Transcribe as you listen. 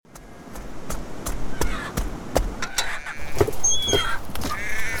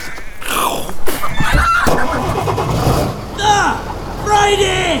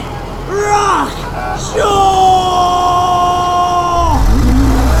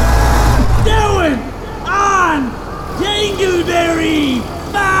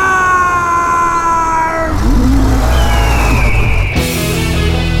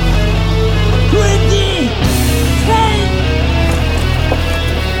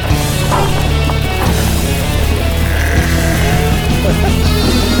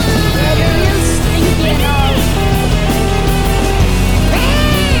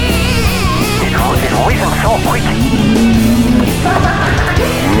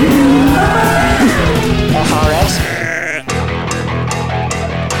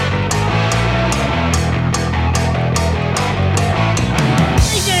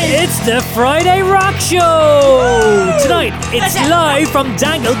the Friday Rock Show! Tonight, it's live from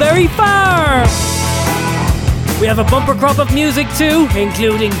Dangleberry Farm! We have a bumper crop of music too,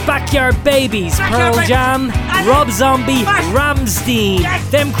 including Backyard Babies, Pearl Jam, Rob Zombie, Ramstein,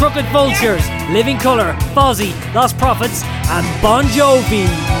 Them Crooked Vultures, Living Colour, Fozzy, Lost Prophets, and Bon Jovi.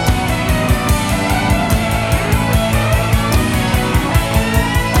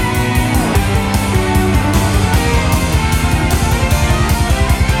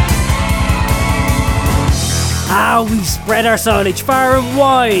 We've spread our silage far and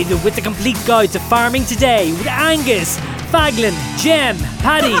wide with the complete guide to farming today with Angus, Faglin, Jem,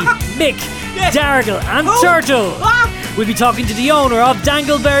 Paddy, Mick, Dargle and Turtle. We'll be talking to the owner of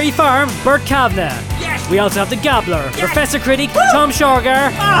Dangleberry Farm, Bert Kavanagh. We also have the Gabbler, Professor Critic, Tom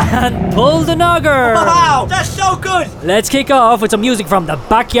Shorgar and Pull the Nogger. Wow, that's so good! Let's kick off with some music from the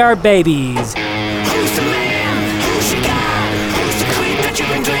Backyard Babies. Who's the man? Who's the guy? Who's the creep that you've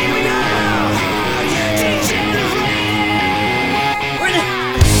been dreaming of?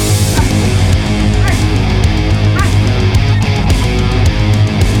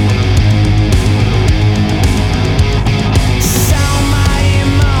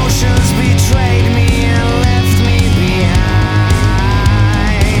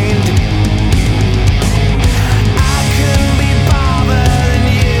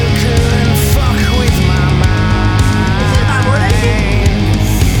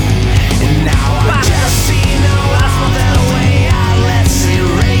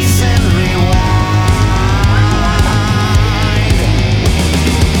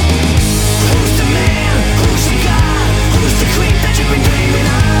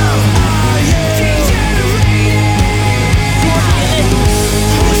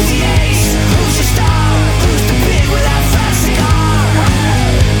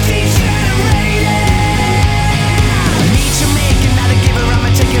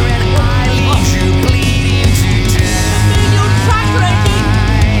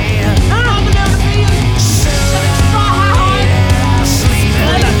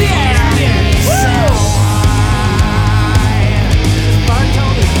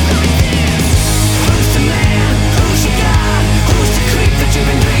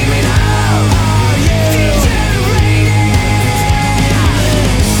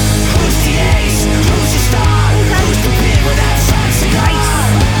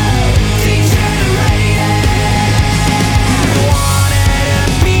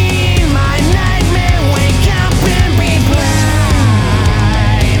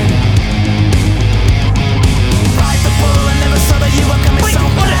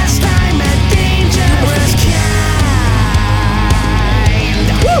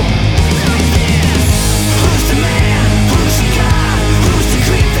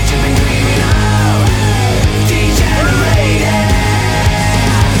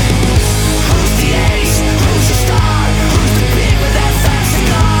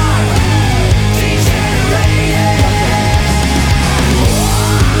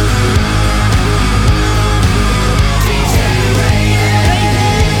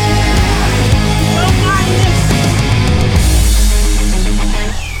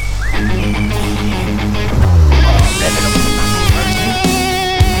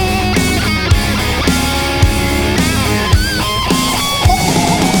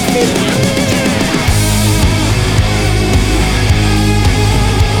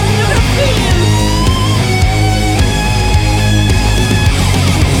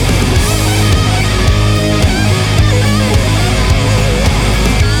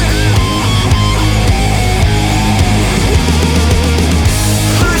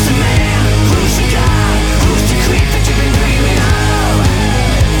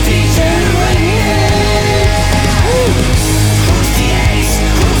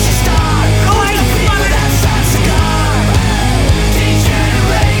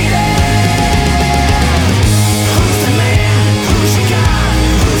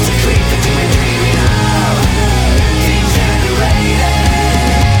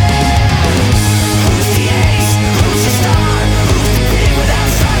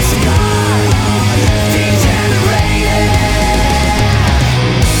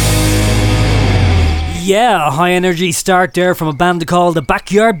 Yeah, a high energy start there from a band called the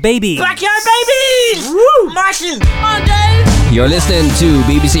Backyard Babies. Backyard Babies! Woo! Marshall! Come on, Dave! You're listening to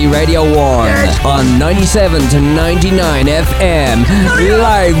BBC Radio 1 on 97 to 99 FM,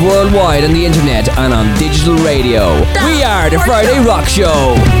 live worldwide on the internet and on digital radio. We are the Friday Rock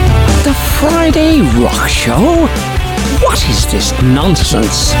Show. The Friday Rock Show? What is this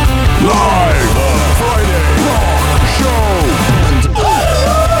nonsense? Live Friday Rock Show.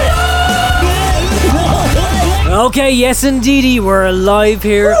 Okay, yes indeedy, we're live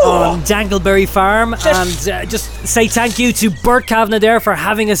here on Dangleberry Farm, and just say thank you to Bert Kavanagh there for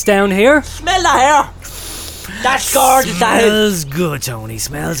having us down here. Smell that hair. That's gorgeous, that is. Smells good, Tony,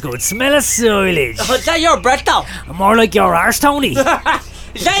 smells good. Smell of silage. Oh, is that your breath, though? More like your arse, Tony. Is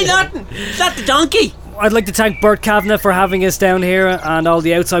that nothing? Is that the donkey? I'd like to thank Bert Kavanagh for having us down here and all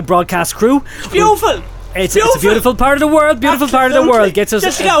the outside broadcast crew. Beautiful. It's a beautiful part of the world. Beautiful part of the world. Gets us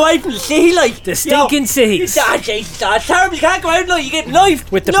just to get away from the city, like the stinking cities. Jesus, that's terrible. You can't go out, like you get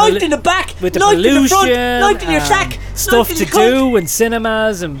knifed, with the knifed in the back, with the knifed pollution, in the front, knifed in your sack, stuff knifed to in the cunt. do, and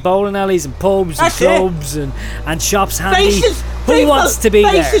cinemas and bowling alleys and pubs That's and clubs and shops handy. Faces, Who people, wants to be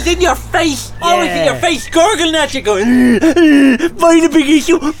there? faces in your face, always in Yeah. your face, gurgling at you, going, buy the big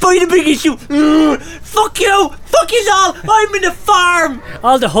issue, buy the big issue. Fuck you all. I'm in the farm.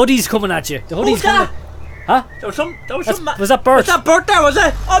 All the hoodies coming at you. The hoodies Who's that? coming. Huh? There was some Was that Bert? Was that Bert there, was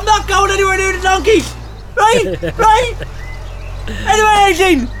it? I'm not going anywhere near the donkeys. Right? Right?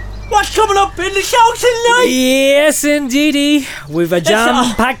 Anyway, Aileen, what's coming up in the show tonight? Yes, indeedy. We've a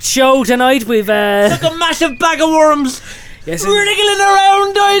jam-packed show tonight. We've Like a massive bag of worms. yes, Wriggling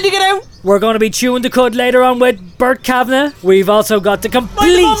around, dying to get out. we're going to be chewing the cud later on with Bert Kavanagh. We've also got the Mind the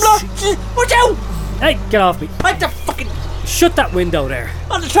complete. mumbler. Watch out. Hey, get off me! Like the fucking... Shut that window there.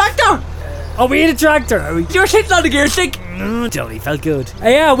 On the tractor. Oh, we in a tractor. Are we? You're sitting on the gear stick. Tony felt good.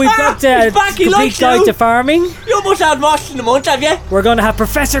 Yeah, we've got he's back, he complete likes guide you. to farming. You must have watched in a month, have you? We're going to have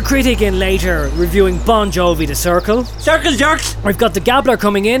Professor Critic in later reviewing Bon Jovi The Circle. Circle jerks. We've got the Gabbler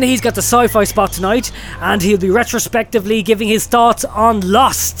coming in. He's got the sci-fi spot tonight, and he'll be retrospectively giving his thoughts on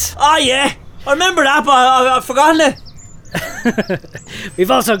Lost. Oh, yeah. I remember that, but I've forgotten it.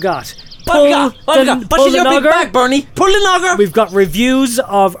 We've also got What have we got? What's in your big bag, Bernie? Pull the nogger. We've got reviews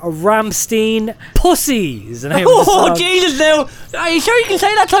of Ramstein Pussies. The name of the Oh, song. Jesus, now. Are you sure you can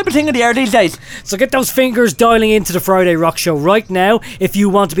say that type of thing in the air these days? So get those fingers dialing into the Friday Rock Show right now if you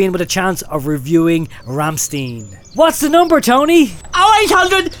want to be in with a chance of reviewing Ramstein. What's the number, Tony?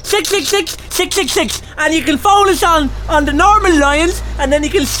 0800 666 666. And you can phone us on the normal lines, and then you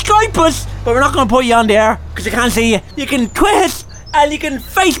can Skype us, but we're not going to put you on the air because I can't see you. You can tweet us, and you can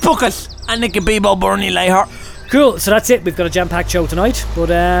Facebook us, and it can be about Bernie later. Cool, so that's it. We've got a jam-packed show tonight. But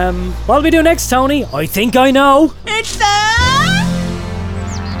what'll we do next, Tony? I think I know. It's the...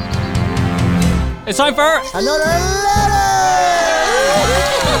 It's time for Another letter!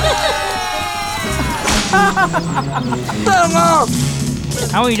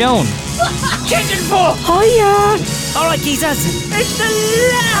 How are you doing? Chicken foot! Hiya! Alright, geezers. It's the letter!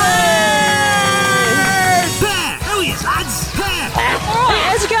 How are you, lads?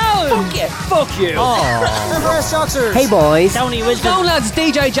 How's it going? Fuck you. Hey boys. Tony, will Go lads,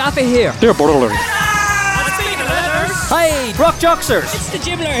 DJ Jaffa here. Hi, Rock Joxers. It's the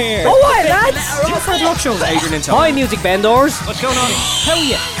Gibbler here. Oh, hi, lads. Different rock shows, Adrian and Tom. Hi, music vendors. What's going on? How are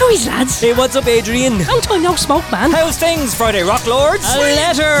you? How is lads? Hey, what's up, Adrian? Long time no smoke, man. How's things, Friday Rock Lords? A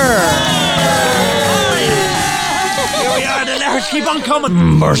letter. Here we are, the letters keep on coming.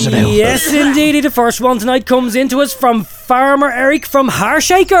 Yes, indeedy. The first one tonight comes into us from Farmer Eric from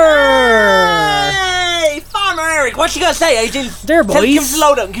Harshaker. Hey, Farmer Eric, what you got to say, Adrian? There, boys. Give us a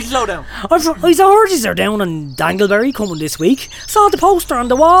lowdown, give us a lowdown. I heard they're down on Dangleberry coming this week. Saw the poster on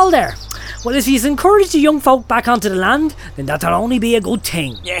the wall there. Well, if he's encouraged the young folk back onto the land, then that'll only be a good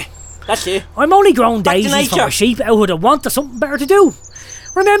thing. Yeah, that's it. I'm only growing Back to daisies for nature. my sheep out who want something better to do.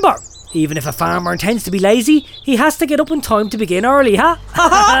 Remember, even if a farmer intends to be lazy, he has to get up in time to begin early, huh?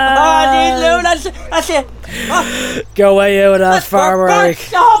 That's it. Go away out of that, That's Farmer Eric.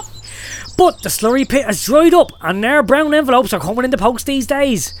 Stop. But the slurry pit has dried up and their brown envelopes are coming in the post these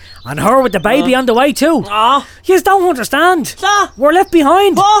days. And her with the baby on the way too. Aw. Yous don't understand. Sir. We're left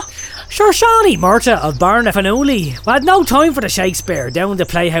behind. What? Sure, Shawnee Murta of Barnafanuli had no time for the Shakespeare down the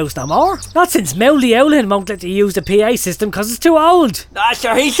Playhouse no more. Not since Mowley Owlin won't let you use the PA system because it's too old. Ah,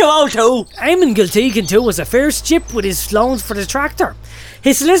 sure, he's so old too. Eamon Giltegan too was a fierce chip with his loans for the tractor.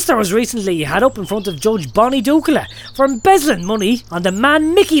 His solicitor was recently had up in front of Judge Bonnie Dukala for embezzling money on the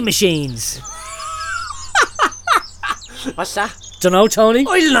Man Mickey machines. What's that? Dunno, Tony?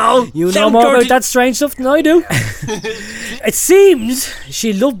 I don't know. You know Sound more dirty. about that strange stuff than I do. It seems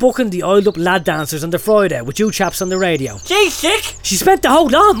she loved booking the oiled up lad dancers on the Friday with you chaps on the radio. She's sick. She spent the whole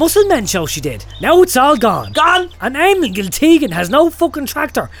long Muscle Men show she did. Now it's all gone. Gone. And Eamon Giltegan has no fucking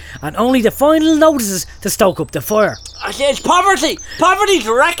tractor and only the final notices to stoke up the fire. I say it's poverty. Poverty's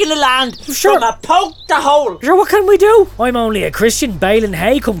wrecking the land. Sure. From a poke to hole. Sure, what can we do? I'm only a Christian baling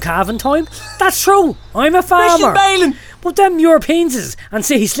hay come calving time. That's true. I'm a farmer. Christian bailing. But them Europeans and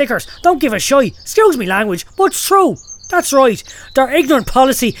sea slickers don't give a shy. Excuse me language, but it's true. That's right. Their ignorant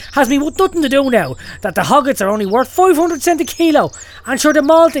policy has me with nothing to do now. That the hoggets are only worth 500 cent a kilo. And sure, the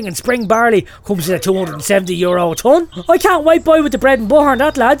malting and spring barley comes in at €270 a tonne. I can't wipe by with the bread and butter on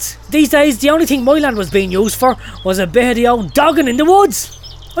that, lads. These days, the only thing my land was being used for was a bit of the old dogging in the woods.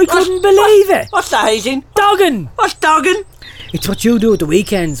 I couldn't believe it. What's that, Adrian? Dogging. What's dogging? It's what you do at the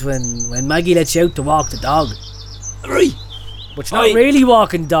weekends when Maggie lets you out to walk the dog. Right. But you're not really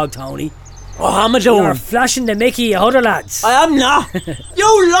walking the dog, Tony. What am I doing? You're flashing the mickey at other lads. I am not.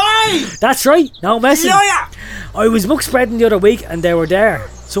 You lie! That's right, no messing. Liar! I was muck spreading the other week and they were there.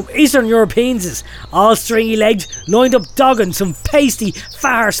 Some Eastern Europeans, all stringy legged, lined up dogging some pasty,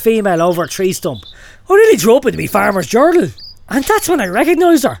 farce female over a tree stump. I nearly drew up into me farmer's journal. And that's when I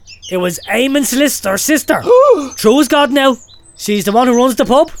recognised her. It was Eamon's solicitor's sister. True as God now. She's the one who runs the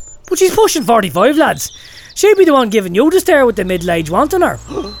pub, but she's pushing 45, lads. She'd be the one giving you the stare with the middle-aged wanting her.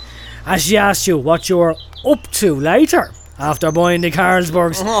 As she asked you what you were up to later, after buying the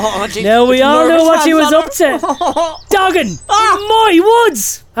Carlsbergs. Now we all know what she was up to. Dogging my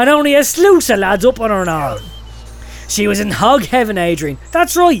woods! And only a sluice of lads up on her and all. She was in hog heaven, Adrian.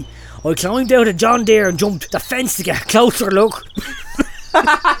 That's right. I climbed out of John Deere and jumped the fence to get a closer look.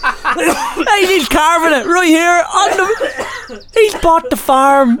 He's carving it right here on the. He's bought the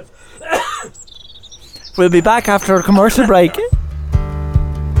farm. We'll be back after a commercial break.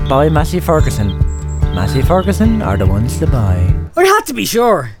 Buy Massey Ferguson. Massey Ferguson are the ones to buy. I had to be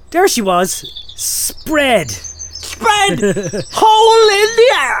sure. There she was. Spread. Hole in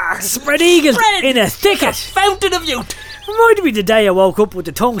the air. Spread eagle Spread. in a thicket. Fountain of youth. Reminded me the day I woke up with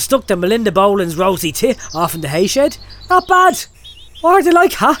the tongue stuck to Melinda Boland's rosy tit off in the hay shed. Not bad. What are they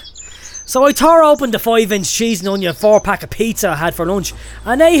like, huh? So I tore open the 5-inch cheese and onion 4-pack of pizza I had for lunch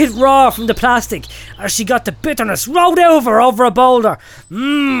and ate it raw from the plastic as she got the bitterness rolled over a boulder.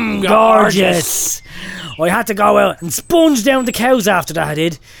 Gorgeous. I had to go out and sponge down the cows after that I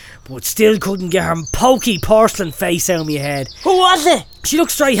did, but still couldn't get her pokey porcelain face out of my head. Who was it? She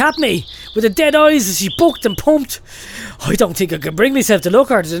looked straight at me with the dead eyes as she bucked and pumped. I don't think I can bring myself to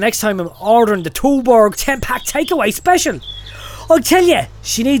look at her the next time I'm ordering the Tuborg 10-pack takeaway special. I'll tell you,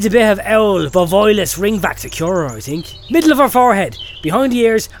 she needs a bit of owl bovoilus ringback to cure her, I think. Middle of her forehead, behind the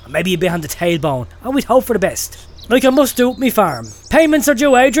ears, and maybe a bit on the tailbone, and we'd hope for the best. Like I must do with me farm. Payments are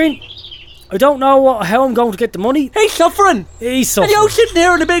due, Adrian. I don't know how I'm going to get the money. He's suffering. He's suffering. And you sitting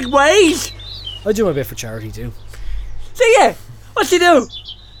there in a big wage. I do my bit for charity too. See ya? What's he do?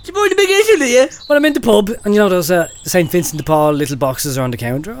 You buy the big issue, do you? When I'm in the pub, and you know those St. Vincent de Paul little boxes are on the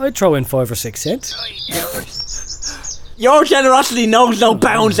counter, I throw in 5 or 6 cents. Your generosity knows no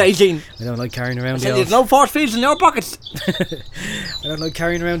bounds, 18. I don't like carrying around the There's old... no force fields in your pockets. I don't like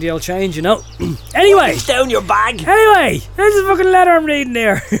carrying around the old change, you know. Anyway. It's down your bag. Anyway, there's a fucking letter I'm reading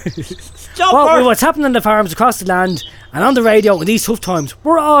there. Well, what's happening on the farms across the land and on the radio in these tough times,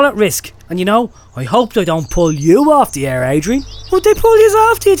 we're all at risk. And you know, I hope they don't pull you off the air, Adrian. Would they pull you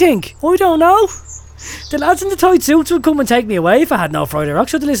off, do you think? I don't know. The lads in the tight suits would come and take me away if I had no Friday Rock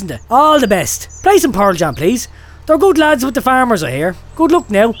Show to listen to. All the best. Play some Pearl Jam, please. They're good lads with the farmers, I hear. Good luck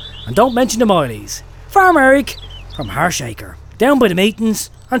now, and don't mention the Mileys. Farm Eric from Harshaker. Down by the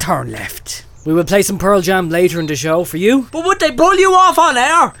meetings and turn left. We will play some Pearl Jam later in the show for you. But would they pull you off on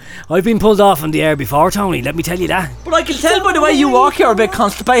air? I've been pulled off on the air before, Tony, let me tell you that. But I can tell by the way you walk you're a bit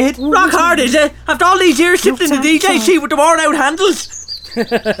constipated. Rock hard, is it? After all these years sitting in the DJ seat with the worn out handles.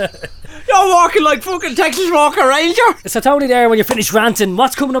 You're walking like fucking Texas Walker Ranger. So Tony there, when you're finished ranting,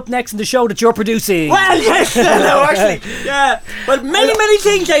 what's coming up next in the show that you're producing? Well, yes, no, actually, yeah. Well, many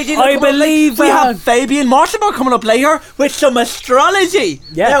things, Adrian. I believe we have Fabian Mortimer coming up later with some astrology.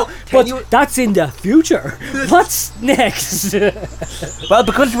 Yeah, now, but that's in the future. What's next? Well,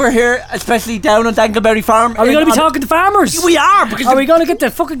 because we're here, especially down on Dangleberry Farm. Are we going to be talking to farmers? We are. Because are we going to get the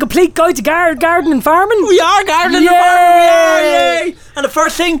fucking complete guide to gardening and farming? We are gardening and farming. Yay! And the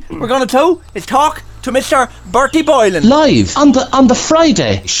first thing we're going to do is talk to Mr. Bertie Boylan. Live on the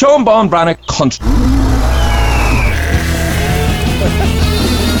Friday. Sean Bon Branagh cunt.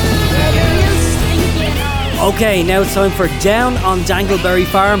 Okay, now it's time for Down on Dangleberry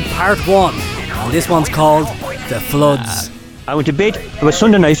Farm Part 1. And this one's called The Floods. I went to bed, it was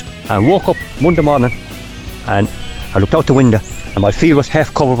Sunday night, and woke up Monday morning, and I looked out the window, and my field was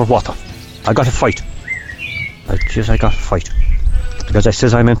half covered with water. I got a fight. I got a fight. Because I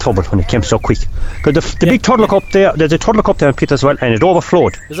says I'm in trouble when it came so quick. Because the big turtle up there, there's a turtle up there in Peter as well, and it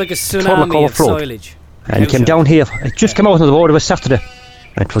overflowed. There's like a tsunami of silage. And it came down here. It just came out on the road. It was Saturday,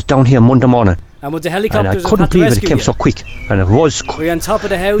 and it was down here Monday morning. And with the helicopters, and I couldn't believe it came so quick. And it was. We're on top of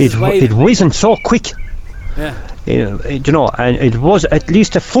the houses. It risen so quick. Yeah. You know, and it was at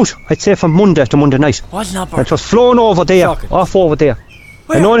least a foot, I'd say, from Monday to Monday night. Wasn't that And bad? it was flowing over there, Shocking. off over there.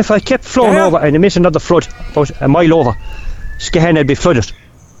 Where? I know if I kept flowing There? over and I missed another flood, about a mile over, Skehane would be flooded.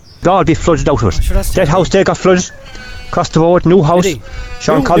 God be flooded out of it. Sure, that's That house there got flooded. Across the road, new house. Did he?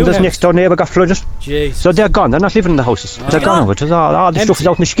 Sean New Condon's house. next door neighbour got flooded. Jeez. So they're gone. They're not living in the houses. They're gone over it. All the stuff is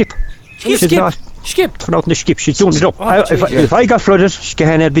out in the skip. She's not Skip. put out in the skip. She's doing it up. Oh, jeez. If I got flooded,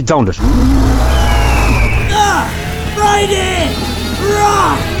 Skehane would be down it. Friday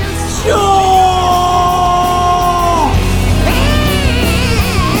Rock Show!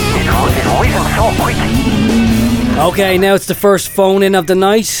 Okay, now it's the first phone in of the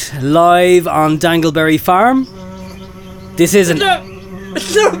night, live on Dangleberry Farm. This isn't.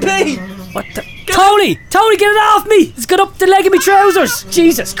 Mr. B! What the? Tony! Tony, get it off me! It's got up the leg of my trousers!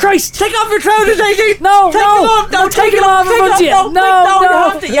 Jesus Christ! Take off your trousers, AC! No, Take no! them off! No, Take them off in front of you! No, No, you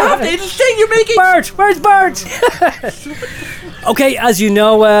have to! You have to! It's a sting you're making! Bird! Where's Bird? Okay, as you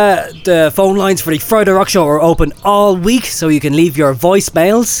know, the phone lines for the Friday Rock Show are open all week, so you can leave your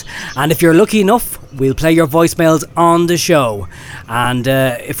voicemails. And if you're lucky enough, we'll play your voicemails on the show. And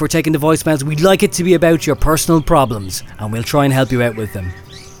if we're taking the voicemails, we'd like it to be about your personal problems, and we'll try and help you out with them.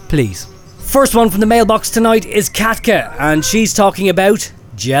 Please. First one from the mailbox tonight is Katka, and she's talking about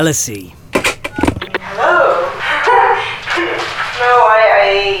jealousy. Hello. No,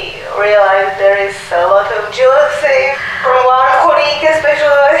 I realize there is a lot of jealousy from one colleague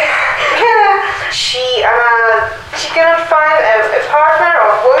especially. She cannot find a partner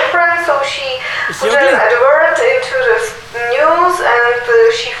or boyfriend, so she put an advert into the news, and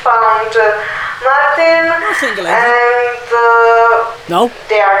she found Martin, and No?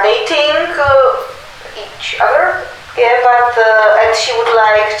 they are dating each other. Yeah, but and she would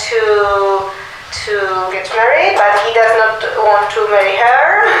like to get married, but he does not want to marry her.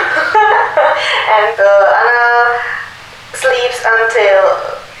 And Anna sleeps until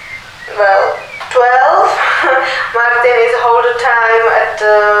 12. Martin is all the time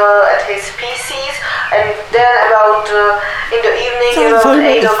at his PCs, and then about in the evening, about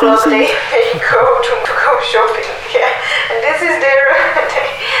 8 o'clock, they go shopping. Yeah, and this is their.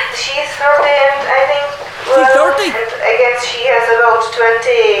 She's 30, and I think. She's 30? And again, she has about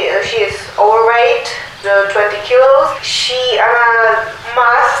 20. She is overweight, 20 kilos. She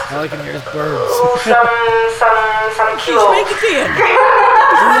must All I can hear is birds. lose some She's kilos. making to you!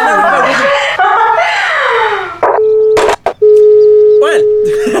 Well,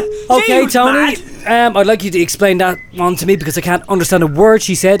 Okay, was Tony, mad. I'd like you to explain that one to me because I can't understand a word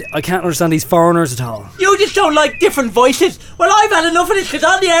she said. I can't understand these foreigners at all. You just don't like different voices. Well, I've had enough of this because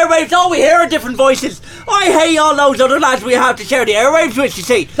on the airwaves all we hear are different voices. I hate all those other lads we have to share the airwaves with, you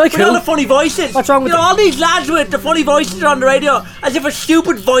see. Like with who? all the funny voices. What's wrong with You know, them? all these lads with the funny voices are on the radio as if a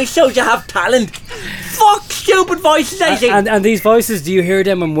stupid voice shows you have talent. Fuck stupid voices, I think. And these voices, do you hear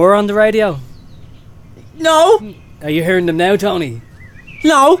them when we're on the radio? No, Are you hearing them now, Tony?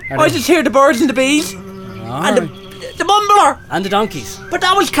 no, Are I they- just hear the birds and the bees and the mumbler. And the donkeys. But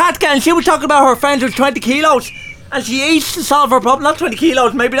that was Katka, and she was talking about her friend who's 20 kilos. And she eats to solve her problem. Not 20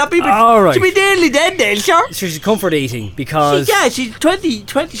 kilos, maybe that be. All right. She'd be nearly dead, Dale, sure. So she's comfort eating because She's 20,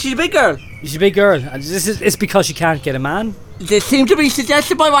 she's a big girl. she's a big girl. And it's because she can't get a man. This seemed to be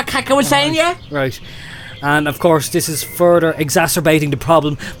suggested by what Katka was saying, yeah? Right. And of course, this is further exacerbating the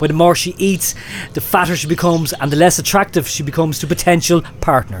problem. But the more she eats, the fatter she becomes, and the less attractive she becomes to potential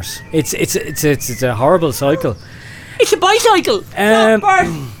partners. It's a horrible cycle. It's a bicycle. I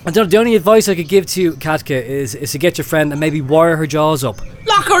don't know, the only advice I could give to you, Katka, is to get your friend and maybe wire her jaws up.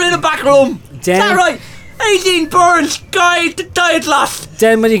 Lock her in a back room. Is Damn. that right? 18 burns, guide to diet loss.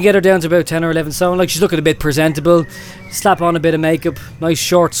 Then when you get her down to about 10 or 11 stone, like she's looking a bit presentable, slap on a bit of makeup, nice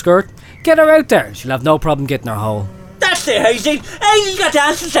short skirt, get her out there. She'll have no problem getting her hole. That's it, Hazy. Hazy's got the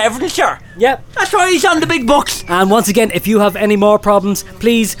answers to everything, sure. Yep. That's why he's on the big bucks. And once again, if you have any more problems,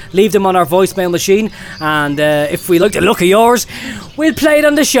 please leave them on our voicemail machine. And if we like the look of yours, we'll play it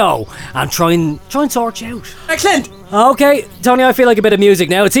on the show and try and sort you out. Excellent. Okay, Tony, I feel like a bit of music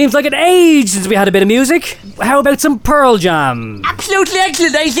now. It seems like an age since we had a bit of music. How about some Pearl Jam? Absolutely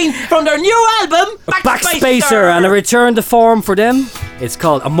excellent, Hazy. From their new album, Backspacer, and a return to form for them. It's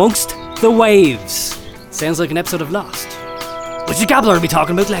called Amongst the Waves. Sounds like an episode of Lost, which the Gabbler will be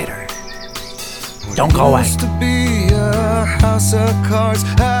talking about later. Don't go away. Used to be a house of cards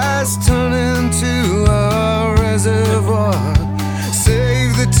has turned into a reservoir.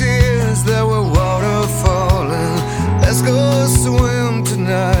 Save the tears that were waterfalling. Let's go swim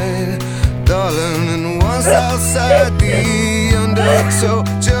tonight, darling. And once outside the undertow,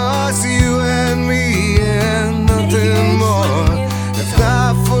 just you and me and nothing more. If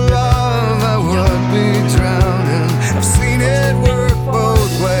not for love, I would be drowning.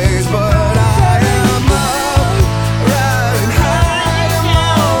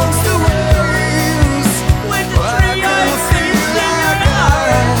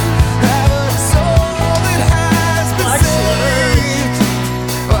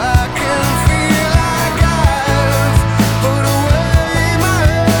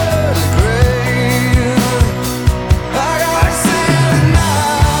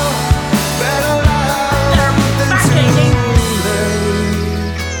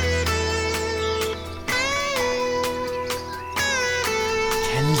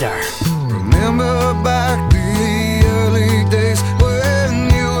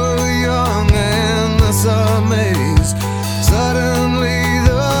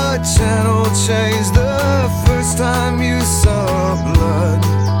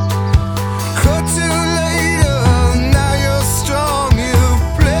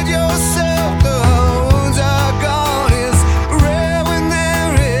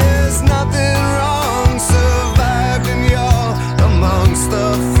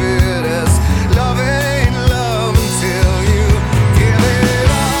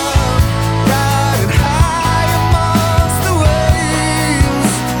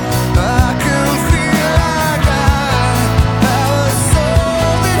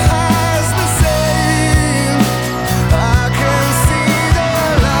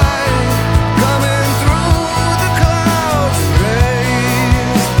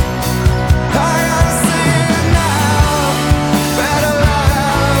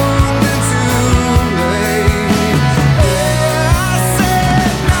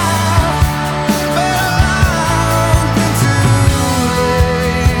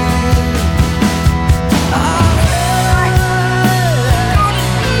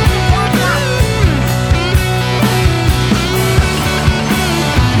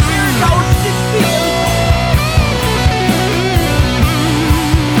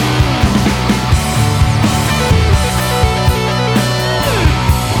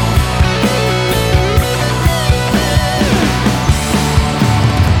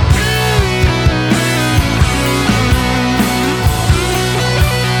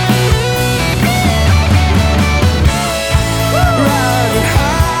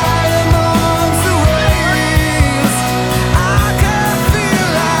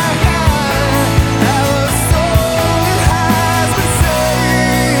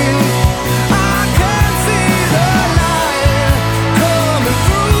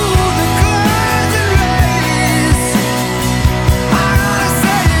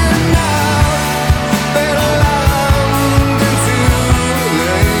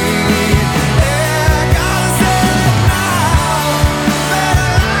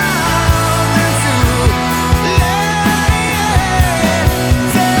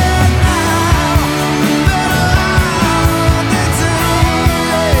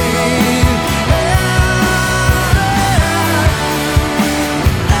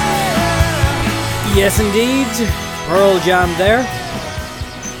 Yes, indeed. Pearl Jam there.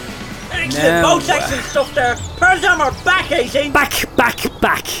 Excellent, Now, most excellent stuff there. Pearl Jam are back, 18. Back.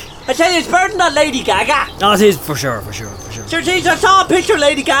 I tell you, it's better than that Lady Gaga. Oh, it is for sure. Sure, geez, I saw a picture of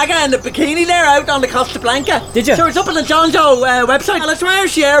Lady Gaga in the bikini there out on the Costa Blanca. Did you? Sure, it's up on the John Joe website, and I swear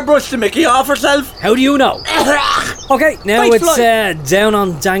she airbrushed the Mickey off herself. How do you know? Okay, now Fight it's down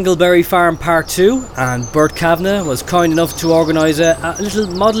on Dangleberry Farm Part 2, and Bert Kavanagh was kind enough to organise a little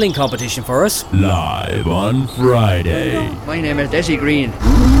modelling competition for us. Live on Friday. My name is Desi Green.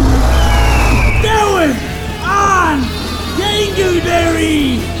 Doing on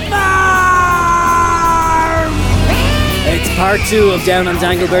Dangleberry Farm. It's Part 2 of Down on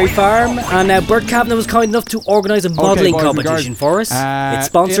Dangleberry Farm, and Bert Kavanagh was kind enough to organise a modelling boys and competition girls. for us. It's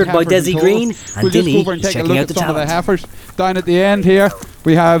sponsored by Desi Green, and we'll just go Dinny over and is take a checking look out at the some of the talent. heifers. Down at the end here,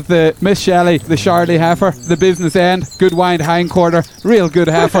 we have the Miss Shelley, the Charlie heifer, the business end, good wined hindquarter, real good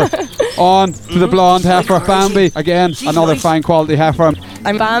heifer. On to the blonde heifer, Bambi, again, another fine quality heifer.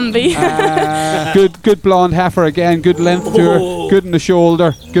 I'm Bambi. Good blonde heifer again, good length to her, good in the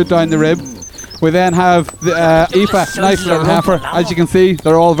shoulder, good down the rib. We then have the Aoife, nice little heifer. As you can see,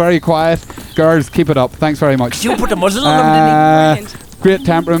 they're all very quiet. Girls, keep it up. Thanks very much. You put the muzzle on them, didn't Great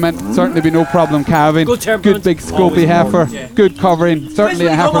temperament, certainly be no problem calving. Good big scopy heifer, good covering. Certainly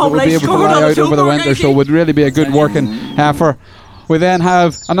a heifer that would be able to lie out over the winter, so would really be a good working heifer. We then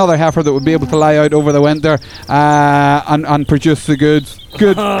have another heifer that would be able to lie out over the winter and produce the goods.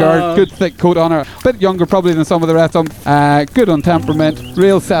 Good girl, good thick coat on her. Bit younger probably than some of the rest of them. Good on temperament,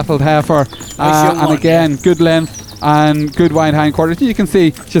 real settled heifer. And again, good length and good wide hindquarters. You can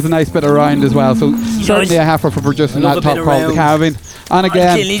see she's a nice bit of round as well. So certainly a heifer for producing that top quality calving. And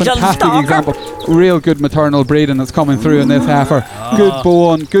again, fantastic example. Real good maternal breeding that's coming through in this heifer. Good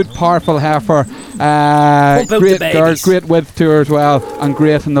bone, good powerful heifer. Great girth, great width to her as well, and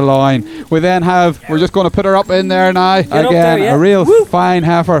great in the line. We then have, we're just going to put her up in there now. Again, a real fine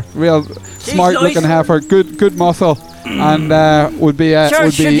heifer, real smart looking heifer, good muscle. And would be a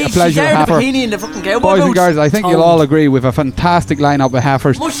pleasure to have her. Boys and girls, I think you'll all agree we've a fantastic lineup of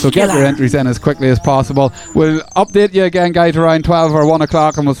heifers, so get your entries in as quickly as possible. We'll update you again, guys, around 12 or 1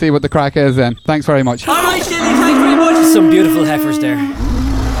 o'clock, and we'll see what the crack is then. Thanks very much. Alright, Shelley, thanks very much. Some beautiful heifers there.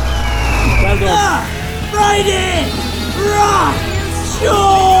 Well done. Friday Rock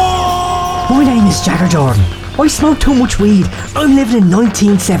Show! My name is Jagger Jordan. I smoke too much weed. I'm living in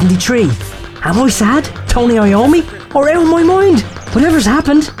 1973. Am I sad? Tony Iommi? Or out of my mind? Whatever's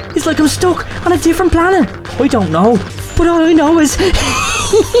happened, it's like I'm stuck on a different planet. I don't know. But all I know is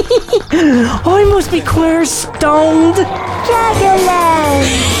I must be queer stoned. Jaggerland!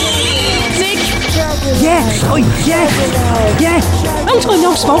 Nick! Yeah! Long time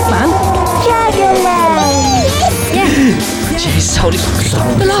no smoke, man. Jaggerland! Yeah! Jeez, holy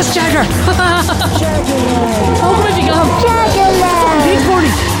fuck. The lost Jagger! Oh, where have you gone? Jaggerland! Big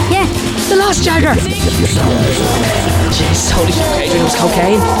morning! Yeah! The lost Jagger! Jeez, holy fuck, Adrian, it was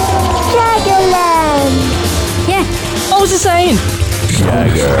cocaine. Jaggerland! Yeah! What was it saying?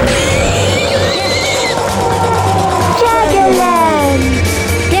 Jagger. Jaggerland!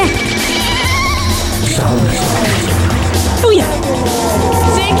 Yeah! Oh yeah!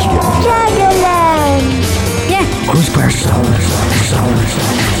 Sick! Jaggerland! Yeah! Who's person?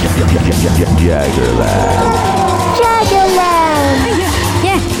 Jaggerland. Jaggerland!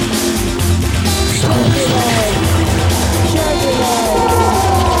 Yeah!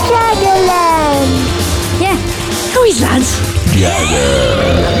 Jaggerland! Yeah! Who is lads? Jaggerland.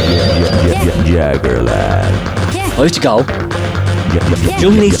 Yeah! I have to go.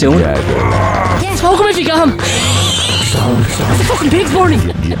 Jung needs doing. Yeah! Smoke him if you got him! That's a fucking pig's morning!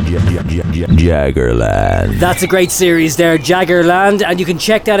 Jaggerland. That's a great series there, Jaggerland, and you can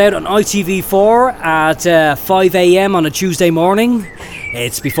check that out on ITV4 at 5 a.m. on a Tuesday morning.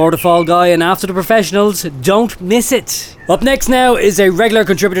 It's before the Fall Guy and after the professionals. Don't miss it. Up next now is a regular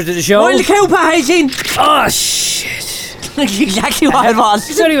contributor to the show. Wild Cowper, 18. Oh, shit. Exactly what it was.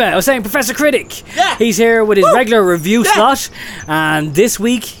 So anyway, I was saying Professor Critic. Yeah. He's here with his regular review slot, and this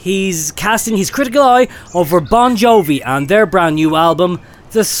week he's casting his critical eye over Bon Jovi and their brand new album,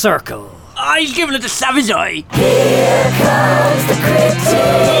 The Circle. Oh, he's giving it the savage eye. Here comes the critic.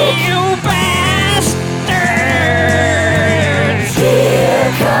 You bastards!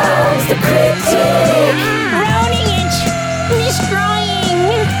 Here comes the critic. Rolling it! Destroying!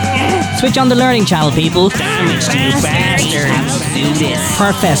 Switch on the learning channel, people. Damage to you bastards. Do this.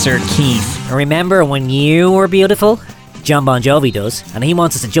 Professor Keith. Remember when you were beautiful? John Bon Jovi does, and he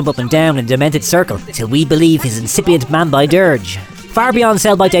wants us to jump up and down in a demented circle till we believe his incipient man by dirge. Far beyond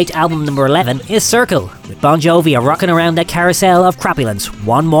sell-by date album number 11 is Circle, with Bon Jovi rocking around that carousel of crapulence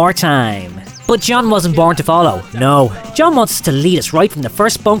one more time. But John wasn't born to follow. No. John wants to lead us right from the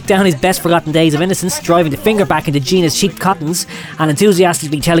first bunk down his best forgotten days of innocence, driving the finger back into Gina's cheap cottons and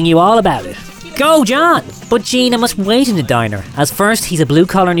enthusiastically telling you all about it. Go, John! But Gina must wait in the diner, as first he's a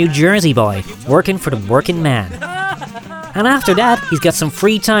blue-collar New Jersey boy, working for the working man. And after that, he's got some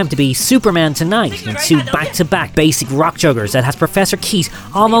free time to be Superman tonight in 2 back-to-back basic rock juggers that has Professor Keith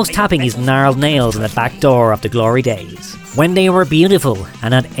almost tapping his gnarled nails in the back door of the glory days, when they were beautiful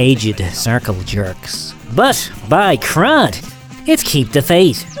and not aged circle jerks. But, by crud, it's keep the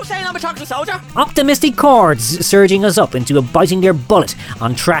faith. You saying I'm a chocolate soldier? Optimistic chords surging us up into a biting their bullet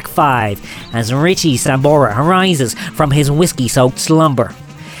on track 5 as Richie Sambora rises from his whiskey-soaked slumber.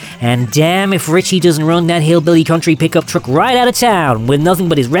 And damn if Richie doesn't run that hillbilly country pickup truck right out of town with nothing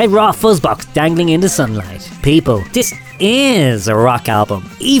but his red raw fuzzbox dangling in the sunlight. People, this is a rock album,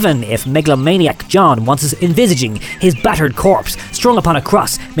 even if megalomaniac John wants us envisaging his battered corpse strung upon a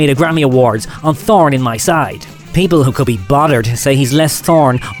cross made of Grammy Awards on Thorn in My Side. People who could be bothered say he's less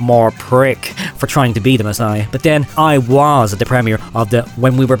thorn, more prick for trying to be the Messiah. But then I was at the premiere of the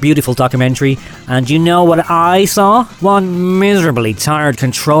When We Were Beautiful documentary, and you know what I saw? One miserably tired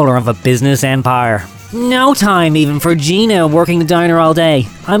controller of a business empire. No time even for Gina working the diner all day.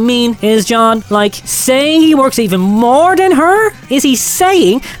 I mean, is John, saying he works even more than her? Is he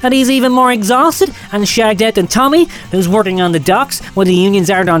saying that he's even more exhausted and shagged out than Tommy, who's working on the docks when the unions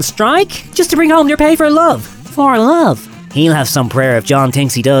aren't on strike, just to bring home their pay for love? For love. He'll have some prayer if John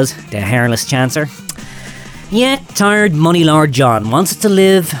thinks he does, the hairless chancer. Yet, tired money lord John wants us to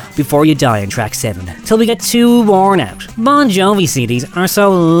live before you die in track 7, till we get too worn out. Bon Jovi CDs are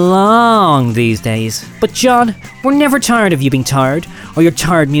so long these days. But John, we're never tired of you being tired, or your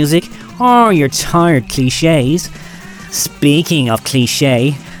tired music, or your tired cliches. Speaking of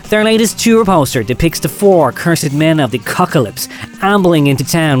cliche, their latest tour poster depicts the 4 cursed men of the Cocalypse ambling into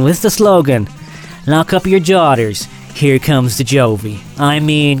town with the slogan, "Lock up your daughters, here comes the Jovi." I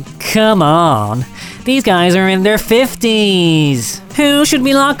mean, come on. These guys are in their 50s. Who should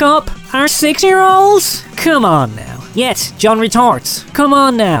we lock up? Our 6-year-olds? Come on now. Yet, John retorts, come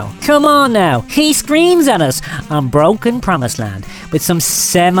on now. He screams at us on Broken Promised Land with some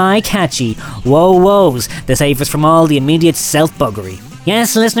semi-catchy whoa-whoas that save us from all the immediate self-buggery.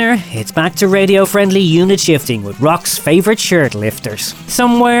 Yes, listener, it's back to radio-friendly unit shifting with rock's favourite shirt lifters.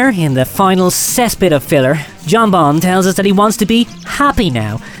 Somewhere in the final cesspit of filler, John Bond tells us that he wants to be happy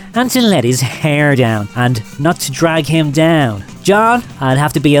now and to let his hair down and not to drag him down. John, I'd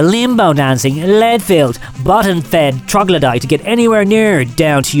have to be a limbo dancing, lead-filled, bottom-fed troglodyte to get anywhere near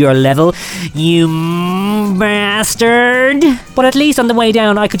down to your level, you bastard. But at least on the way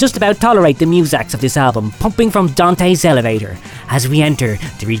down I could just about tolerate the musax of this album pumping from Dante's elevator as we enter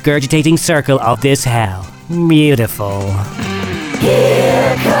the regurgitating circle of this hell. Beautiful.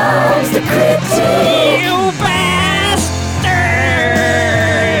 Here comes the critic. You bastard!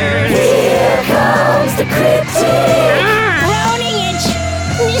 Here comes the critic.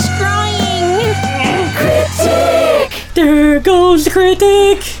 Critic! There goes the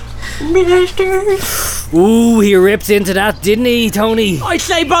critic! Ooh, he ripped into that, didn't he, Tony? I'd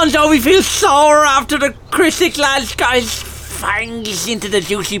say Bon Jovi feels sore after the critic lads got his fangs into the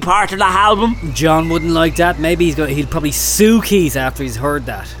juicy part of the album. John wouldn't like that. Maybe he'll probably sue Keith after he's heard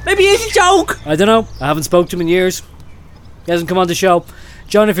that. Maybe it's a joke. I don't know. I haven't spoke to him in years. He hasn't come on the show.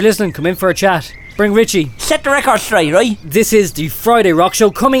 John, if you're listening, come in for a chat. Bring Richie. Set the record straight, right? This is the Friday Rock Show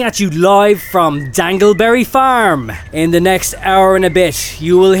coming at you live from Dangleberry Farm. In the next hour and a bit,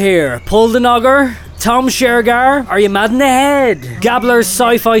 you will hear Pull the Nogger, Tom Shergar, Are You Mad in the Head, Gabler's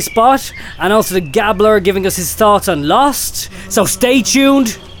Sci-Fi Spot, and also the Gabler giving us his thoughts on Lost. So stay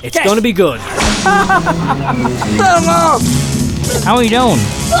tuned. It's going to be good. How are you doing?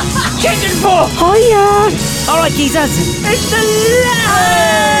 Chicken foot! Hiya! Alright, geezers. It's the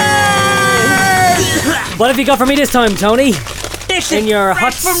last! What have you got for me this time, Tony? This in your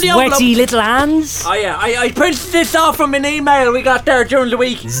hot, sweaty little hands? Oh yeah, I printed this off from an email we got there during the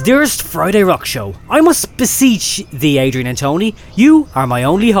week. Dearest Friday Rock Show, I must beseech thee, Adrian and Tony, you are my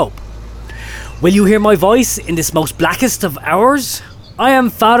only hope. Will you hear my voice in this most blackest of hours? I am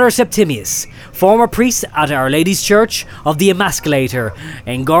Father Septimius, former priest at Our Lady's Church of the Emasculator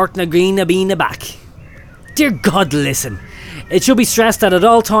in Gortnagreenabeenaback. Dear God, listen. It should be stressed that at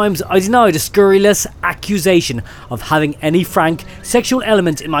all times I deny the scurrilous accusation of having any frank sexual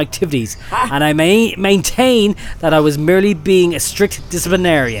element in my activities, and I may maintain that I was merely being a strict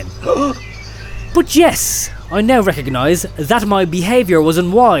disciplinarian. But yes, I now recognise that my behaviour was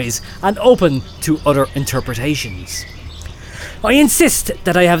unwise and open to other interpretations. I insist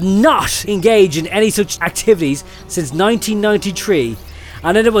that I have not engaged in any such activities since 1993,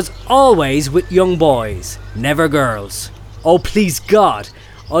 and that it was always with young boys, never girls. Oh, please God,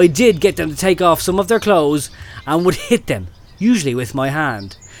 I did get them to take off some of their clothes and would hit them, usually with my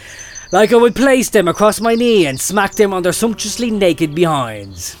hand. Like I would place them across my knee and smack them on their sumptuously naked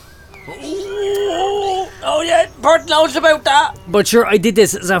behinds. Oh yeah, Bert knows about that. But sure, I did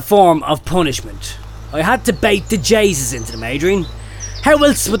this as a form of punishment. I had to bait the Jesus into them, Adrian. How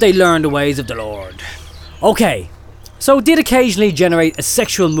else would they learn the ways of the Lord? Okay, so it did occasionally generate a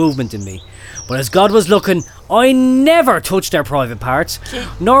sexual movement in me. But as God was looking, I never touched their private parts,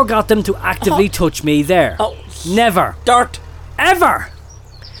 nor got them to actively touch me there. Never. Dirt. Ever.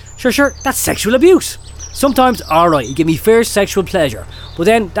 Sure, that's sexual abuse. Sometimes, alright, you give me fierce sexual pleasure, but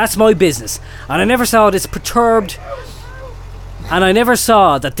then that's my business. And I never saw that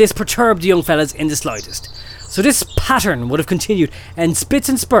this perturbed the young fellas in the slightest. So this pattern would have continued in spits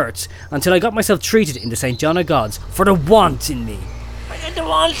and spurts until I got myself treated into St. John of God's for the want in me.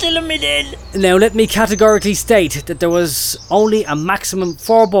 Now let me categorically state that there was only a maximum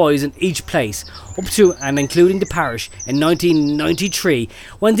 4 boys in each place, up to and including the parish in 1993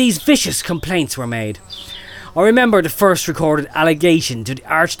 when these vicious complaints were made. I remember the first recorded allegation to the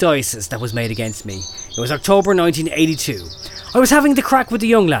Archdiocese that was made against me. It was October 1982. I was having the crack with the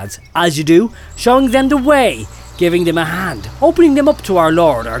young lads, as you do, showing them the way, giving them a hand, opening them up to our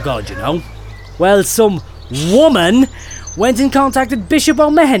Lord, our God, you know. Well, some woman went and contacted Bishop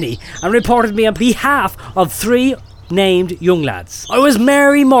O'Mahony and reported me on behalf of 3 named young lads. I was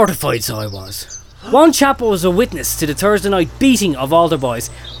merry mortified, so I was. One chap was a witness to the Thursday night beating of altar boys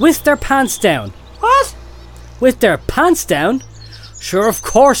with their pants down. What? With their pants down? Sure, of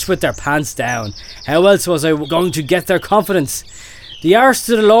course, with their pants down. How else was I going to get their confidence? The arse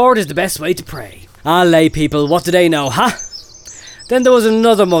to the Lord is the best way to pray. Ah, lay people, what do they know, huh? Then there was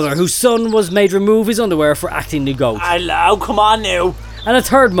another mother whose son was made remove his underwear for acting the goat. Hello, come on now. And a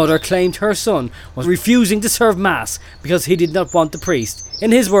third mother claimed her son was refusing to serve mass because he did not want the priest,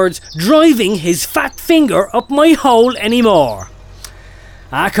 in his words, driving his fat finger up my hole anymore.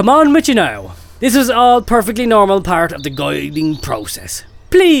 Ah, come on with you now. This was all perfectly normal part of the guiding process.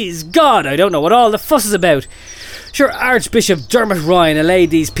 Please God, I don't know what all the fuss is about. Sure, Archbishop Dermot Ryan allayed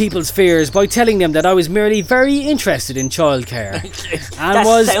these people's fears by telling them that I was merely very interested in childcare and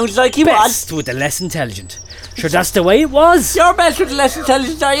was sounds like he best with the less intelligent. Sure, that's the way it was. You're best with the less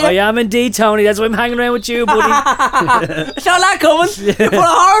intelligent, are you? I am indeed, Tony. That's why I'm hanging around with you, buddy. I saw that coming. You put a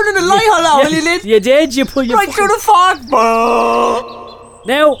horn in the light hole, will you, Lid? You did. You put your right through the fog.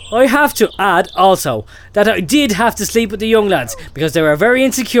 Now, I have to add also that I did have to sleep with the young lads because they were very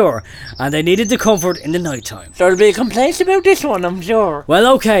insecure and they needed the comfort in the night time. There'll be complaints about this one, I'm sure. Well,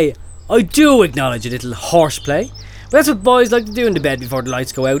 okay, I do acknowledge a little horseplay, but that's what boys like to do in the bed before the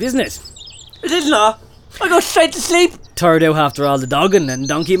lights go out, isn't it? It is not. I go straight to sleep. Tired out after all the dogging and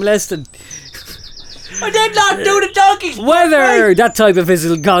donkey molesting. I did not do the donkeys. Whether that type of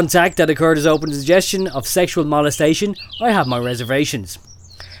physical contact that occurred is open suggestion of sexual molestation, I have my reservations.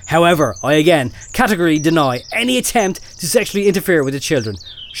 However, I again categorically deny any attempt to sexually interfere with the children.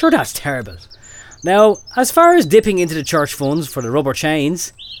 Sure, that's terrible. Now, as far as dipping into the church funds for the rubber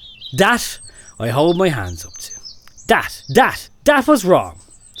chains, that I hold my hands up to. That was wrong.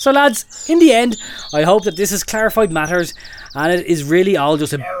 So lads, in the end, I hope that this has clarified matters and it is really all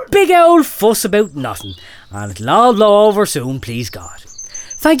just a big old fuss about nothing. And it'll all blow over soon, please God.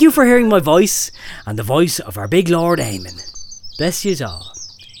 Thank you for hearing my voice and the voice of our big Lord Amen. Bless yous all.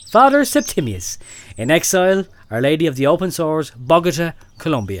 Father Septimius, in exile, Our Lady of the Open Sores, Bogota,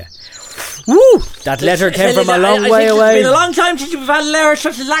 Colombia. Woo! That letter came from a long way away. It's been a long time since you've had a letter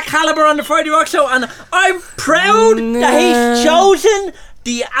such as that calibre on the Friday Rock Show, and I'm proud that he's chosen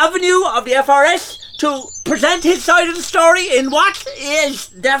the avenue of the FRS to present his side of the story in what is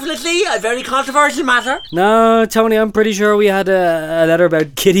definitely a very controversial matter. No, Tony, I'm pretty sure we had a letter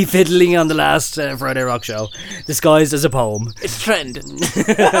about kitty fiddling on the last Friday Rock Show, disguised as a poem. It's a trend. It's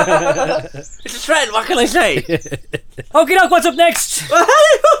a trend, what can I say? Okay, doc, what's up next? Well,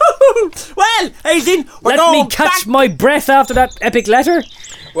 Aisin, Let me catch my breath after that epic letter.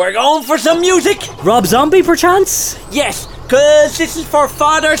 We're going for some music. Rob Zombie, perchance? Yes, because this is for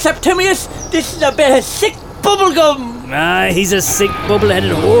Father Septimius. This is a bit of sick bubblegum. Ah, he's a sick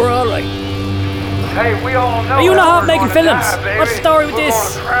bubble-headed whore, alright. Hey, we all know. Are you not making films? What's the story with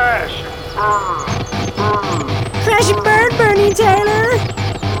this? Crash. Crash and burn, Bernie Taylor.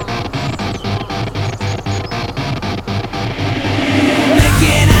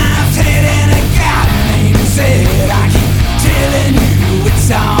 Making I've head and a guy named said I keep telling you it's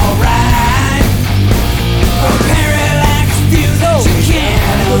alright. A parallax view that you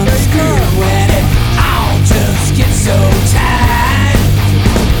can't unscrew when it all just gets so tight.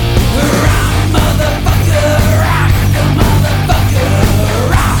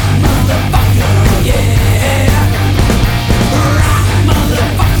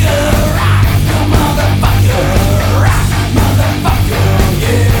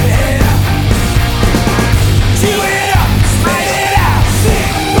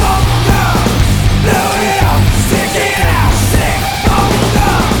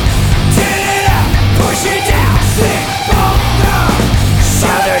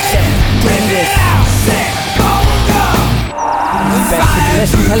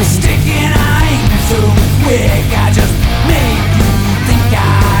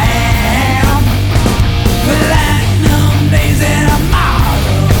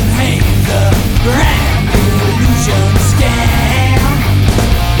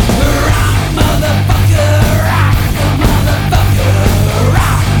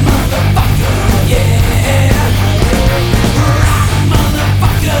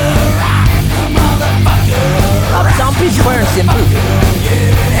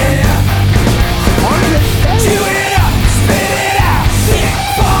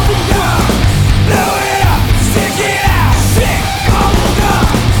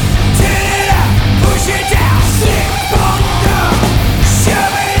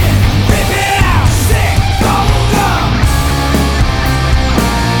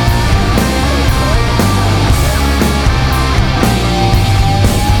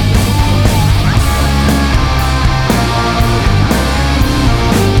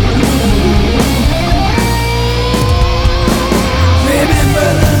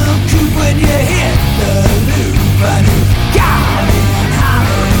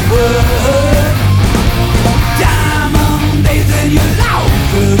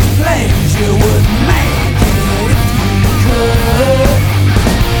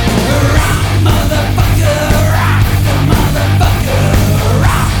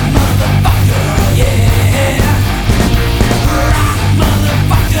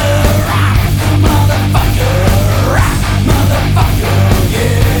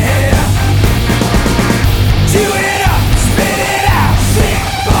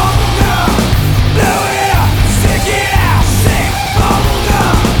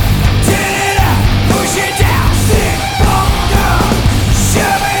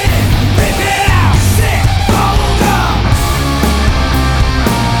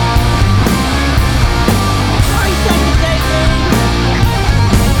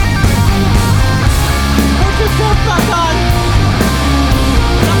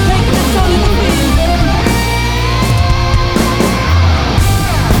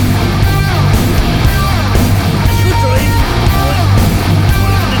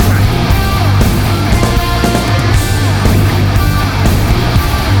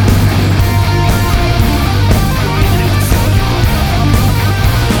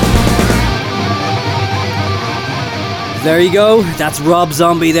 There you go. That's Rob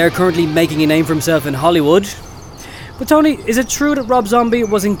Zombie there, currently making a name for himself in Hollywood. But Tony, is it true that Rob Zombie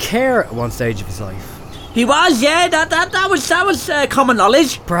was in care at one stage of his life? He was, yeah. That was common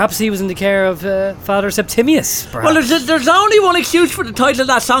knowledge. Perhaps he was in the care of Father Septimius. Perhaps. Well, there's only one excuse for the title of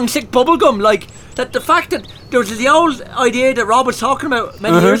that song, "Sick Bubblegum." Like that, the fact that there was the old idea that Rob was talking about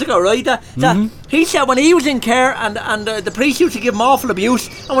many years ago, right? That he said when he was in care and the priest used to give him awful abuse,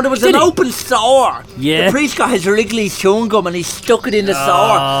 and when there was an open sore, the priest got his Wrigley's chewing gum and he stuck it in the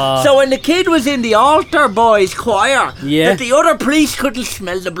sore. So when the kid was in the altar boys choir, that the other priest couldn't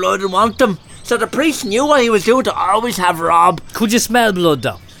smell the blood and want them. So the priest knew what he was doing to always have Rob. Could you smell blood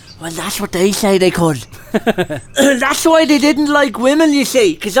though? Well, that's what they say they could. That's why they didn't like women, you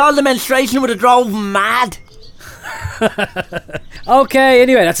see, because all the menstruation would have drove them mad. Okay,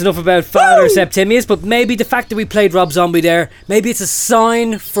 anyway, that's enough about Father Septimius, but maybe the fact that we played Rob Zombie there, maybe it's a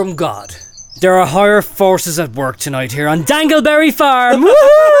sign from God. There are higher forces at work tonight here on Dangleberry Farm.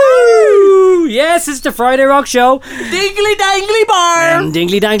 Woohoo! Yes, it's the Friday Rock Show. Dingly Dangly Farm.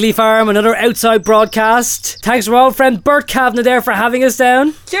 Dingly Dangly Farm, another outside broadcast. Thanks to our old friend Bert Kavanagh there for having us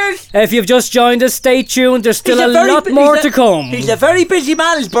down. Cheers. If you've just joined us, stay tuned. There's still a lot more to come. He's a very busy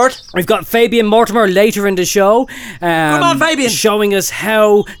man, is Bert. We've got Fabian Mortimer later in the show. Come on, Fabian. Showing us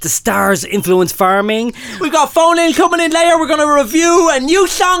how the stars influence farming. We've got phone in coming in later. We're going to review a new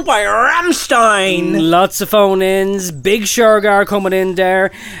song by Rammstein. Lots of phone-ins. Big Shergar coming in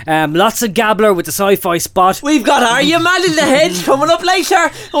there. Lots of Gabler with the sci-fi spot. We've got Are You Mad in the Heads coming up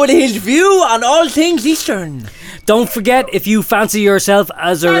later with his view on all things Eastern. Don't forget, if you fancy yourself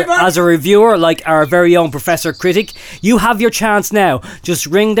as a reviewer like our very own Professor Critic, you have your chance now. Just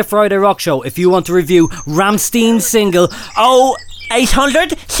ring the Friday Rock Show if you want to review Rammstein's single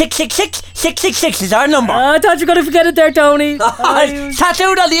 0800 666 666 is our number. I thought you were going to forget it there, Tony.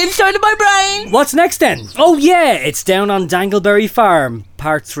 Tattooed on the inside of my brain. What's next then? Oh yeah, it's down on Dangleberry Farm,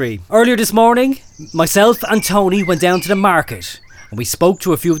 part 3. Earlier this morning, myself and Tony went down to the market and we spoke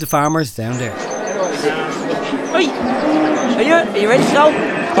to a few of the farmers down there. Hey, are you ready to go?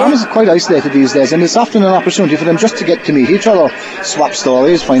 Farmers are quite isolated these days, and it's often an opportunity for them just to get to meet each other, swap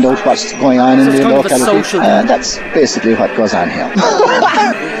stories, find out what's going on in the locality. That's basically what goes on here.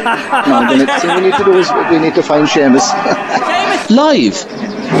 No, the next thing we need to do is we need to find Seamus. Live.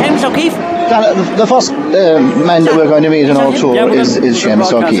 Seamus O'Keefe. The first man that we're going to meet in our tour is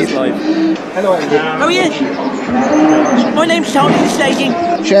Seamus O'Keefe. Hello, Andy. How are you? My name's Tony Slating.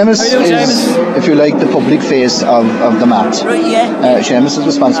 Seamus is, if you like, the public face of the mat. Right, yeah. Seamus is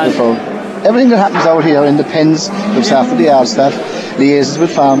responsible for everything that happens out here in the pens, looks after the yard staff, liaises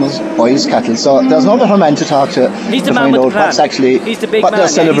with farmers, buys cattle. So there's no better man to talk to find out what's actually, what they're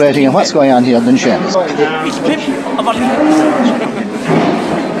celebrating and what's going on here than Seamus.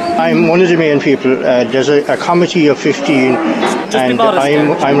 I'm one of the main people. There's a committee of 15 and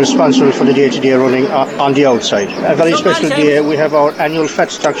I'm responsible for the day-to-day running on the outside. A very special day, we have our annual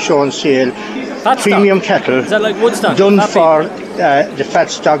fat stock show and sale. Premium cattle. Is that like Woodstock? Done for the fat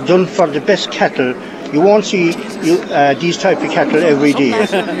stock, done for the best cattle. You won't see these type of cattle every day.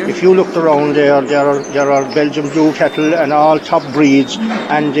 If you looked around there are Belgian blue cattle and all top breeds,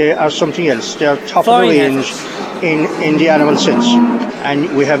 and they are something else. They're top of the range in the animal sense.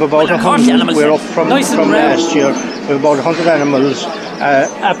 And we have about 100. We're up from last year. We have about 100 animals.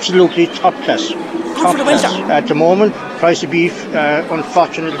 Absolutely top class. Top class. At the moment, price of beef,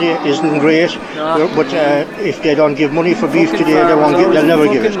 unfortunately, isn't great. But if they don't give money for beef today, they'll never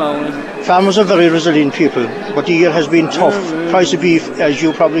give it. Farmers are very resilient people, but the year has been tough. Price of beef, as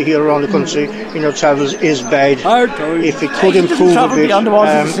you probably hear around the country in your travels, is bad. If it could improve a bit,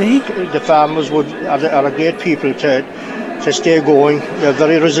 the farmers are a great people to stay going. They're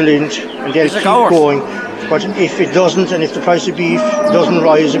very resilient and they'll keep going. But if it doesn't, and if the price of beef doesn't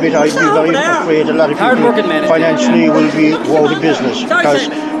rise a bit, I'd be very afraid a lot of people financially will be out of business, because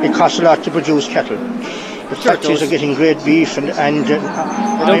it costs a lot to produce cattle. The factories are getting great beef, and I'm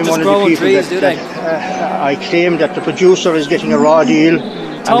one of the people that I claim that the producer is getting a raw deal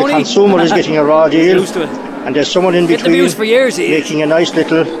and the consumer is getting a raw deal, and there's someone in between making a nice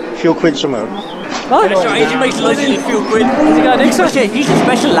little few quid somewhere. What? He makes a little few quid. Has he got an extra? He's a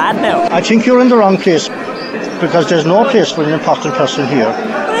special lad now. I think you're in the wrong place, because there's no place for an important person here.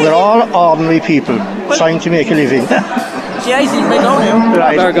 We're all ordinary people trying to make a living. Right,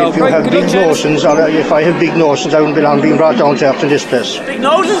 if you have big notions, or if I have big notions, I wouldn't belong being brought down to after this place. Big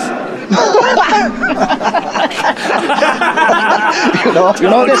noses? you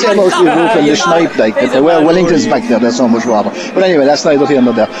know they say about the snipe, like, that they wear Wellingtons back there, there's so much water. But anyway, that's neither here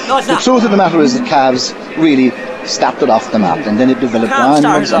nor there. The truth of the matter is that calves really stopped it off the map, and then it developed on.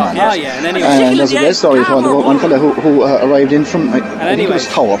 And there's a great story told about one fellow who arrived in from, I think it was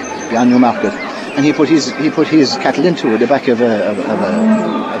Tower, beyond Newmarket, and he put his cattle into the back of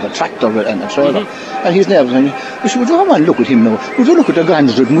a tractor and a trailer, and his neighbours saying, "Would you have a look at him now? Would you look at the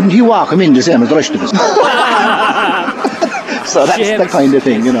grandchildren? Wouldn't he walk him in the same as the rest of us?" So that's the kind of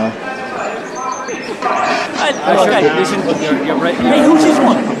thing, you know. You're right. Hey, who's this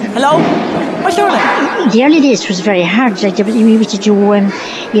one? Hello? What's your name? The early days was very hard. Like, we used to do, an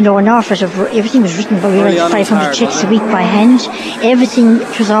awful lot of everything was written, but we were 500 checks a week by hand. Everything,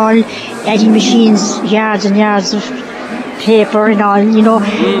 it was all adding machines, yards and yards of paper and all,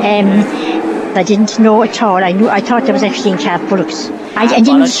 I didn't know at all. I thought there was actually in calf bullocks. And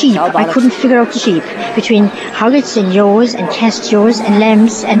then the sheep, I couldn't figure out the sheep. Between hoggets and ewes and cast ewes and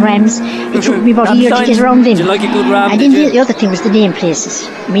lambs and rams, it took me about a year to get around them. Did you like a good ram? And then the other thing was the name places.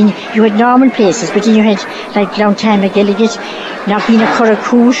 I mean, you had normal places, but then you had like Glountime McGilligan, Knockina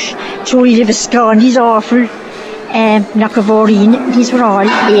Curracoosh, Joey Liviscon, these awful. Knockavoreen, these were all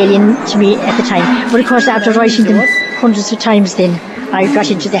alien to me at the time. But of course, after writing them hundreds of times then, I got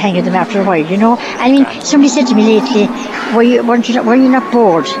into the hang of them after a while, I mean, somebody said to me lately, were you not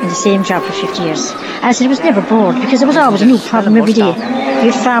bored in the same job for 50 years? I said I was never bored, because there was always a new problem every day.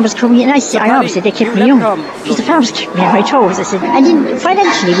 You had farmers coming in, and I always said they kept me young. Because the farmers kept me on my toes, I said. And then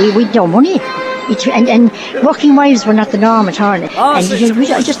financially, we had no money. And working wives were not the norm at all. I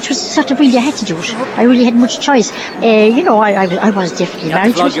just was sort of really, I had to do it. I really had much choice. I was definitely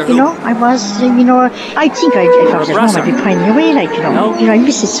married to it, I was, I think if I was at home, I'd be pining away, I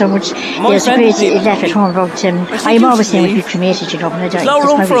miss it so much. There's a great laugh at home about, I'm always saying we'd be cremated, when I die. No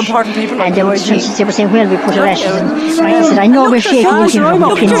room for important people like they were saying, well, we put our ashes in. I said, I know we're shaking with him from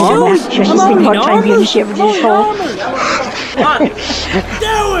looking at that. She's been one time being shaven in his hole.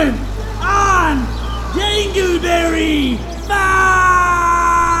 Doing on Dangleberry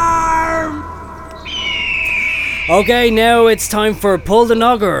Farm! Okay, now it's time for Pull the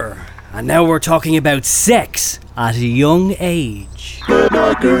Nogger. And now we're talking about sex at a young age.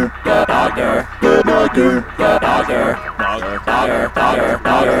 Nogger. Harder,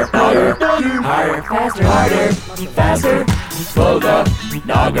 faster, pull the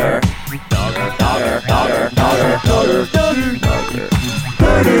Nogger.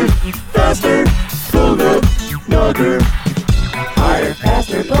 Harder, faster, pull the Nogger. Harder,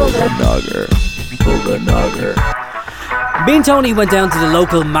 faster, pull the Nogger. Me and Tony went down to the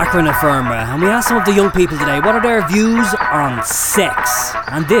local Macarena firm and we asked some of the young people today what are their views on sex.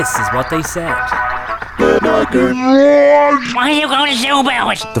 And this is what they said. What are you going to do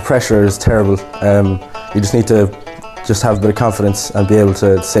about it? The pressure is terrible. You just need to have a bit of confidence and be able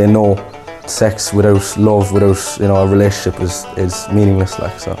to say no. Sex without love, without a relationship is meaningless.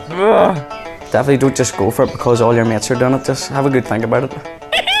 So definitely don't just go for it because all your mates are doing it. Just have a good think about it.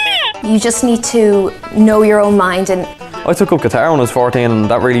 You just need to know your own mind. And I took up guitar when I was 14, and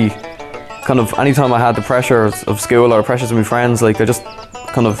that really kind of anytime I had the pressure of school or pressures of my friends, I just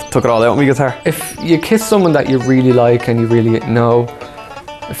kind of took it all out with my guitar. If you kiss someone that you really like and you really know,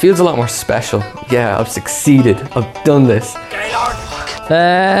 it feels a lot more special. Yeah, I've succeeded. I've done this.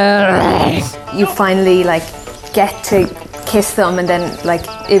 You finally get to kiss them, and then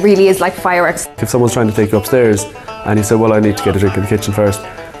it really is like fireworks. If someone's trying to take you upstairs and you say, well, I need to get a drink in the kitchen first,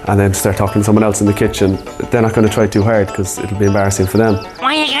 and then start talking to someone else in the kitchen, they're not going to try too hard because it'll be embarrassing for them. What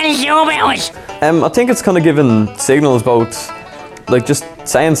are you going to do about it? I think it's kind of giving signals about just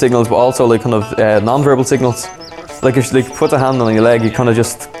saying signals, but also non-verbal signals. If you put the hand on your leg, you kind of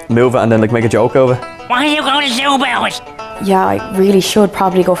just move it and then make a joke of it. What are you going to do about it? Yeah, I really should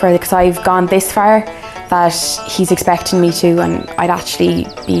probably go further because I've gone this far that he's expecting me to, and I'd actually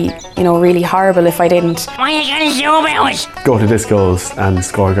be, really horrible if I didn't. What are you going to do about it? Go to discos and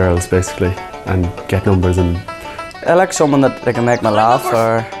score girls, basically, and get numbers. And I like someone that can make me laugh,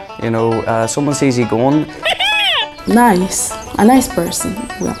 or someone's easy going. Nice, a nice person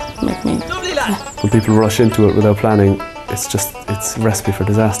will make me. When people rush into it without planning, it's a recipe for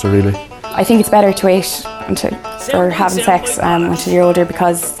disaster, really. I think it's better to wait for having sex until you're older,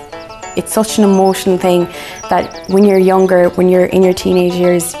 because it's such an emotional thing that when you're younger, when you're in your teenage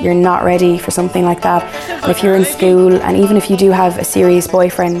years, you're not ready for something like that. And if you're in school, and even if you do have a serious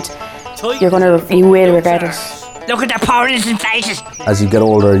boyfriend, you will regret it. Look at the poor innocent faces. As you get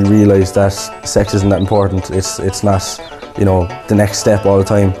older, you realise that sex isn't that important. It's not, the next step all the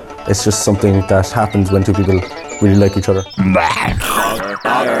time. It's just something that happens when two people really like each other.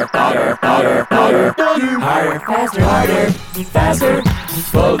 Harder, faster, harder, faster.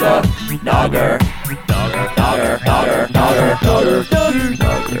 Pull the nogger. Nogger.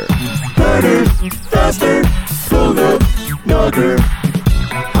 Harder, faster, pull the nogger.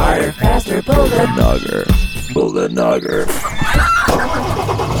 Harder, faster, pull the nogger. Pull the nogger.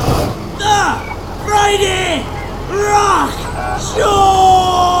 The Friday Rock Show!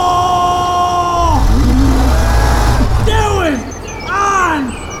 Doing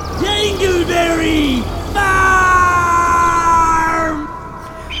on Dangleberry Farm!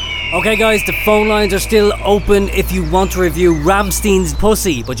 Okay guys, the phone lines are still open if you want to review Ramstein's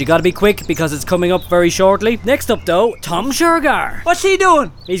Pussy, but you gotta be quick because it's coming up very shortly. Next up though, Tom Shergar. What's he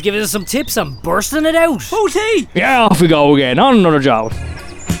doing? He's giving us some tips on bursting it out. Who's he? Yeah, off we go again, on another job.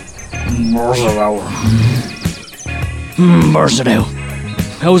 Burst it out.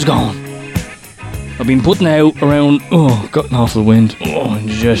 How's it going? I've been putting out around, got an awful wind.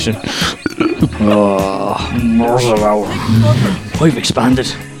 Indigestion. I've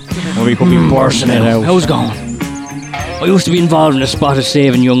expanded. We could be bursting it out. How's it going? I used to be involved in a spot of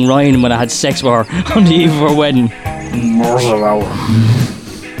saving young Ryan when I had sex with her on the eve of her wedding.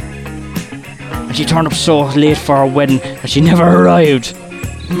 And she turned up so late for her wedding that she never arrived.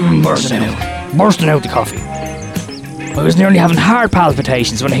 Bursting out the coffee. I was nearly having heart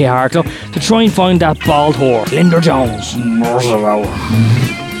palpitations when I hit Heart Club to try and find that bald whore, Linda Jones.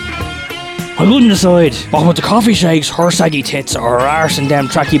 I couldn't decide what with the coffee shakes, her saggy tits, or her arse and them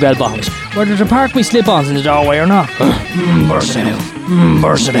tracky bell bottoms, whether to park my slip-ons in the doorway or not. Burst it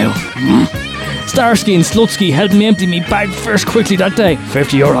out. Starsky and Slutsky helped me empty me bag first quickly that day.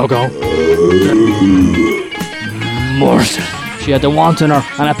 €50 go. Burst it. She had the want in her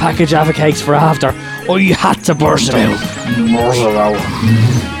and a package of cakes for after. I had to burst it out.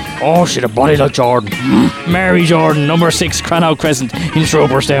 Oh, she had a body like Jordan. Mary Jordan, number 6 Crannow Crescent in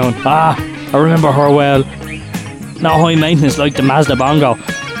Shroberstown. I remember her well. Not high maintenance like the Mazda Bongo.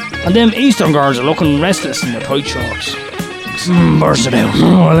 And them Eastern girls are looking restless in their tight shorts. Burst it out.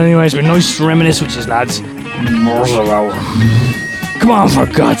 Well, anyway, it's been nice to reminisce with you lads. Come on, for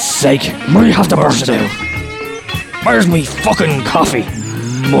God's sake. We have to burst it out. Where's me fucking coffee?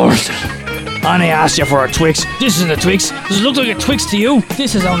 Burst it. And I asked you for a Twix. This isn't a Twix. Does it look like a Twix to you?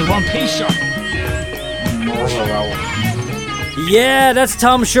 This is only one piece, sure. Yeah, that's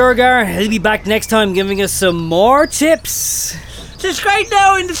Tom Shergar. He'll be back next time giving us some more tips. It's great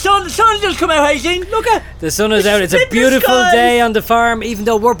now in the sun. The sun's just come out, Hazen. Look at the sun is out. It's a beautiful day on the farm, even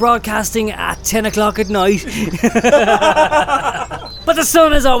though we're broadcasting at 10 o'clock at night. But the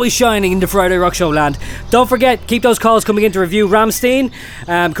sun is always shining in the Friday Rock Show land. Don't forget, keep those calls coming in to review Ramstein.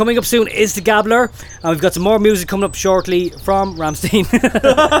 Coming up soon is the Gabbler, and we've got some more music coming up shortly from Ramstein.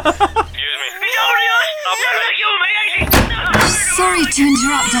 Sorry to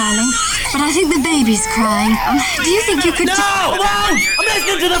interrupt, darling, but I think the baby's crying. Do you think you could... No! I'm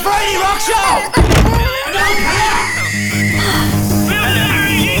listening to the Friday Rock Show!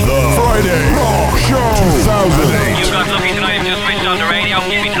 The Friday Rock Show 2000. You got lucky tonight if you switched on the radio.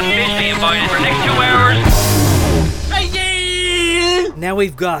 You've been officially invited for the next 2 hours. Now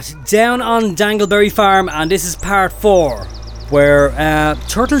we've got Down on Dangleberry Farm, and this is part 4, where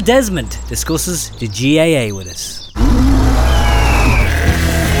Turtle Desmond discusses the GAA with us.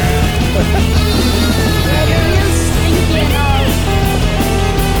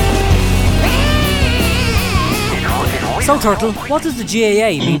 So, Turtle, what does the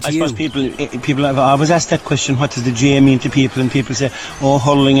GAA mean to you? I suppose people have always asked that question, what does the GAA mean to people? And people say,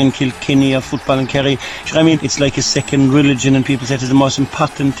 hurling and Kilkenny or football and Kerry. I mean, it's like a second religion, and people say it's the most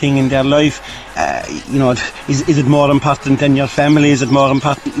important thing in their life. Is it more important than your family? Is it more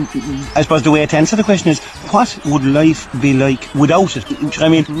important? I suppose the way to answer the question is, what would life be like without it? I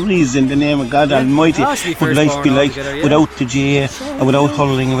mean, please, in the name of God Almighty, would life be like without the GAA, or without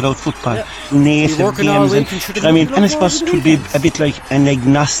hurling, or without football? Native games, and I suppose it would be a bit like an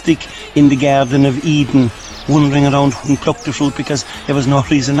agnostic in the Garden of Eden, wandering around and pluck the fruit because there was no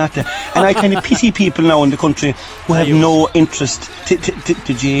reason not to. And I kind of pity people now in the country who have no interest to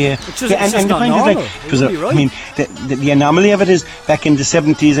GAA. And the point is, like, I mean, the anomaly of it is back in the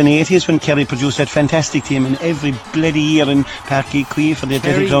 70s and 80s when Kerry produced that fantastic team, and every bloody year in Páirc Uí Chaoimh for the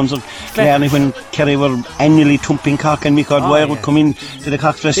athletic grounds of Clarny, when Kerry were annually thumping Cork, and Mick O'Dwyer would come in to the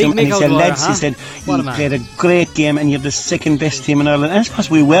Cork dressing room and he said, lads, he said, you played a great game and you're the second best team in Ireland. And I suppose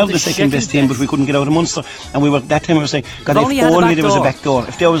we were the second best team, but we couldn't get out of Munster. And that time we were saying, God, If only if you had a only back there was a door. back door.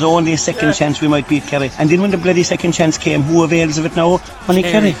 If there was only a second chance, we might beat Kerry. And then when the bloody second chance came, who avails of it now? Only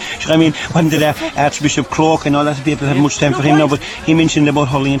Kerry. I mean, when did Archbishop Croke and all that people have much time for him now, but he mentioned about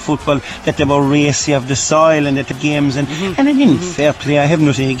hurling and football, that they were racy of the soil and that the games, and again, fair play, I have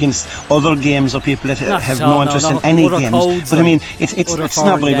nothing against other games or people that have no interest in any games. But I mean, it's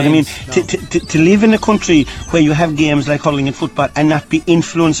snobbery, but I mean, to live in a country where you have games like hurling and football and not be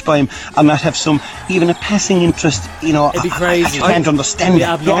influenced by them, and not have even a passing interest, you know, it'd be crazy. I can't understand it.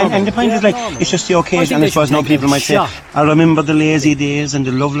 And the point is, like, it's just the occasion, and I suppose now people might say, I remember the lazy days and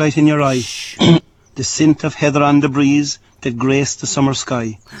the love light in your eye, the scent of heather on the breeze that graced the summer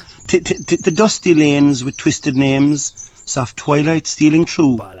sky, the dusty lanes with twisted names, soft twilight stealing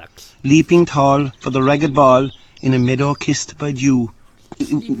through, leaping tall for the ragged ball in a meadow kissed by dew,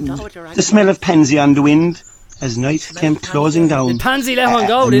 the smell of pansy on the wind as night came closing down, Pansy let one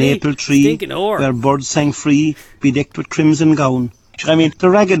go, a did he? maple tree Stinking whore. where birds sang free, bedecked with crimson gown. I mean, the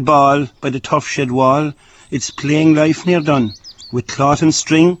ragged ball by the turf shed wall, its playing life near done. With cloth and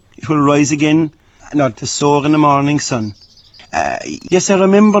string, it will rise again, not to soar in the morning sun. Yes, I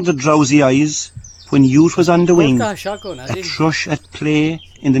remember the drowsy eyes when youth was on the wing. Got a shotgun, has A he? thrush at play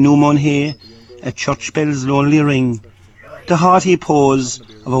in the new mown hay, a church bell's lonely ring. The hearty pose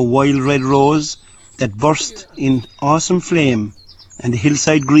of a wild red rose that burst in awesome flame, and the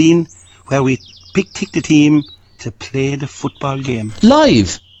hillside green where we picked the team to play the football game.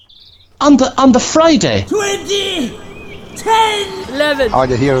 Live on the Friday. 20, 10, 11. All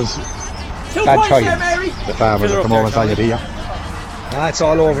you hear is bad choice. The farmers at the moment, all you hear. It's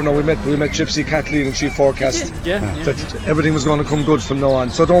all over now. We met Gypsy Kathleen and she forecast that everything was going to come good from now on.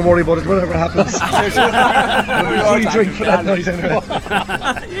 So don't worry about it, whatever happens. We'll free drink for that night anyway.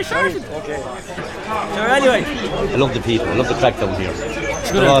 You sure? Okay. So anyway, I love the people, I love the crack down here.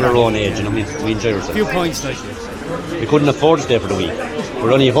 They're all our own age, and we enjoy ourselves. A few points, like. We couldn't afford to stay for the week.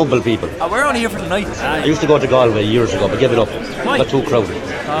 We're only humble people. We're only here for the night. I used to go to Galway years ago, but gave it up. Why? Got too crowded.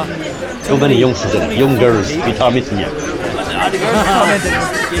 Too many youngsters in it, young girls, be tormenting you. The girls commented,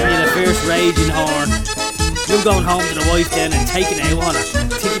 giving you the fierce raging horn. You going home to the wife then and taking it out on her,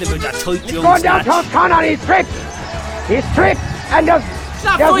 thinking about that tight jump Going down snatch. Tough Con on his trip. He's tripped and there's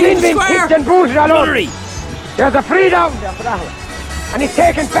fighting wind being square. kicked and booted all over. Blurry. There's a free down there for that one. And he's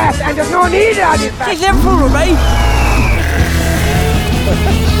taken fast and there's no need of his back. He's Liverpool, right?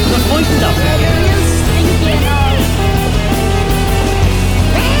 They're fighting though.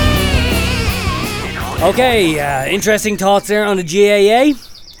 Okay, interesting thoughts there on the GAA.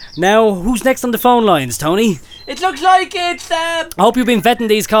 Now, who's next on the phone lines, Tony? It looks like it's I hope you've been vetting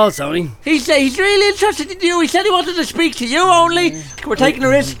these calls, Tony. He's really interested in you. He said he wanted to speak to you only. We're taking a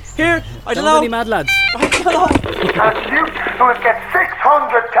risk. Here, I don't know. Any mad lads? And you will get £600,000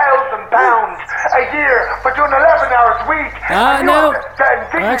 a year for doing 11 hours a week. No.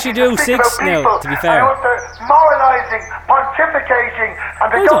 I actually do 6 now, to be fair. And they're moralising, pontificating, and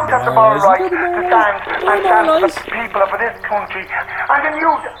they don't have the moral right to stand for the people of this country. And then you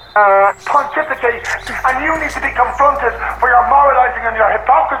pontificate, and you need to be confronted for your moralising and your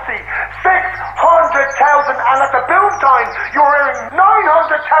hypocrisy. 600,000, and at the boom time, you're earning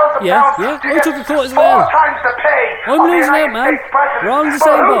 900,000 Yeah, pounds. yeah, to I get took a cut as well. 4 times the pay. I'm of the losing out, United man. States president. We're all in the But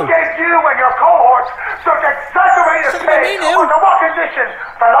same who boat. gave you and your cohorts such exaggerated pay? Under what condition?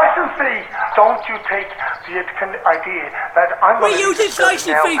 For license fee. Don't you take the idea that I'm going to use this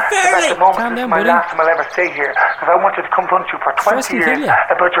license fee At fairly. the moment, Calm this down, is my buddy. last time I'll ever stay here, because I wanted to confront you for 20 Stress can years kill you.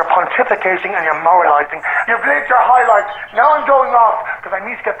 about your pontificating and your moralising. You've lived your highlights. Now I'm going off because I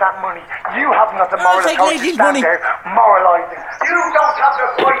need to get that money. You haven't got the moral take authority to Lazy's stand money. there moralising. You don't have the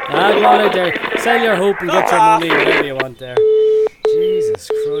right. Go on out there. Sell your hope and get your money, whatever you want there. Jesus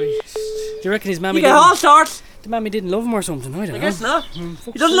Christ. Do you reckon his mammy You get all sorts. The mammy didn't love him or something? I don't know. I guess not.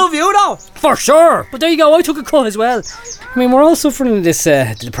 He doesn't love you though. For sure. But there you go, I took a cut as well. I mean, we're all suffering in this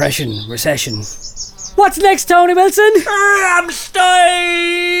depression, recession. What's next, Tony Wilson?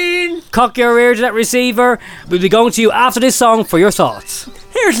 Ramstein! Cock your ear to that receiver. We'll be going to you after this song for your thoughts.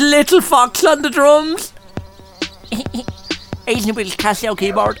 Here's Little Fox on the drums. Asian British Casio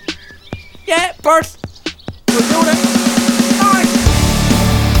keyboard. Yeah, Bert. We'll do it.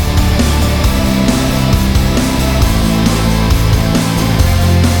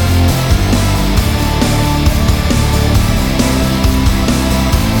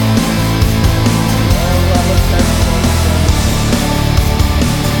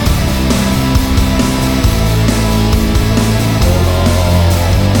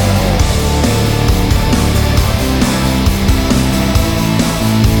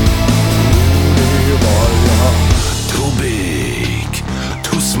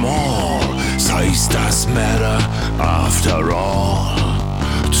 size does matter after all.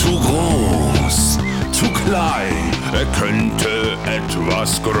 Zu groß, zu klein, er könnte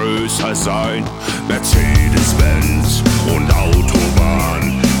etwas größer sein. Mercedes-Benz und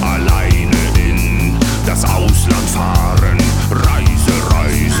Autobahn, alleine in das Ausland fahren. Reise,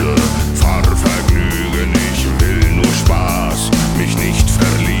 Reise, Fahrvergnügen, ich will nur Spaß, mich nicht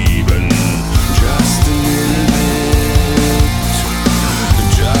verlieben. Just a little bit,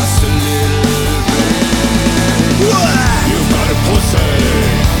 just a little bit. You've got a pussy,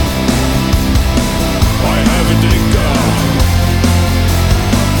 I have a dicker.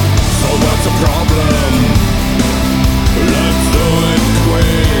 So what's the problem? Let's do it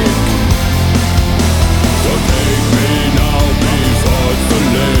quick. So take me now before it's too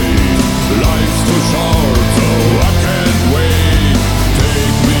late. Life's too short, so I can't wait.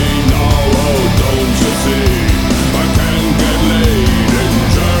 Take me now, oh don't you see? I can't get laid in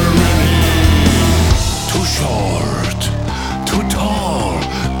Germany. Too short, too tall,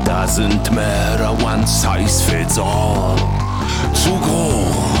 doesn't matter, one size fits all. Zu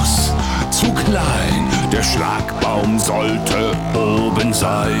groß, zu klein, der Schlagbaum sollte oben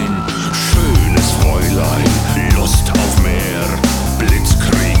sein. Schönes Fräulein, Lust auf mehr,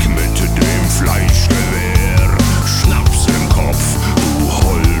 Blitzkrieg mit dem Fleischgewehr. Schnaps im Kopf, du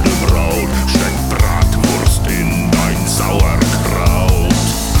holde Braut, steck Bratwurst in dein Sauerkraut.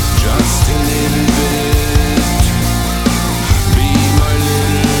 Just a little bit, be my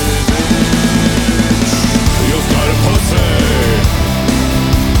little bitch. You've got a pussy,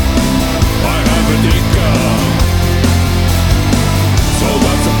 I have a dicker. So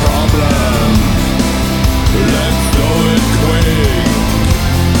what's the problem? Let's do it quick.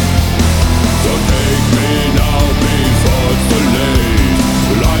 So take me now before it's too late.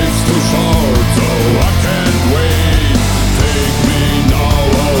 Life's too short, so I can't wait. Take me now,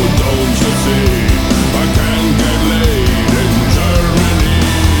 oh don't you see? I can't get laid in Germany.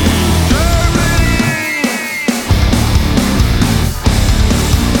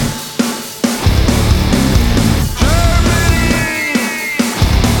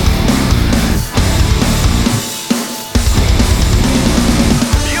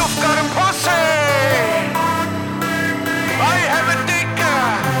 You've got a pussy, I have a dicker.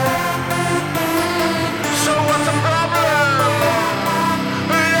 So what's the problem?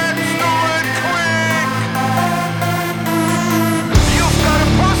 Let's do it quick. You've got a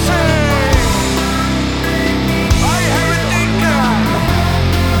pussy, I have a dicker.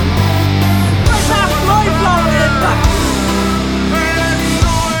 What's that life blowing? Let's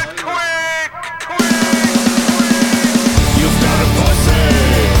do it quick, quick. You've got a pussy,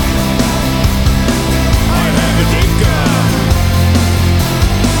 I have a dicker.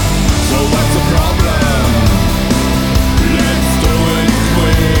 So what's the problem? Let's do it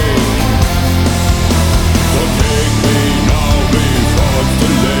quick. So take me now before it's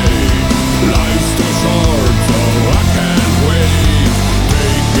too late. Life's too short, so I can't wait.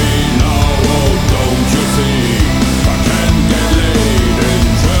 Take me now, oh don't you see? I can't get laid in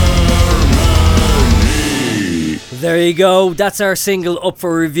Germany. There you go. That's our single up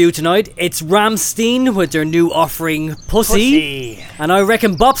for review tonight. It's Rammstein with their new offering, Pussy. And I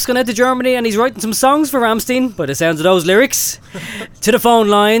reckon Bop's gone out to Germany and he's writing some songs for Rammstein by the sounds of those lyrics. To the phone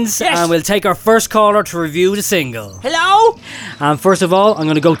lines, Yes. and we'll take our first caller to review the single. Hello? And first of all, I'm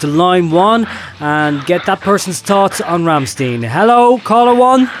going to go to line 1 and get that person's thoughts on Rammstein. Hello, caller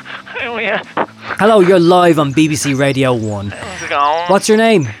 1. Oh yeah, Hello, you're live on BBC Radio 1. how's it going? What's your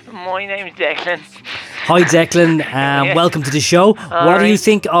name? My name's Declan. Hi Declan, welcome to the show. What do you right.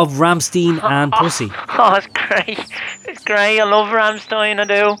 think of Rammstein and Pussy? Oh, it's great. It's great. I love Rammstein, I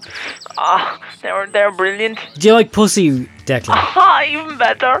do. Oh, they're brilliant. Do you like Pussy, Declan? Oh, even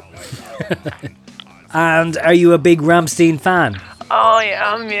better. And are you a big Rammstein fan? Oh,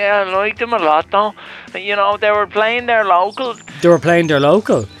 yeah, I like them a lot, though. You know, they were playing their local. They were playing their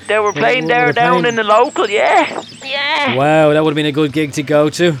local. They were playing They were there down playing- in the local, yeah. Yeah. Wow, that would have been a good gig to go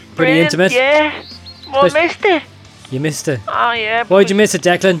to. Pretty Brilliant, intimate. Yeah. Well, I But- missed it. You missed it. Oh, yeah. Why'd you miss it,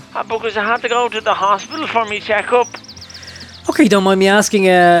 Declan? Because I had to go to the hospital for me checkup. Okay, don't mind me asking,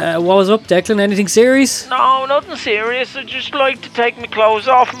 what was up, Declan? Anything serious? No, nothing serious. I just like to take my clothes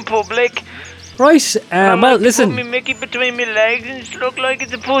off in public. Right, I well, like to listen, put my Mickey between my legs and just look like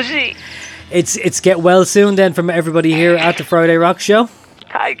it's a pussy. it's get well soon then from everybody here at the Friday Rock Show.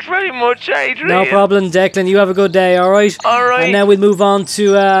 Thanks very much, Adrian. No problem, Declan. You have a good day, alright? All right. And now we'll move on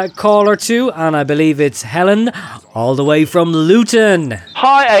to caller 2, and I believe it's Helen all the way from Luton.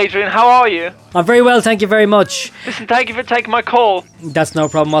 Hi, Adrian. How are you? I'm very well, thank you very much. Listen, thank you for taking my call. That's no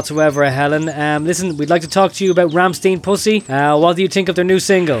problem whatsoever, Helen. Listen, we'd like to talk to you about Ramstein Pussy. What do you think of their new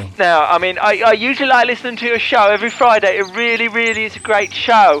single? Now, I mean, I usually like listening to your show every Friday. It really, really is a great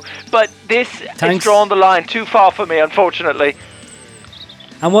show. But this has drawn the line too far for me, unfortunately.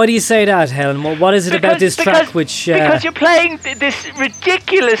 And why do you say that, Helen? What is it about this track which... Because you're playing this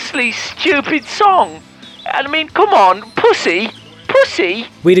ridiculously stupid song. And I mean, come on, Pussy?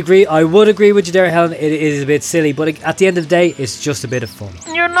 We'd agree. I would agree with you there, Helen. It is a bit silly, but at the end of the day, it's just a bit of fun.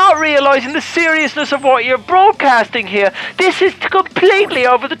 You're not realising the seriousness of what you're broadcasting here. This is completely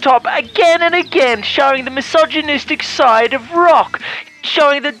over the top, again and again, showing the misogynistic side of rock.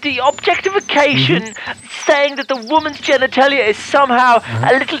 Showing the objectification, saying that the woman's genitalia is somehow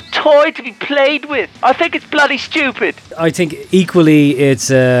a little toy to be played with. I think it's bloody stupid. I think equally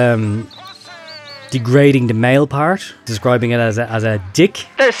it's degrading the male part, describing it as a dick.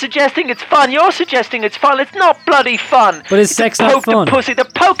 They're suggesting it's fun. You're suggesting it's fun. It's not bloody fun. But is sex not fun? The pussy. They're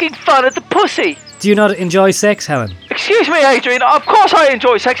poking fun at the pussy. Do you not enjoy sex, Helen? Excuse me, Adrian. Of course I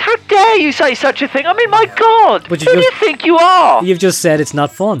enjoy sex. How dare you say such a thing? I mean, my God. Who do you think you are? You've just said it's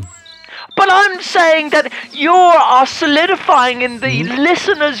not fun. But I'm saying that you are solidifying in the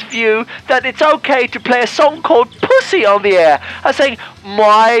listener's view that it's okay to play a song called Pussy on the air. I'm saying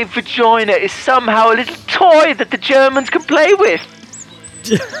my vagina is somehow a little toy that the Germans can play with.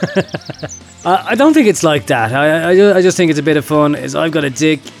 I don't think it's like that. I just think it's a bit of fun. I've got a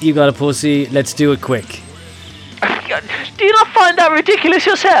dick, you got a pussy, let's do it quick. Do you not find that ridiculous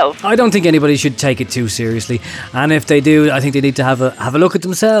yourself? I don't think anybody should take it too seriously, and if they do, I think they need to have a look at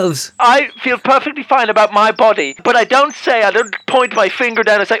themselves. I feel perfectly fine about my body, but I don't point my finger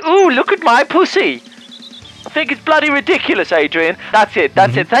down and say, ooh, look at my pussy. I think it's bloody ridiculous, Adrian. That's it.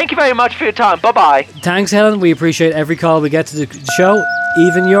 Thank you very much for your time. Bye-bye. Thanks, Helen. We appreciate every call we get to the show,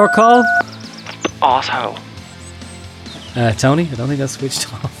 even your call. Arsehole. Tony, I don't think that's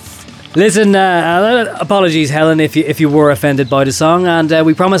switched off. Listen, apologies, Helen, if you were offended by the song, and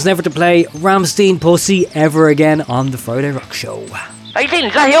we promise never to play Ramstein Pussy ever again on the Friday Rock Show. Hey, Dean,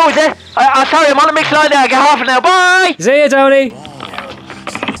 is that you, is it? I'm sorry, I'm on a mixed line there. I get half now. Bye! See you, Tony.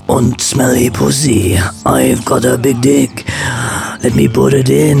 Unsmelly pussy, I've got a big dick. Let me put it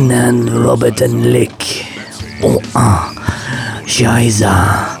in and rub it and lick. Scheisse,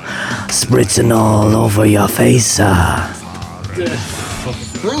 spritzing all over your face.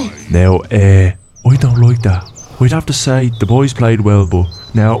 Now, I don't like that. We'd have to say the boys played well, but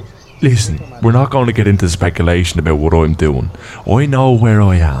now, listen, we're not going to get into speculation about what I'm doing. I know where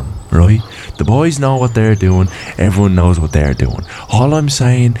I am, right? The boys know what they're doing, everyone knows what they're doing. All I'm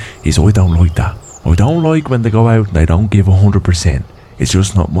saying is I don't like that. I don't like when they go out and they don't give 100%. It's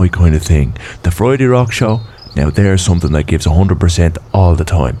just not my kind of thing. The Friday Rock Show, now there's something that gives 100% all the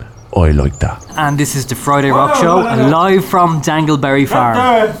time. I like that. And this is the Friday Rock Show, live from Dangleberry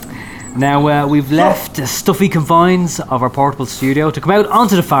Farm. Now, we've left the stuffy confines of our portable studio to come out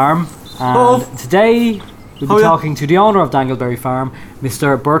onto the farm. And today, we'll be talking to the owner of Dangleberry Farm,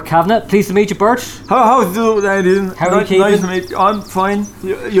 Mr. Bert Kavanagh. Pleased to meet you, Bert. How are you? How are you keeping? Nice to meet you. I'm fine.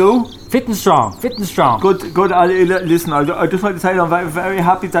 You? Fit and strong. Good. Listen, I just like to say that I'm very, very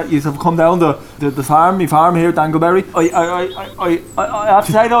happy that you have come down the farm, my farm here, Dangleberry. I have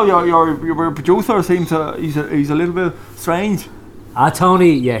to say though, your producer seems he's a little bit strange.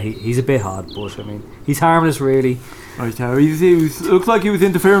 Tony, yeah, he's a bit odd, but I mean, he's harmless really. Right, he looks like he was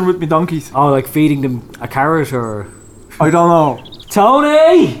interfering with me donkeys. Oh, like feeding them a carrot or... I don't know.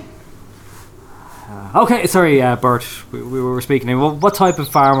 Tony! Okay, sorry, Bert, we were speaking. Well, what type of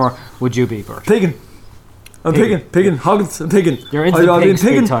farmer would you be, Bert? Pigging. I'm pigging. Hoggins, I'm pigging. You're into the pigs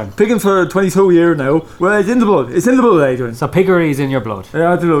big time. Pigging for 22 years now. Well, it's in the blood. Adrian. So piggery is in your blood?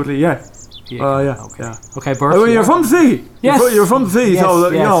 Yeah, absolutely, yeah. Okay, Bert. I mean, you're from the city. Yes. You're from the city, yes, so,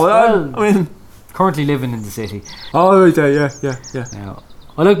 you know, well, I mean... Currently living in the city. Oh, right there, yeah. Now,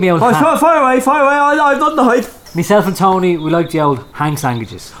 I like me old... Fire away, I've nothing to hide. Myself and Tony, we like the old hang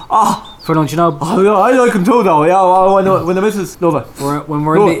sandwiches. For lunch, you know. Oh, yeah, I like them too, though. Yeah, when the missus love it. When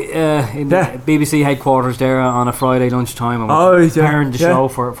we're in the BBC headquarters there on a Friday lunchtime, and we're preparing the show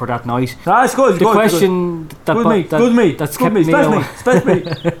for that night. That's good. The question that's kept me awake.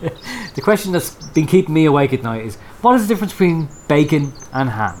 The question that's been keeping me awake at night is: what is the difference between bacon and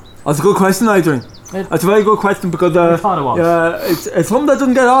ham? That's a good question, Adrian. That's a very good question because it's something that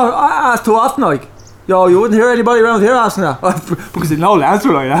doesn't get asked too often, like. You wouldn't hear anybody around here asking that because they know the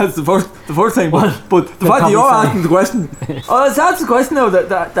answer. Like that's the first thing. But the fact that you're asking the question, that's the question now.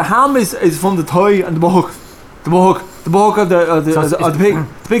 The ham is from the thigh and the buhok of the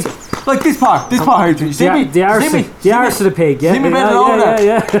pig. Like this part, Adrian. You see me? The arse of the pig, yeah. See me bending over there?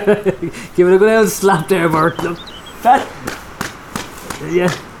 Yeah. Give it a good old slap there, Bert. Look.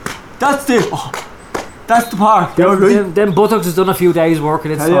 That's the part. Them buttocks has done a few days work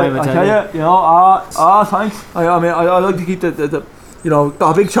in its time, I tell you. You know, thanks. I mean, I like to keep the you know,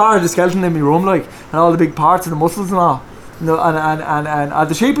 got a big chart of the skeleton in my room, like, and all the big parts and the muscles and all. You know, and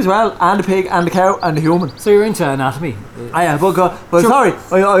the sheep as well, and the pig, and the cow, and the human. So you're into anatomy? Yeah, but sure. Sorry,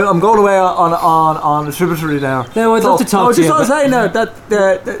 I'm going away on the tributary there. No, I'd love to talk to you. I was just saying there that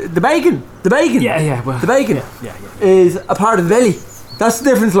the bacon. Well, the bacon is a part of the belly. That's the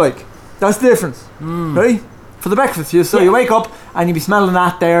difference, like. That's the difference, right? For the breakfast, you wake up and you be smelling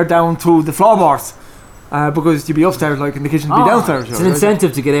that there down through the floorboards. Because you'd be upstairs, like in the kitchen, you'd be downstairs. It's an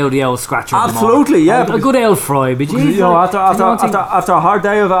incentive to get out of the old scratcher. Absolutely, yeah. A good old fry, but you know, after a hard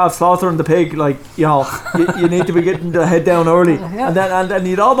day of slaughtering the pig, like, you know, you need to be getting the head down early, and then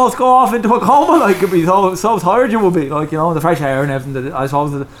you'd almost go off into a coma, like, it'd be so tired you would be, like, you know, the fresh air and everything. I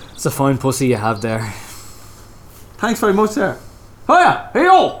suppose it's a fine pussy you have there. Thanks very much, sir. Hiya, hey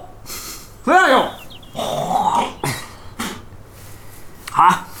yo, where are you?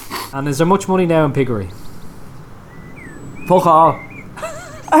 And is there much money now in piggery? Fuck all.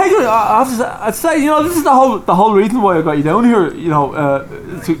 I have to say, you know, this is the whole reason why I got you down here, you know,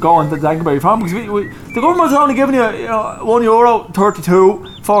 to go on the Dangleberry farm, because the government's only giving you, you know,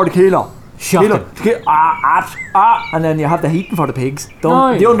 €1.32 for the kilo. Shocking. And then you have the heating for the pigs. The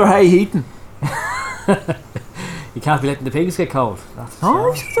under hay heating. You can't be letting the pigs get cold.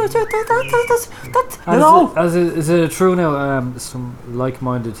 Is it true now? Some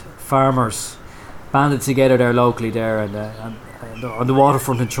like-minded farmers banded together there locally there and on the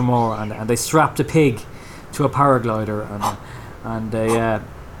waterfront in Tremor, and they strapped a pig to a paraglider and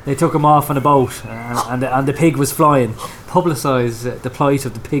they took him off on a boat and the pig was flying. Publicise the plight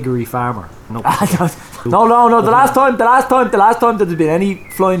of the piggery farmer. No. The last time that there's been any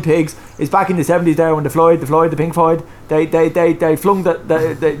flying pigs is back in the 70s there when the pink Floyd, they flung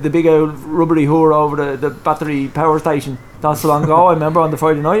the big old rubbery whore over the battery power station. That's so long ago. I remember on the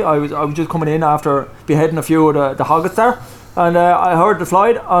Friday night I was just coming in after beheading a few of the hoggets there, and I heard the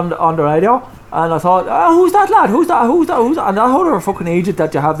Floyd on the radio. And I thought, who's that lad? Who's that? And that other fucking agent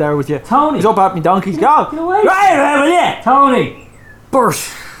that you have there with you. Tony. He's up at me donkeys. Go. Right, will you? Tony. Bert.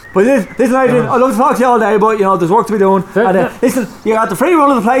 But listen, Adrian, I'd love to talk to you all day, but, you know, there's work to be doing. And listen, you got the free run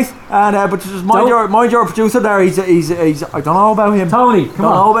of the place, and but just mind your producer there. He's I don't know about him. Tony, come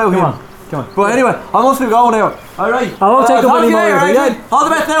on. But anyway, I must be going now. All right. I won't take up any more. All the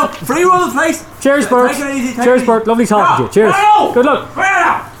best now. Free run of the place. Cheers, Bert. Cheers, Bert. Lovely talking to you. Cheers. Good luck.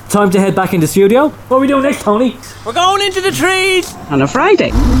 Time to head back into studio. What are we doing next, Tony? We're going into the trees on a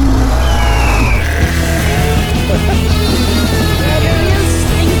Friday.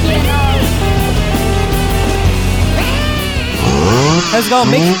 How's it going,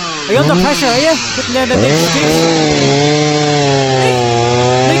 Mick? Are you under pressure, are you? Putting down the big sticks.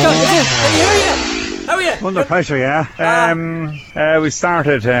 Mick, how are you? Under pressure, yeah. We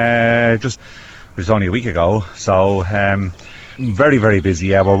started it was only a week ago, so very, very busy.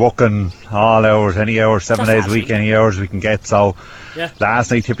 Yeah, we're working all hours, any hours, 7 days a week, any hours we can get. So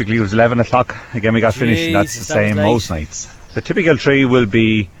last night typically was 11 o'clock. Again, we got finished, and that's the same most nights. The typical tree will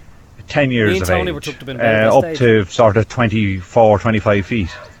be 10 years of age, up to sort of 24, 25 feet.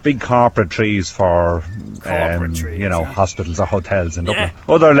 Big corporate trees for hospitals or hotels in Dublin.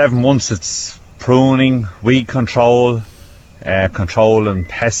 Other 11 months it's pruning, weed control, controlling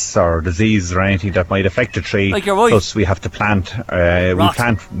pests or diseases or anything that might affect the tree. Like your wife. Plus we have to plant we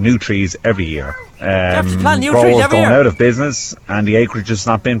plant new trees every year. Growers going out of business and the acreage has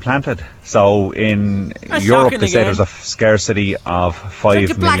not been planted. So in Europe they say there's a scarcity of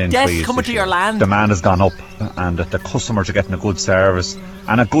 5 million trees. Coming to your land. Demand has gone up and that the customers are getting a good service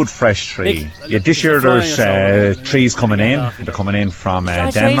and a good fresh tree. This year there's trees coming in. They're coming in from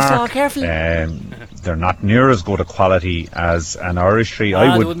Denmark. They're not near as good a quality as an Irish tree.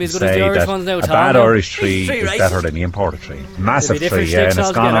 I would say that a bad Irish tree is better than the imported tree. Massive tree, and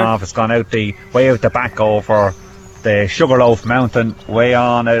it's gone off. It's gone out way out the back over the Sugarloaf Mountain, way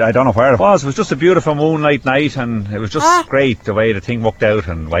on. I don't know where it was. It was just a beautiful moonlight night, and it was just great the way the thing worked out,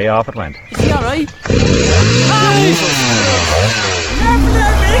 and way off it went. Is he all right?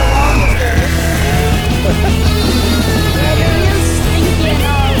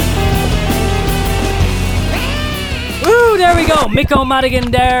 There we go, Mick O'Madigan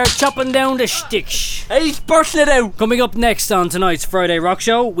there, chopping down the sticks. He's bursting it out. Coming up next on tonight's Friday Rock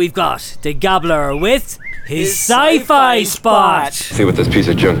Show, we've got the Gabbler with his sci-fi spot. See what this piece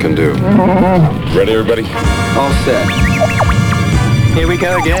of junk can do. Ready, everybody? All set. Here we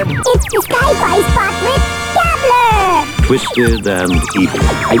go again. It's the Sci-Fi Spot with Gabler! Twisted and evil.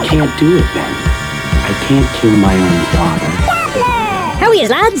 I can't do it, Ben. I can't kill my own father. How are you,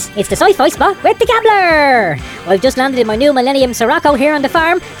 lads? It's the Sci-Fi Spot with the Gabler! I've just landed in my new Millennium Sirocco here on the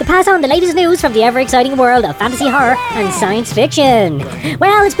farm to pass on the latest news from the ever-exciting world of fantasy horror and science fiction.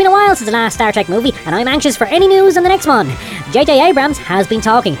 Well, it's been a while since the last Star Trek movie, and I'm anxious for any news on the next one. J.J. Abrams has been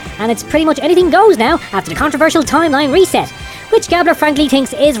talking, and it's pretty much anything goes now after the controversial timeline reset, which Gabler frankly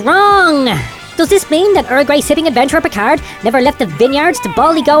thinks is wrong. Does this mean that Earl Grey sipping adventurer Picard never left the vineyards to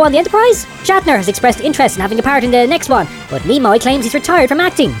boldly go on the Enterprise? Shatner has expressed interest in having a part in the next one, but Nimoy claims he's retired from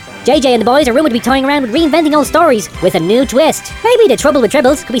acting. JJ and the boys are rumoured to be toying around with reinventing old stories with a new twist. Maybe the trouble with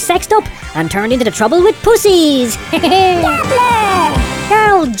tribbles could be sexed up and turned into the trouble with pussies.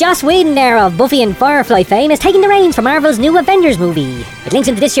 Girl, Joss Whedon there of Buffy and Firefly fame is taking the reins for Marvel's new Avengers movie. It links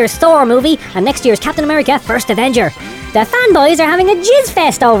into this year's Thor movie and next year's Captain America First Avenger. The fanboys are having a jizz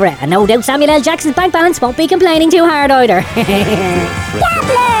fest over it, and no doubt Samuel L. Jackson's bank balance won't be complaining too hard either.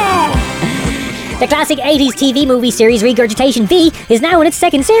 The classic 80s TV movie series Regurgitation V is now in its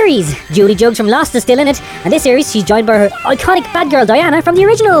second series. Julie Juggs from Lost is still in it, and this series she's joined by her iconic bad girl Diana from the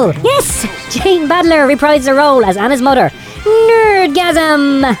original. Yes, Jane Badler reprises her role as Anna's mother.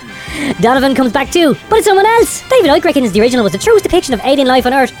 Nerdgasm! Donovan comes back too, but it's someone else. David Icke reckons the original was the truest depiction of alien life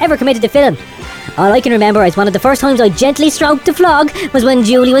on Earth ever committed to film. All I can remember is one of the first times I gently stroked the flog was when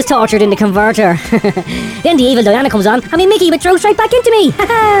Julie was tortured in the converter. Then the evil Diana comes on, and me Mickey would throw straight back into me.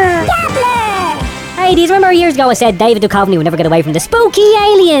 Hey, do you remember years ago I said David Duchovny would never get away from the spooky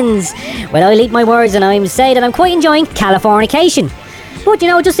aliens? Well, I'll eat my words and I'm say that I'm quite enjoying Californication. But you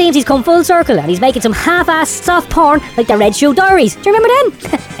know, it just seems he's come full circle and he's making some half-ass soft porn like the Red Shoe Diaries. Do you remember them?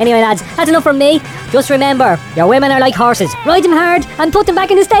 Anyway, lads, that's enough from me. Just remember, your women are like horses. Ride them hard and put them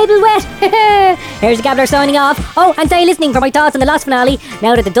back in the stable wet. Here's the Gabler signing off. Oh, and stay listening for my thoughts on the last finale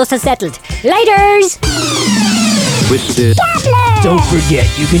now that the dust has settled. Laters! Twisted. Gabler! Don't forget,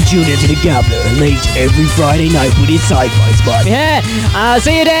 you can tune into the Gabler late every Friday night with his Sci-Fi Spot. Yeah, I'll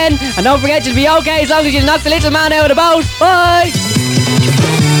see you then. And don't forget you'll be okay as long as you knock the little man out of the boat. Bye!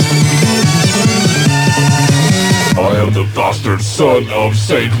 I am the bastard son of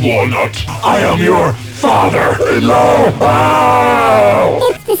Saint Walnut. I am your father-in-law.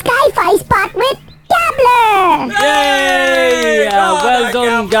 It's the Sci-Fi Spot with Gabler! Yay! Well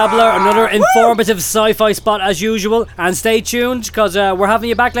done, Gabler. Another informative sci-fi spot as usual. And stay tuned, because we're having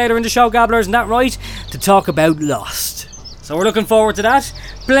you back later in the show, Gabler, isn't that right? To talk about Lost. So we're looking forward to that.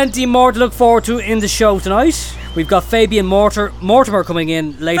 Plenty more to look forward to in the show tonight. We've got Fabian Mortimer coming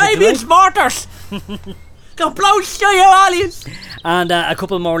in later Fabian's tonight. Mortars! Go blow show you aliens! And a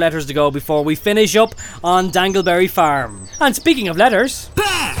couple more letters to go before we finish up on Dangleberry Farm. And speaking of letters...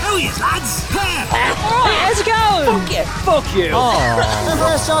 How are you, lads? How's it going? Fuck you.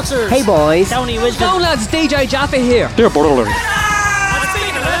 Reverse Joxers. Hey boys. Tony Wisdom. No lads, DJ Jaffa here. They're borderline.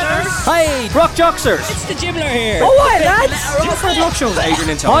 Hi, Rock Joxers. It's the Gibbler here. Oh, hi lads. Different rock shows,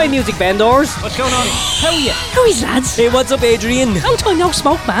 Adrian and Tony. Hi, music vendors. What's going on? How are you? How is lads? Hey, what's up, Adrian? Long time no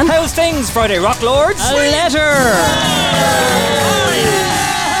smoke, man. How's things, Friday Rock Lords? A letter.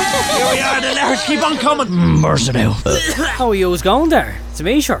 Here we are, the letters keep on coming. Mercy now. How are you going there? It's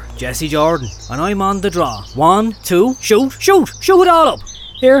me, sure, Jesse Jordan, and I'm on the draw. 1, 2, shoot it all up.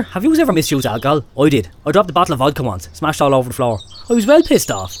 Here, have you ever misused alcohol? I did. I dropped a bottle of vodka once, smashed all over the floor. I was well pissed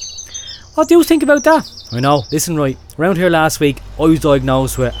off. What do you think about that? I know, listen right. Around here last week, I was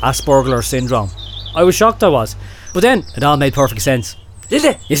diagnosed with Asperger's syndrome. I was shocked I was. But then, it all made perfect sense. Did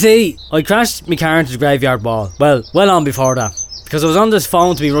it? You see, I crashed my car into the graveyard wall. Well on before that. Because I was on this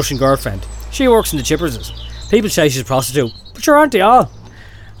phone to my Russian girlfriend. She works in the Chippers'. People say she's a prostitute. But sure aren't they all?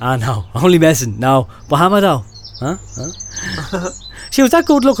 Ah no, only messing. No, Bahama though. Huh? She was that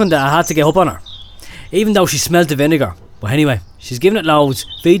good looking that I had to get up on her. Even though she smelled the vinegar. But anyway, she's giving it loads,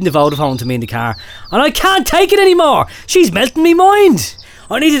 feeding the Vodafone to me in the car, and I can't take it anymore. She's melting me mind.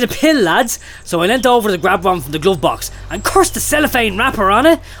 I needed a pill, lads, so I leant over to grab one from the glove box and cursed the cellophane wrapper on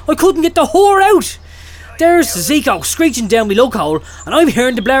it. I couldn't get the whore out. There's the Zico screeching down my lug hole, and I'm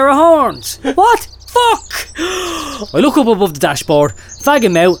hearing the blare of horns. What? Fuck! I look up above the dashboard, fag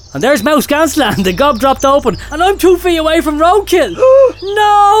him out, and there's Mouse Gansland, the gob dropped open, and I'm 2 feet away from roadkill.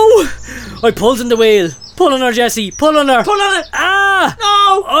 No! I pulled on the wheel. Pull on her, Jesse. Pull on her. Pull on it. Ah!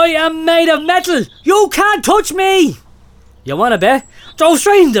 No! I am made of metal. You can't touch me. You wanna bet? Drove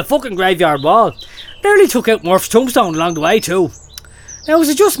straight into the fucking graveyard wall. Nearly took out Murph's tombstone along the way too. Now, is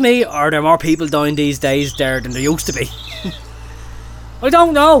it just me, or are there more people dying these days there than there used to be? I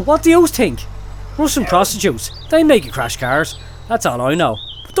don't know. What do you think? Russian prostitutes, they make you crash cars. That's all I know.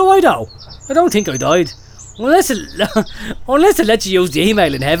 But do I know? I don't think I died. Unless it lets you use the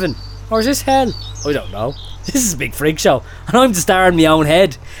email in heaven. Or is this hell? I don't know. This is a big freak show, and I'm the star in my own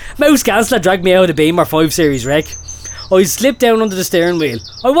head. Mouse Chancellor dragged me out of the Beamer 5 Series wreck. I slipped down under the steering wheel.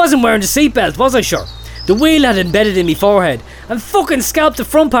 I wasn't wearing the seatbelt, was I sure? The wheel had embedded in my forehead and fucking scalped the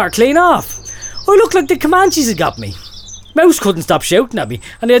front part clean off. I looked like the Comanches had got me. Mouse couldn't stop shouting at me,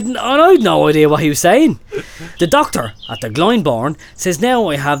 and I had no idea what he was saying. The doctor at the Glyndebourne says now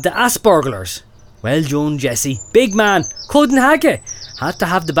I have the Asperger's. Well done, Jesse. Big man. Couldn't hack it. Had to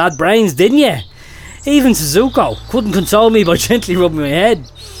have the bad brains, didn't you? Even Suzuko couldn't console me by gently rubbing my head.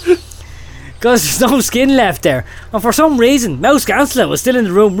 Because there's no skin left there. And for some reason, Mouse Chancellor was still in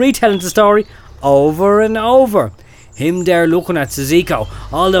the room retelling the story over and over. Him there looking at Suzuko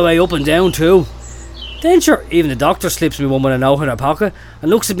all the way up and down too. Then sure, even the doctor slips me one with a note in her pocket and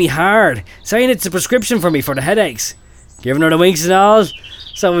looks at me hard, saying it's a prescription for me for the headaches. Giving her the winks and all.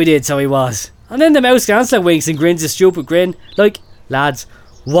 So he did, so he was. And then the Mouse Chancellor winks and grins a stupid grin, like, lads,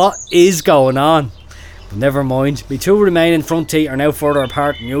 what is going on? But never mind, my two remaining front teeth are now further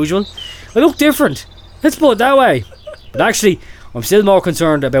apart than usual. I look different, let's put it that way. But actually, I'm still more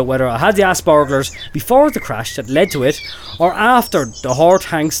concerned about whether I had the Asperger's before the crash that led to it, or after the whore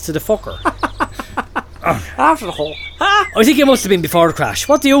thanks to the fucker. After the whole. I think it must have been before the crash.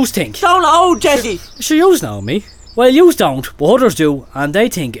 What do you think? Don't know, Jesse. Sure, yous know me. Well, yous don't, but others do, and they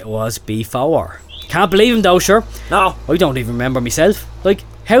think it was before. Can't believe him though, sure. No. I don't even remember myself. Like,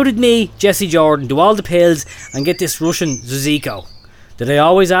 how did me, Jesse Jordan, do all the pills and get this Russian Suzuko? Did I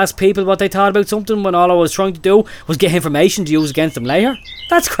always ask people what they thought about something when all I was trying to do was get information to use against them later?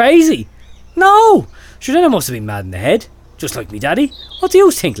 That's crazy. No. Sure, then I must have been mad in the head. Just like me daddy. What do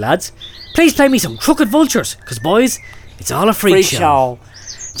you think, lads? Please play me some Crooked Vultures, because boys, it's all a freak show.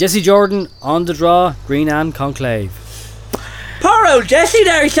 Jesse Jordan on the draw, Green Anne Conclave. Poor old Jesse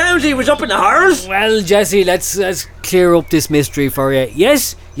there, he sounds he was up in the horrors. Well, Jesse, let's clear up this mystery for you.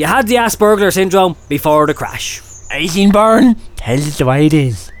 Yes, you had the Asperger syndrome before the crash. Eisenborn tells it the way it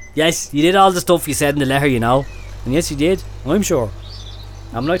is. Yes, you did all the stuff you said in the letter, you know. And yes, you did, I'm sure.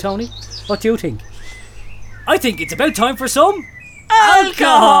 Am I, Tony? What do you think? I think it's about time for some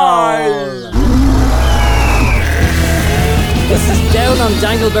alcohol! This is Down on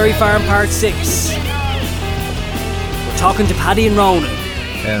Dangleberry Farm Part 6. We're talking to Paddy and Ronan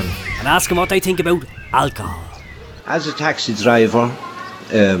and asking what they think about alcohol. As a taxi driver,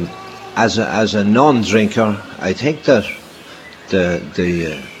 as a non-drinker, I think that the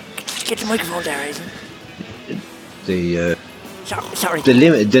Get the microphone there, Aidan. Sorry. The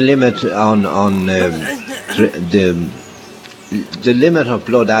limit on the limit of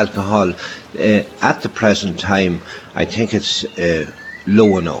blood alcohol at the present time, I think it's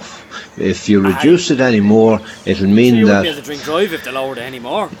low enough. If you reduce it any more, it'll mean so you that won't be able to drink drive if they lowered it any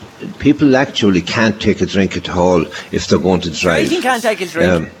more. People actually can't take a drink at all if they're going to drive. Aidan can't take his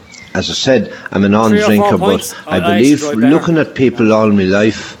drink. As I said, I'm a non-drinker, but I believe looking at people all my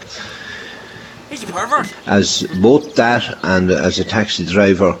life, he's a pervert. as both that and as a taxi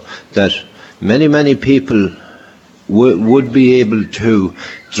driver, that many people would be able to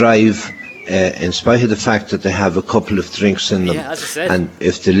drive in spite of the fact that they have a couple of drinks in them. Yeah, as I said. And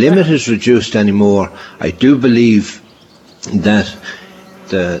if the limit is reduced anymore, I do believe that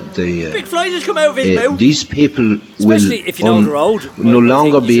big flies has come out of his mouth. these people Especially if you know the road. no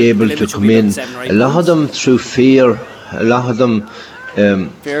longer be able to come in. A lot of them through fear, a lot of them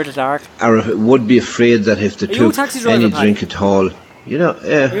fear of the dark. Would be afraid that if they Are you a took taxi driver, any Paddy? drink at all, you know,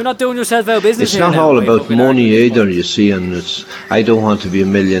 You're not doing yourself out of business it's here not now, all are you? about money either, you see, and it's, I don't want to be a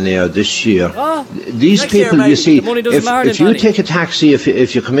millionaire this year. Oh, These next year, people, maybe. you see, The money doesn't matter if then, you Paddy. take a taxi,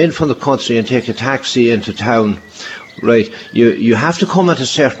 if you come in from the country and take a taxi into town, right, you have to come at a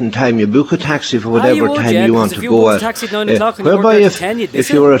certain time. You book a taxi for whatever you would, time yeah, you because want if to you go booked a at. taxi at 9 o'clock and you Whereby weren't there if, at 10, you'd miss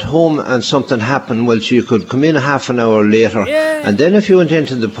if you it. were at home and something happened, well, you could come in a half an hour later, Yeah. and then if you went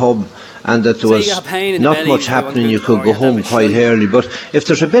into the pub and that there Say was you have pain in the not belly much if you want happening, to you go could or go you have home a quite shite. early. But if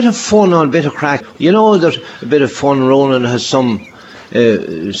there's a bit of fun or a bit of crack, you know, there's a bit of fun. Ronan has some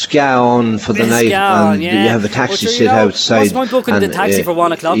ska on for the Bit of night, ska on, and yeah. you have a Well, taxi sure, you sit know, outside. what's the point booking the taxi for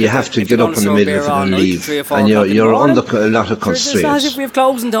 1 o'clock You if have you- to if get you're up gonna in the serve middle of beer it all and night, leave, 3 or 4 and o'clock in the you're morning? under a lot of Sure, it's not as constraints. if we have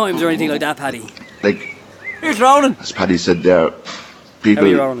closing times or anything like that, Paddy. Like, Here's Ronan. as Paddy said there, people How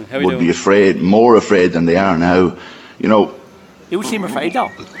are you, Ronan? How are you would be doing? afraid, more afraid than they are now. You know, You seem afraid though.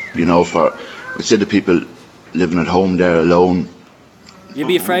 for, we said the people living at home there alone, You'd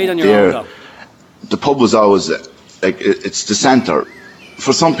be afraid on your There. own, though. the pub was always, it's the centre.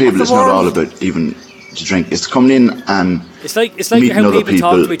 For some people, Of it's the not world. all about even to drink. It's coming in and It's like meeting how other people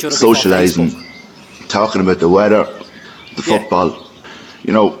talk to people, each other before socialising, Facebook. talking about the weather, the Yeah. football.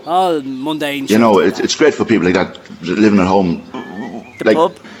 You know, all mundane. You know, it's great for people like that living at home. The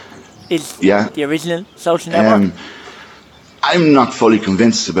pub is the original social network. I'm not fully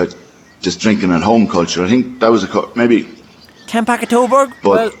convinced about just drinking at home culture. I think that was maybe 10 pack of Tuborg.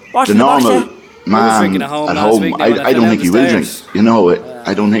 But the normal man at home, I don't think he will drink. You know,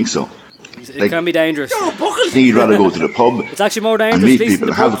 I don't think so. It can be dangerous. I think he'd rather go to the pub. It's actually more dangerous. And meet people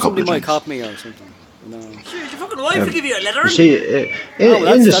and have a couple of might drinks. cop me or something. No. Your fucking wife will give you a letter. You see,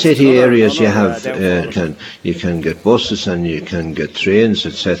 in the city areas, you have you can get buses and you can get trains,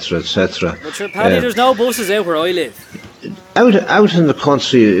 etc., etc. But sure, Paddy, there's no buses out where I live. Out in the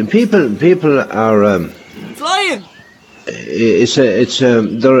country, people are. Flying. They're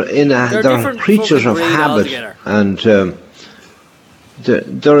creatures of habit, and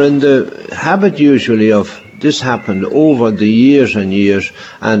they're in the habit usually of this happened over the years and years.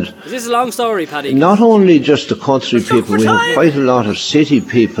 And is this a long story, Paddy? Not only just the country people, we have quite a lot of city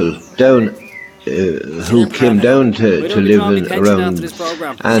people down who came down to live around.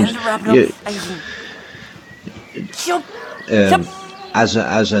 And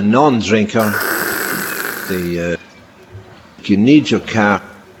as a non-drinker, you need your car,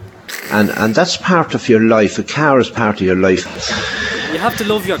 and that's part of your life. A car is part of your life. You have to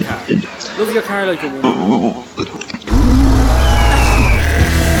love your car. Love your car like a woman.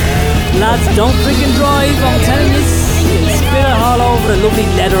 Lads, don't drink and drive, I'm telling you. You'll spill it all over the lovely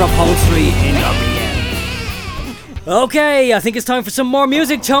leather upholstery in your BM. Okay, I think it's time for some more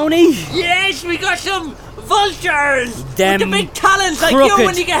music, Tony. Yes, we got some vultures. Them with the big talons like you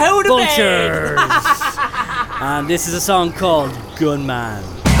when you get out of vultures. And this is a song called Gunman.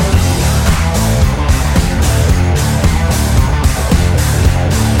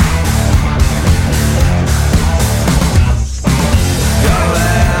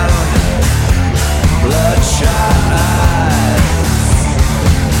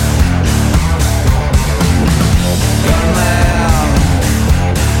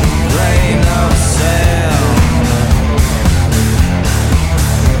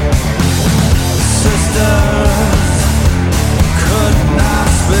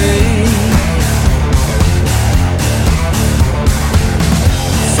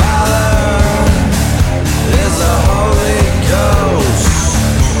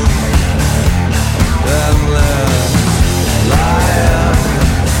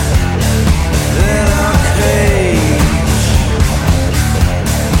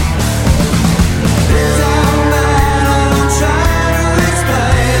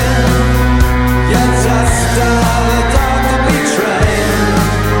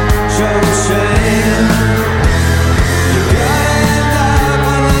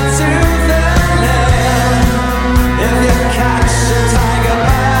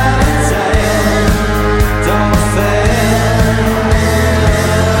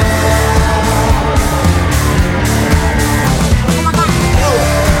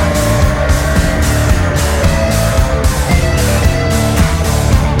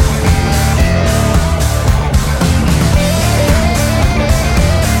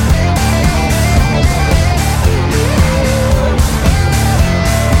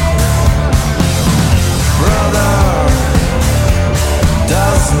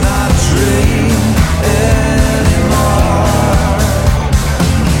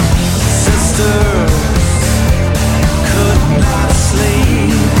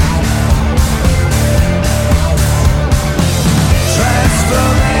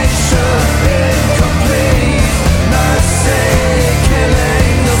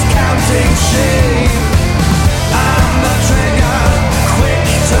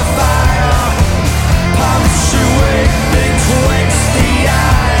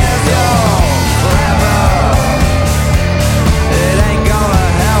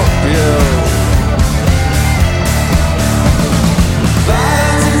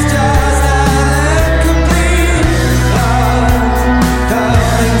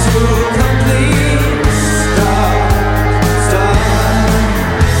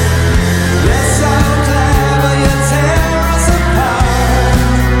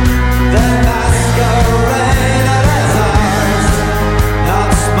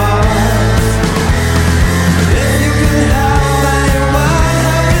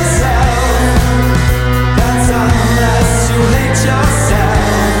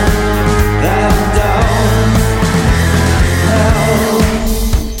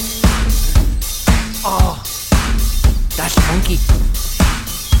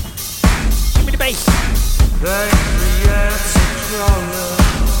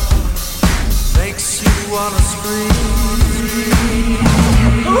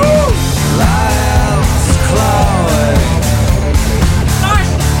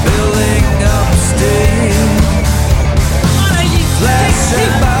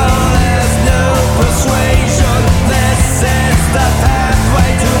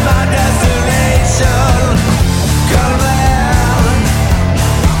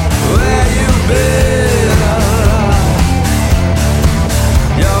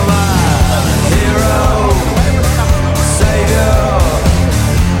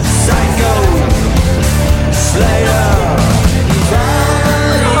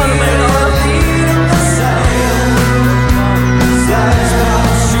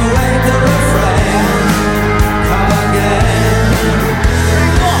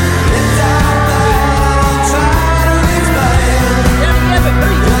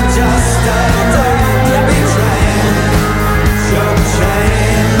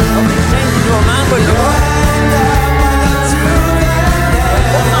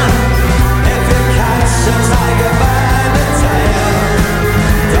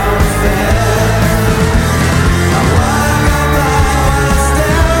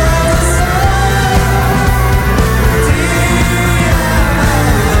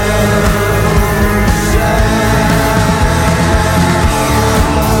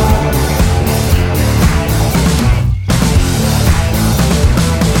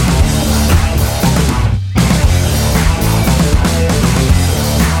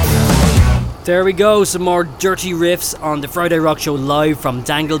 There we go, some more dirty riffs on the Friday Rock Show live from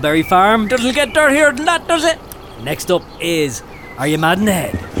Dangleberry Farm. Doesn't get dirtier than that, does it? Next up is Are You Mad in the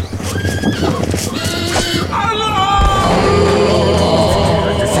Head?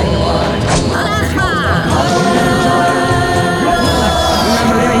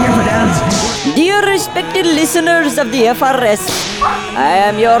 Dear respected listeners of the FRS, I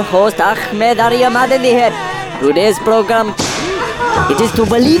am your host Ahmed Are You Mad in the Head. Today's program, it is to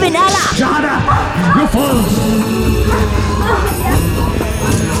believe in Allah. Shut up! You fools!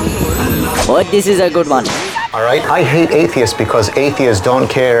 But this is a good one. Alright, I hate atheists because atheists don't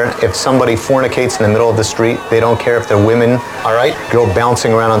care if somebody fornicates in the middle of the street. They don't care if they're women, alright? Go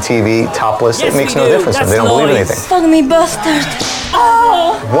bouncing around on TV, topless. Yes, it makes we no do. difference to them. That's They don't believe in noise. anything. Fuck me, bastard.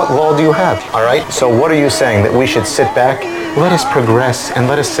 Oh! What law do you have? Alright, so what are you saying? That we should sit back? Let us progress and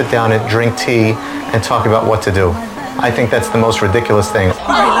let us sit down and drink tea and talk about what to do. I think that's the most ridiculous thing.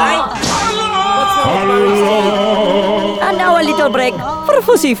 And now a little break for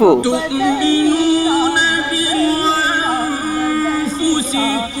Fussy Foo.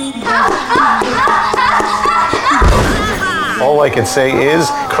 All I can say is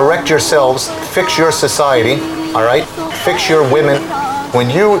correct yourselves, fix your society, all right? Fix your women. When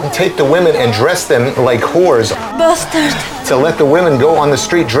you take the women and dress them like whores, Bastard. to let the women go on the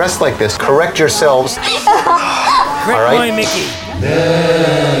street dressed like this, correct yourselves. All right?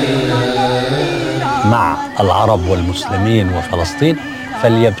 مع العرب والمسلمين وفلسطين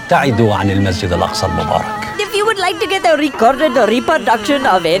فليبتعدوا عن المسجد الأقصى المبارك. If you would like to get a recorded reproduction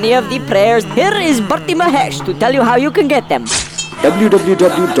of any of the prayers, here is Bertie Mahesh to tell you how you can get them.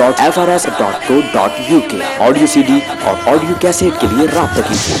 www.frs.co.uk audio CD और audio cassette के लिए राब्ता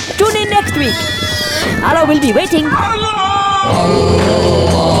कीजिए. Tune in next week. Allah will be waiting.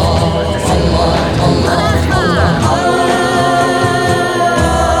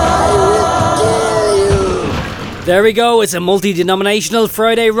 There we go, it's a multi-denominational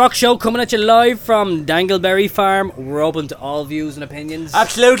Friday rock show coming at you live from Dangleberry Farm. We're open to all views and opinions.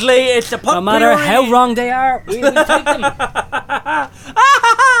 Absolutely, it's a pop. No matter how wrong they are, we will take them.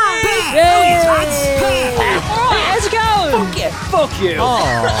 Let's go! Fuck you! Fuck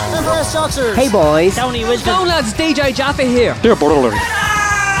you! Hey boys. Tony Wisdom. Go lads, DJ Jaffa here. Dear brother.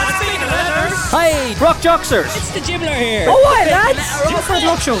 Hi, Rock Joxers. It's the Jibbler here. Oh, hi lads.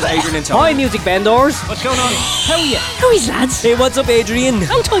 Rock shows, Adrian and Tony. Hi, music vendors. What's going on? How are you? How is lads? Hey, what's up, Adrian?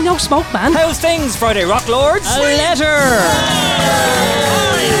 Long time no smoke, man. How's things, Friday Rock Lords? A letter.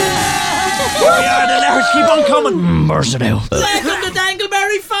 Yeah, the letters keep on coming. Burst it out. Welcome to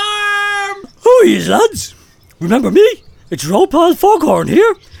Dangleberry Farm. Who are you, lads? Remember me? It's your old pal Foghorn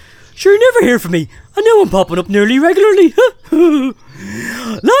here. Sure, you never hear from me, and now I'm popping up nearly regularly.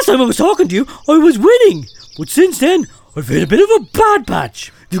 Last time I was talking to you, I was winning, but since then, I've hit a bit of a bad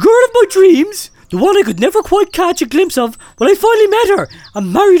patch. The girl of my dreams, the one I could never quite catch a glimpse of, well, I finally met her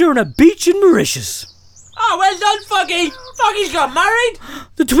and married her on a beach in Mauritius. Oh, well done, Foggy. Foggy's got married.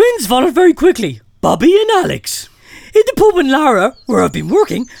 The twins followed very quickly, Bobby and Alex. In the pub in Lara, where I've been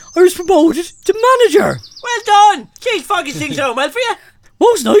working, I was promoted to manager. Well done. Jeez, Foggy sings so well for you.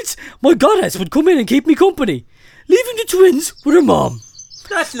 Most nights, my goddess would come in and keep me company, leaving the twins with her mom.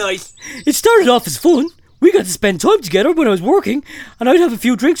 That's nice. It started off as fun. We got to spend time together when I was working, and I'd have a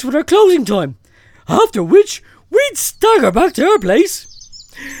few drinks with our closing time. After which, we'd stagger back to her place.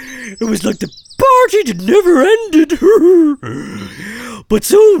 It was like the party that never ended. But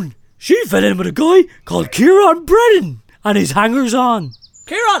soon, she fell in with a guy called Kieran Brennan and his hangers-on.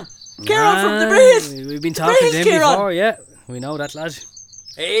 Kieran from the Breeze. We've been talking to him before, yeah. We know that lad.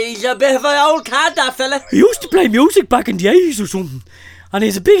 He's a bit of an old cat, that fella. He used to play music back in the 80s or something. And he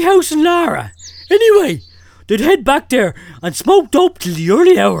has a big house in Lara. Anyway, they'd head back there and smoke dope till the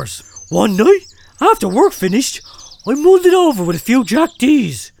early hours. One night, after work finished, I mulled it over with a few Jack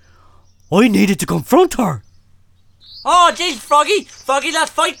D's. I needed to confront her. Oh, jeez, Froggy. Froggy, let's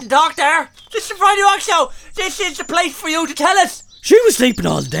fight and talk there. This is the Friday Rock Show. This is the place for you to tell us. She was sleeping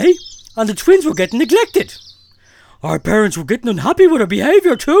all day, and the twins were getting neglected. Our parents were getting unhappy with her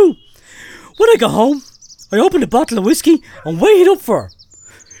behaviour too. When I got home, I opened a bottle of whiskey and waited up for her.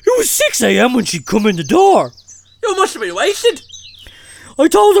 It was 6 a.m. when she'd come in the door. You must have been wasted. I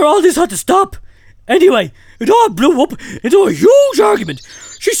told her all this had to stop. Anyway, it all blew up into a huge argument.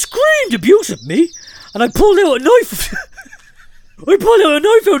 She screamed abuse at me, and I pulled out a knife. I pulled out a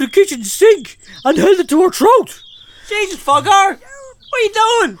knife out of the kitchen sink and held it to her throat. Jesus, Fogger. What are you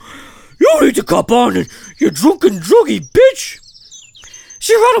doing? You need to cop on it, you drunken druggy bitch.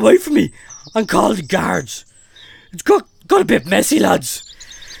 She ran away from me and called the guards. It got a bit messy, lads.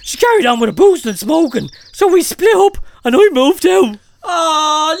 She carried on with the boozing and smoking, so we split up and I moved out.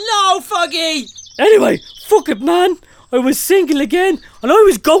 Oh, no, Foggy. Anyway, fuck it, man. I was single again and I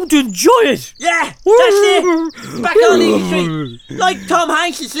was going to enjoy it. Yeah, that's it. Back on Eagle Street. Like Tom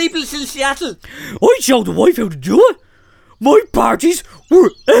Hanks in Sleepless in Seattle. I showed the wife how to do it. My parties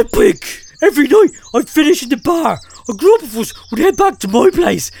were epic. Every night I'd finish in the bar. A group of us would head back to my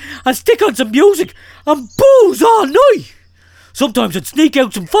place and stick on some music and booze all night. Sometimes I'd sneak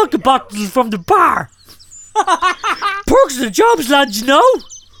out some vodka bottles from the bar. Perks of the jobs, lads, you know.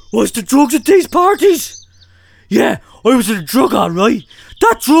 Was the drugs at these parties? Yeah, I was in a drug, alright.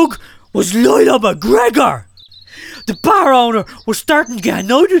 That drug was Lila McGregor. The bar owner was starting to get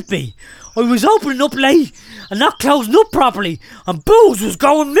annoyed with me. I was opening up late and not closing up properly, and booze was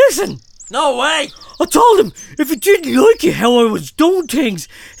going missing. No way. I told him if he didn't like it how I was doing things,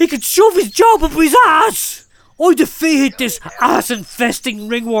 he could shove his job up his ass. I defeated this ass-infesting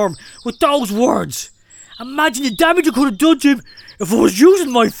ringworm with those words. Imagine the damage I could have done to him if I was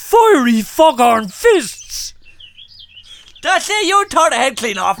using my fiery foghorn fists. That's it, you tore the head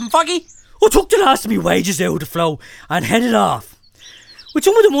clean off him, Foggy. I took the last of my wages out of the flow and headed off. With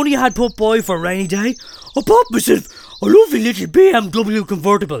some of the money I had put by for a rainy day, I bought myself a lovely little BMW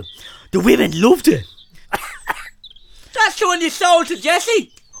convertible. The women loved it. That's the one you sold to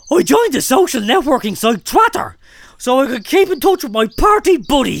Jessie. I joined the social networking site Twitter so I could keep in touch with my party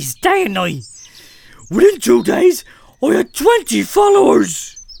buddies day and night. Within 2 days, I had 20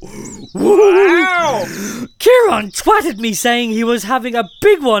 followers. Wow! Kieran twatted me saying he was having a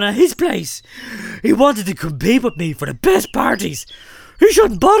big one at his place. He wanted to compete with me for the best parties. He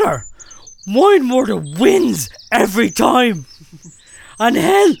shouldn't bother. Mine were the wins every time. And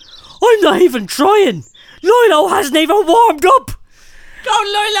hell, I'm not even trying. Lilo hasn't even warmed up. Go,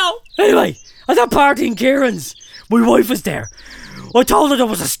 Lilo! Anyway, at that party in Kieran's, my wife was there. I told her there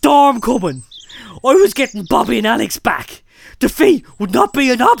was a storm coming. I was getting Bobby and Alex back. Defeat would not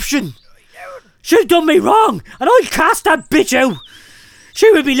be an option. She'd done me wrong, and I'd cast that bitch out.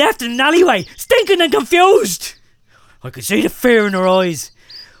 She would be left in an alleyway, stinking and confused. I could see the fear in her eyes.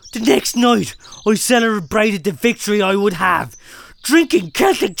 The next night, I celebrated the victory I would have, drinking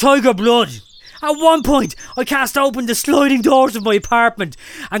Celtic tiger blood. At one point, I cast open the sliding doors of my apartment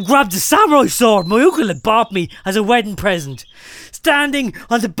and grabbed the samurai sword my uncle had bought me as a wedding present. Standing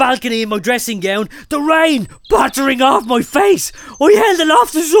on the balcony in my dressing gown, the rain battering off my face, I held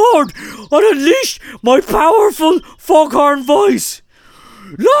aloft the sword and unleashed my powerful foghorn voice.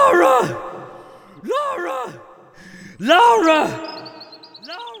 Laura! Laura! Laura!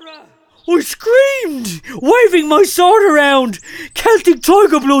 I screamed, waving my sword around, Celtic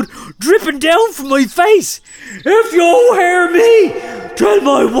tiger blood dripping down from my face. If you hear me, tell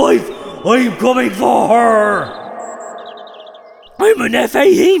my wife I'm coming for her. I'm an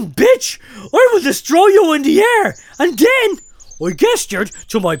F-18, bitch. I will destroy you in the air, and then I gestured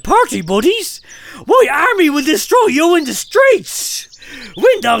to my party buddies. My army will destroy you in the streets.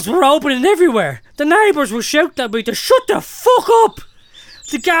 Windows were opening everywhere. The neighbours were shouting at me to shut the fuck up.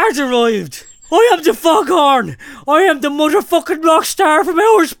 The guards arrived. I am the foghorn. I am the motherfucking rock star from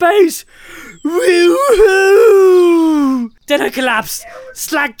outer space. Woo-hoo! Then I collapsed,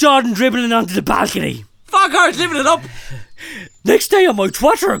 slack-jawed and dribbling onto the balcony. Foghorn's living it up. Next day on my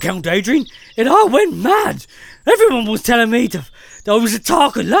Twitter account, Adrian, it all went mad. Everyone was telling me that I was a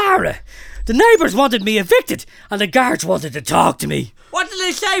talking Lara. The neighbours wanted me evicted and the guards wanted to talk to me. What did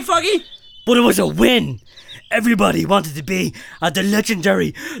they say, Foggy? But it was a win. Everybody wanted to be at the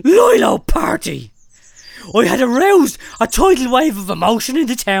legendary Lilo party. I had aroused a tidal wave of emotion in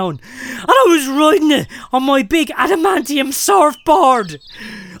the town, and I was riding it on my big adamantium surfboard.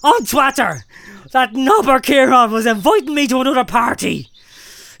 On Twitter, that knobber Kieran was inviting me to another party.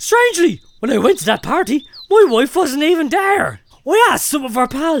 Strangely, when I went to that party, my wife wasn't even there. I asked some of her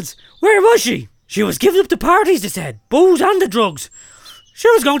pals, where was she? She was giving up the parties, they said, booze and the drugs. She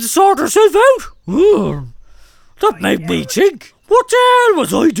was going to sort herself out. That made me think, what the hell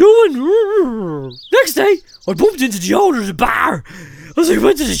was I doing? Next day, I bumped into the owner of the bar as I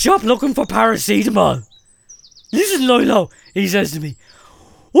went to the shop looking for paracetamol. Listen, Lilo, he says to me,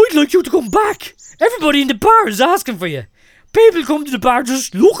 I'd like you to come back. Everybody in the bar is asking for you. People come to the bar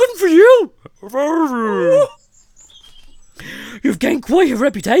just looking for you. You've gained quite a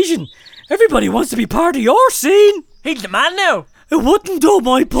reputation. Everybody wants to be part of your scene. He's the man now. It wouldn't do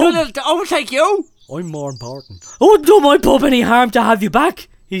my pub. To overtake you? I'm more important. It wouldn't do my pub any harm to have you back,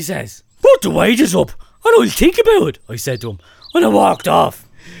 he says. Put the wages up, and I'll think about it, I said to him, and I walked off.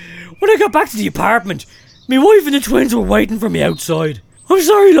 When I got back to the apartment, my wife and the twins were waiting for me outside. I'm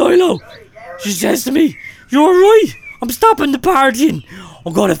sorry, Lilo, she says to me. You're right, I'm stopping the partying.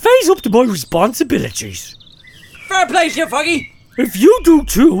 I'm going to face up to my responsibilities. Fair play to you, Foggy. If you do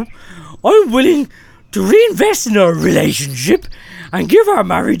too, I'm willing to reinvest in our relationship and give our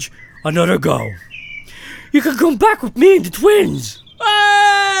marriage another go. You can come back with me and the twins.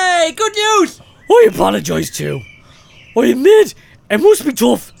 Hey, good news. I apologise too. I admit it must be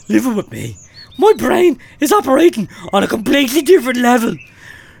tough living with me. My brain is operating on a completely different level.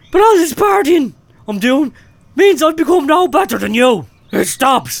 But all this partying I'm doing means I've become no better than you. It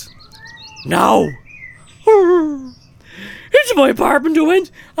stops. Now. Into my apartment I went,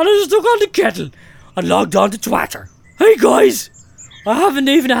 and I stuck on the kettle and logged on to Twitter. Hey guys, I haven't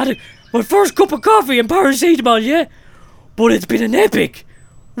even had my first cup of coffee and paracetamol yet, but it's been an epic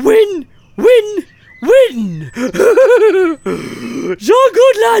win. So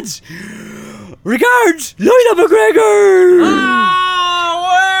good, lads. Regards, Lila McGregor. Oh,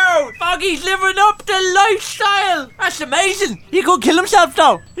 wow! Foggy's living up the lifestyle. That's amazing. He could kill himself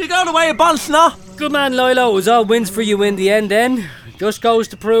though. He's going away a bounce now. Good man, Lilo. It was all wins for you in the end then. Just goes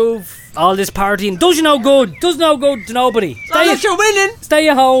to prove all this partying does you no good. Does no good to nobody. Unless you're winning. Stay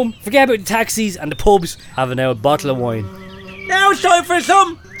at home. Forget about the taxis and the pubs. Having a bottle of wine. Now it's time for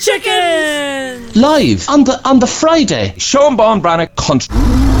some chicken. Live on the Friday. Sean Bond Branagh country.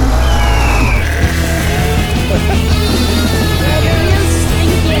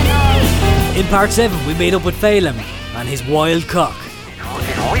 In part 7, we made up with Phelim and his wild cock.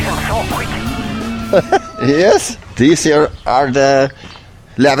 Yes, these here are the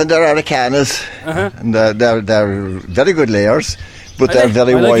lavender aracanas, and they're very good layers, but they're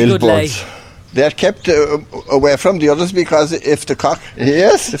very wild birds. They're kept away from the others because if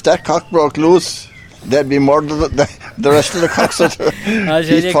that cock broke loose, they'd be more than the rest of the cocks.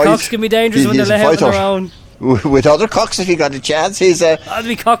 Cocks can be dangerous when they're left on their own. With other cocks, if he got a chance, that'd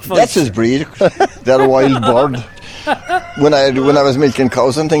be cockfight. That's his breed. They're a wild bird. When I was milking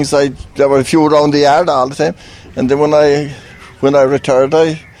cows and things, there were a few around the yard all the time. And then when I retired,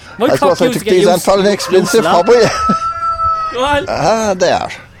 I suppose I took these on for an expensive hobby. Go on. They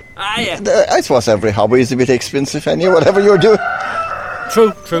are. Yeah. I suppose every hobby is a bit expensive anyway, whatever you're doing.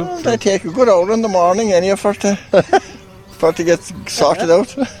 True. They take a good hour in the morning anyway for to get sorted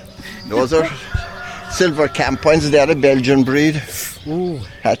out. Those are silver campines. They're a Belgian breed. Ooh.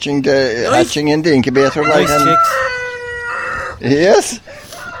 Hatching in the incubator. Nice chicks. Yes.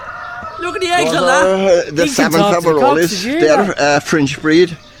 Look at the eggs on that. The salmon Fabarolis. They're a French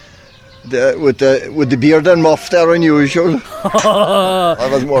breed. With the beard and muff, they're unusual. That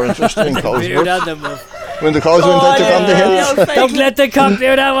was more interesting in cows. Beard and the muff. When the cows went out to come to hills. Don't let the cock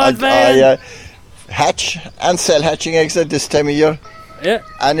do that one, man. Hatch and sell hatching eggs at this time of year. Yeah.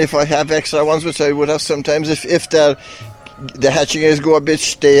 And if I have extra ones, which I would have sometimes, if the hatching eggs go a bit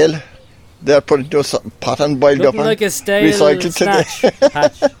stale, they're put into a pot and boiled Looking up like and a stale recycled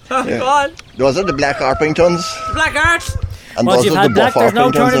hatch. Go on. Those are the black Orpingtons. Black arts. And Once those you've are had the black, buff there's no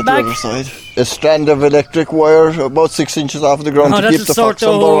Orpingtons turning at back. the other side. A strand of electric wire about 6 inches off the ground to keep the fox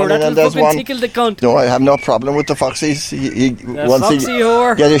from burrowing. And there's one. Tickle the cunt. No, I have no problem with the foxes. Once he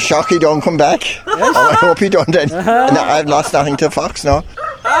whore. get a shock, he don't come back. I hope he don't then. No, I've lost nothing to fox now.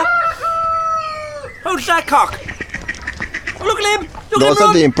 Who's that cock? Oh, look at him. Those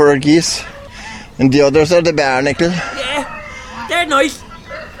are the emperor geese. And the others are the barnacle. Yeah, they're nice.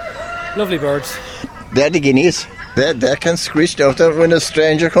 Lovely birds. They're the guineas. They can screech out there when a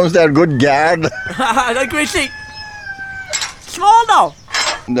stranger comes. They're good guard. Like Grizzly. Small though.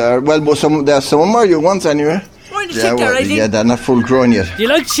 There's some more you ones anyway. Mind the sick there, Adrian. Yeah, they're not full grown yet. Do you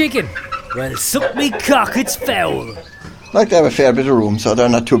like chicken? Well, suck me cock, it's foul. Like they have a fair bit of room, so they're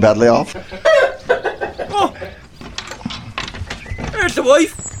not too badly off. Oh, there's the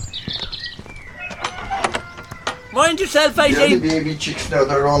wife. Mind yourself, Adrian. The baby chicks now,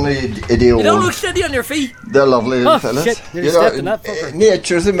 they're only a day You old. don't look steady on your feet. They're lovely little fellas. Shit, nearly stepped in that fucker.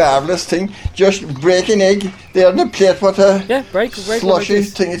 Nature's a marvellous thing. Just break an egg, they're in a plate, what a break slushy like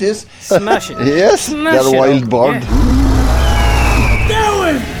thing it is. Smash it. Yes, Smash they're a it wild up, bird.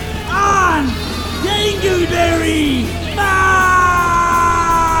 Going on Dangleberry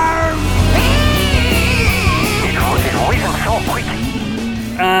Farm! It's whizzing so quick.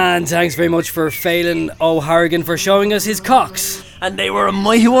 And thanks very much for Phelan O'Harrigan for showing us his cocks. And they were a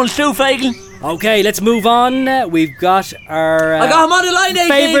mighty ones too, Phelan. Okay, let's move on. We've got our I got him on the line, Adrian.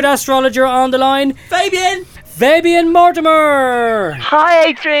 favourite astrologer on the line. Fabian Mortimer. Hi,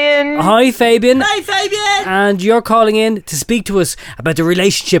 Adrian. Hi, Fabian. Hey, Fabian. And you're calling in to speak to us about the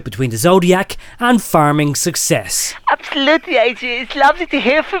relationship between the zodiac and farming success. Absolutely, Adrian. It's lovely to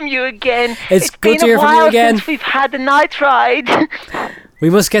hear from you again. It's good to hear from you been a while again. since we've had a night ride. We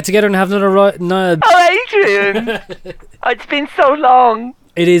must get together and have another Oh, Adrian. It's been so long.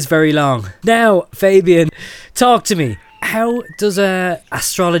 It is very long. Now, Fabian, talk to me. How does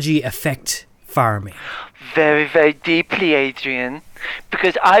astrology affect farming? Very, very deeply, Adrian.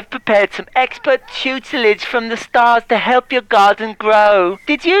 Because I've prepared some expert tutelage from the stars to help your garden grow.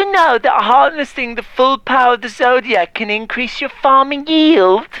 Did you know that harnessing the full power of the zodiac can increase your farming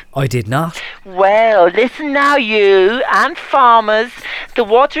yield? I did not. Well, listen now, you and farmers. The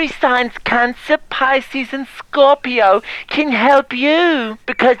watery signs Cancer, Pisces and Scorpio can help you.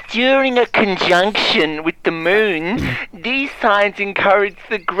 Because during a conjunction with the moon, these signs encourage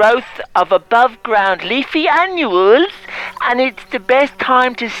the growth of above ground leafy annuals, and it's the best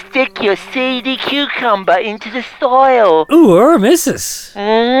time to stick your seedy cucumber into the soil. Ooh, or missus.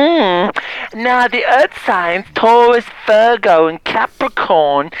 Now, the earth signs, Taurus, Virgo and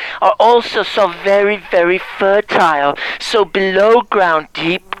Capricorn, are also so very, very fertile. So below ground,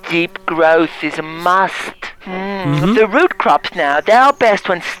 deep growth is a must. The root crops now, they're best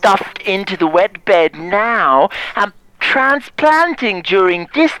when stuffed into the wet bed now, and transplanting during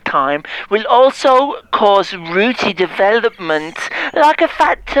this time will also cause rooty development, like a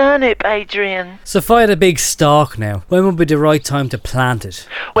fat turnip, Adrian. So if I had a big stalk now, when would be the right time to plant it?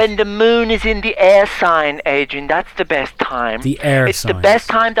 When the moon is in the air sign, Adrian, that's the best time. The air It's sign. the best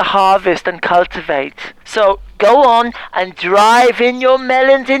time to harvest and cultivate. So go on and drive in your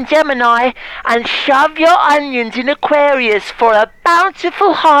melons in Gemini and shove your onions in Aquarius for a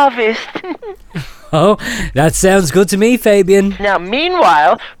bountiful harvest. Oh, that sounds good to me, Fabian. Now,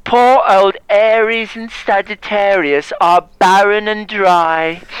 meanwhile, poor old Aries and Sagittarius are barren and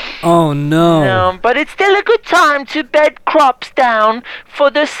dry. Oh, no. No, but it's still a good time to bed crops down for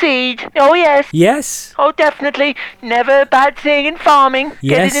the seed. Oh, yes. Yes? Oh, definitely. Never a bad thing in farming. Get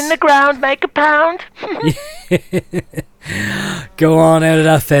Yes. it in the ground, make a pound. Go on out of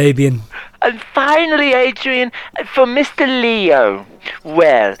that, Fabian. And finally, Adrian, for Mr. Leo.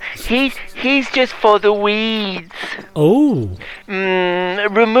 Well, he's just for the weeds. Oh.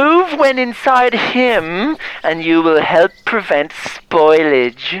 Remove when inside him, and you will help prevent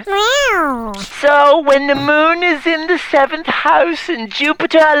spoilage. So, when the moon is in the 7th house and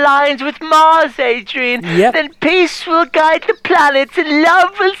Jupiter aligns with Mars, Adrian, then peace will guide the planets and love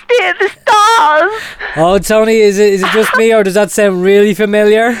will steer the stars. Oh, Tony, is it just me, or does that sound really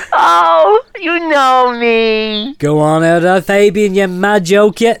familiar? Oh, you know me. Go on out of that, Fabian, you mad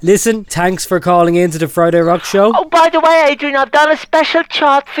joke yet? Listen, thanks for calling in to the Friday Rock Show. Oh, by the way, Adrian, I've done a special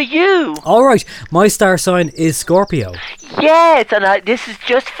chart for you. Alright, my star sign is Scorpio. Yes, and this is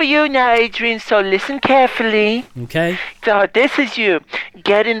just for you now, Adrian, so listen carefully. Okay. So this is you.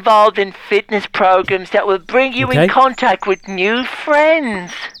 Get involved in fitness programs that will bring you in contact with new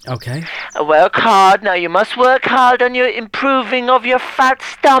friends. Okay. Work hard. Now, you must work hard on your improving of your fat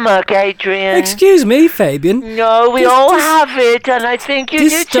stomach, Adrian. Excuse me, Fabian. No, we all have it, and I think you do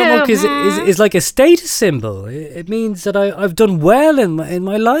This stomach too. is like a status symbol. It means that I've done well in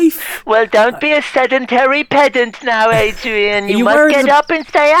my life. Well, don't be a sedentary pedant now, Adrian. You must get up and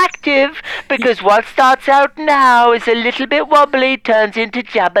stay active, because what starts out now is a little bit wobbly turns into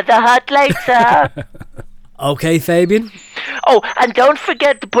Jabba the Hutt later. Okay, Fabian. Oh, and don't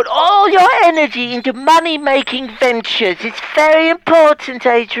forget to put all your energy into money-making ventures. It's very important,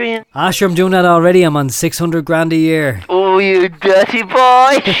 Adrian. Sure, I'm doing that already. I'm on 600 grand a year. Oh, you dirty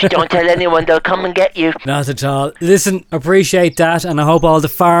boy. Don't tell anyone, they'll come and get you. Not at all. Listen, appreciate that, and I hope all the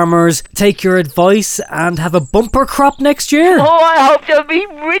farmers take your advice and have a bumper crop next year. Oh, I hope there'll be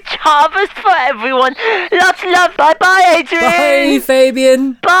rich harvest for everyone. Lots of love. Bye-bye, Adrian. Bye,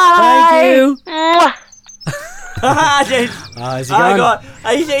 Fabian. Bye. Thank you. Mwah. Is he gone?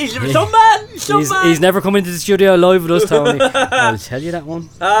 He's some man. He's never come into the studio live with us, Tony. I'll tell you that one.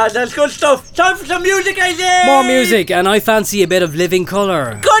 That's good stuff. Time for some music, I say. More music, and I fancy a bit of Living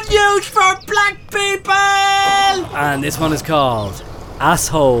Colour. Good news for black people. And this one is called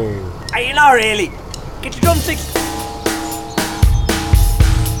Asshole. Are you not really? Get your drumsticks.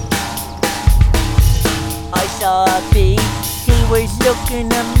 I saw a bee. He was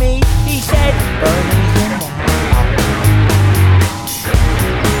looking at me. He said, "Burn me in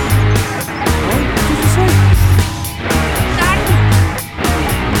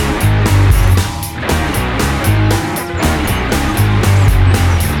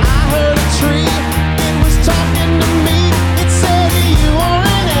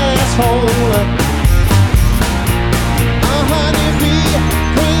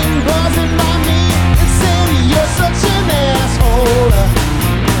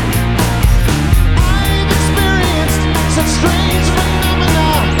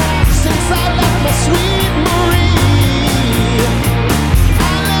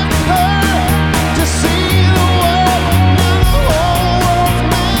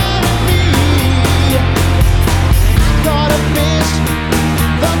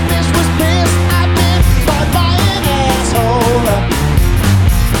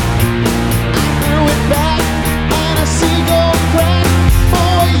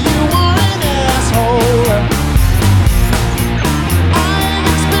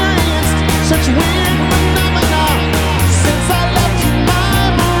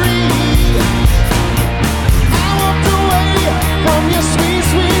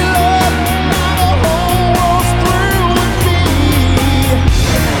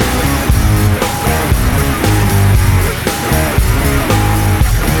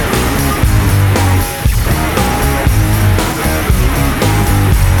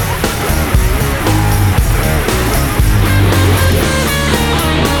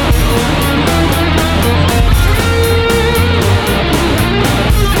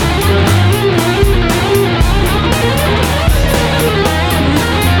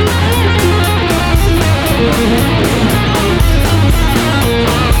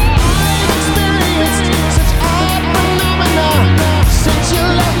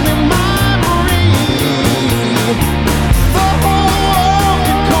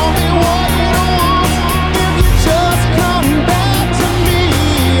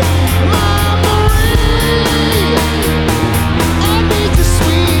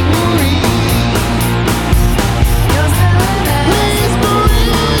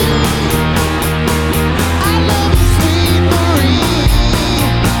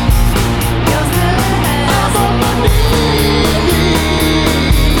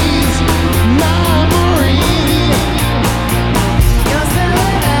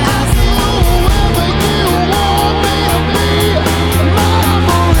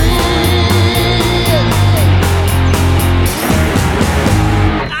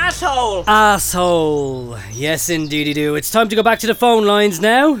Asshole. Yes, indeedy do. It's time to go back to the phone lines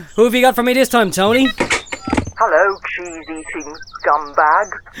now. Who have you got for me this time, Tony? Hello, cheese-eating scumbag.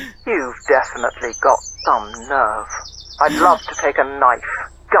 You've definitely got some nerve. I'd love to take a knife,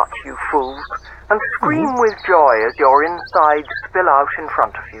 gut you fools, and scream with joy as your insides spill out in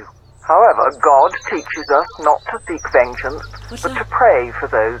front of you. However, God teaches us not to seek vengeance, but to pray for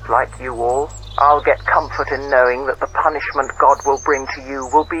those like you all. I'll get comfort in knowing that the punishment God will bring to you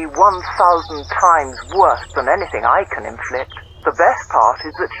will be 1,000 times worse than anything I can inflict. The best part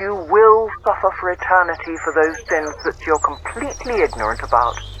is that you will suffer for eternity for those sins that you're completely ignorant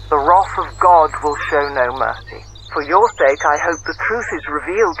about. The wrath of God will show no mercy. For your sake, I hope the truth is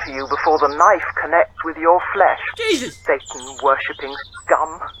revealed to you before the knife connects with your flesh. Jesus! Satan-worshipping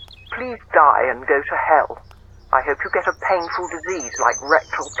scum. Please die and go to hell. I hope you get a painful disease like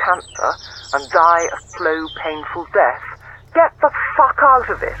rectal cancer and die a slow, painful death. Get the fuck out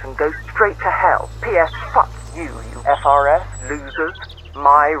of it and go straight to hell. P.S. Fuck you, you FRS losers.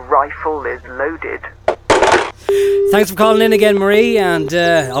 My rifle is loaded. Thanks for calling in again, Marie, and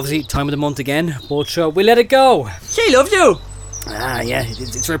obviously time of the month again, but we let it go. She loves you. Yeah,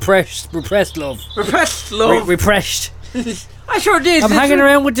 it's repressed love. Repressed love. Repressed. I sure did. I'm hanging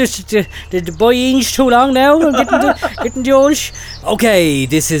around with the boy Inch too long now. I'm getting the old Okay,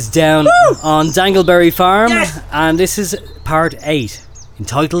 this is down on Dangleberry Farm, and this is part 8,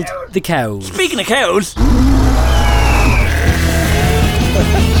 entitled The Cows. Speaking of cows.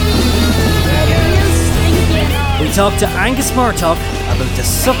 We talked to Angus Murtock about the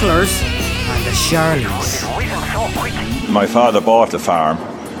sucklers and the Charlies. My father bought the farm,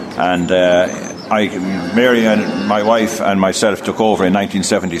 and Mary and my wife and myself took over in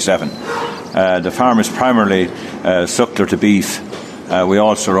 1977. The farm is primarily suckler to beef. We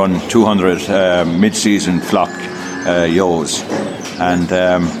also run 200 mid-season flock ewes, and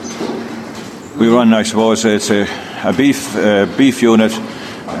we run, I suppose, it's a beef unit.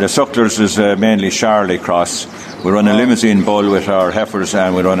 The sucklers is mainly Charlie cross. We run a limousine bull with our heifers,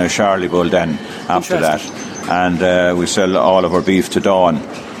 and we run a Charlie bull then after that. And we sell all of our beef to Dawn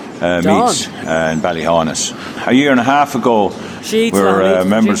Meats in Ballyhonus. A year and a half ago, we were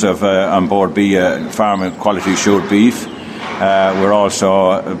members of On Board B Farm Quality Assured Beef. We're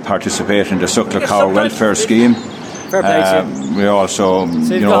also participating in the Suckler Cow Welfare Scheme. We also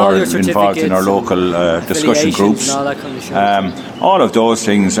are involved in our local discussion groups. All of those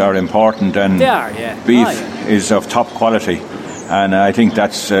things are important, and beef is of top quality, and I think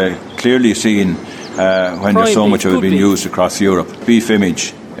that's clearly seen when there's so much of it being used across Europe. Beef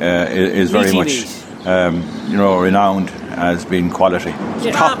image is very much renowned as being quality.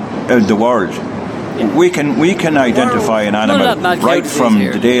 Top in the world. We can identify an animal right from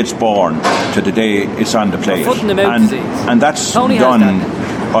the day it's born to the day it's on the plate, and that's done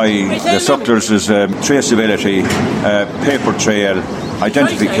by the sucklers' traceability, paper trail,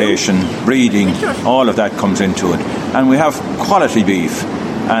 identification, breeding. All of that comes into it, and we have quality beef.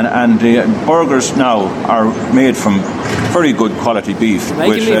 And the burgers now are made from very good quality beef,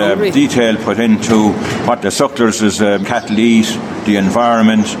 with detail put into what the sucklers' cattle eat, the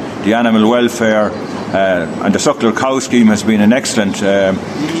environment, the animal welfare, and the suckler cow scheme has been an excellent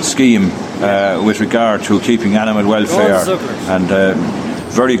scheme with regard to keeping animal welfare and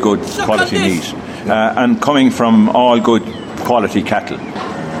very good quality meat, and coming from all good quality cattle,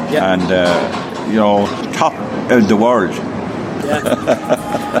 and top in the world.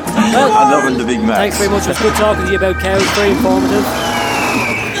 I'm loving the Big Mac. Thanks very much. It was good talking to you about cows. Very informative.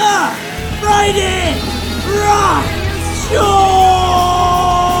 Friday Rock Show!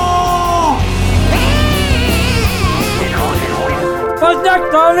 What's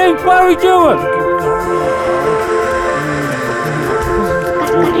next, darling? What are we doing?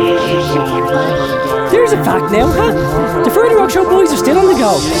 There's a fact now, huh? The Friday Rock Show boys are still on the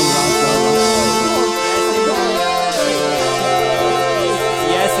go.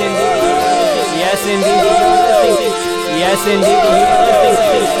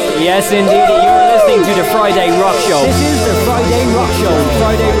 Yes, indeed, you're listening to the Friday Rock Show. This is the Friday Rock Show.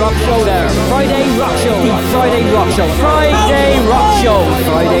 Friday Rock Show there. Friday Rock Show. Friday Rock Show. Friday Rock Show.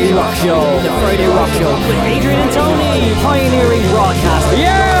 Friday Rock Show. The Friday Rock Show with Adrian and Tony, pioneering broadcaster.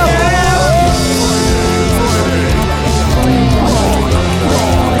 Yeah!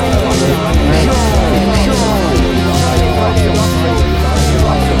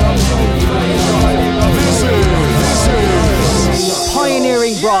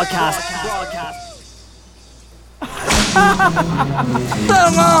 Pioneering broadcast.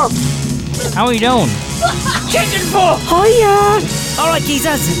 How are you doing? Chicken foot! Hiya! Alright,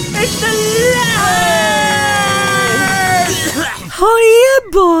 geezers. It's the lads! Hiya,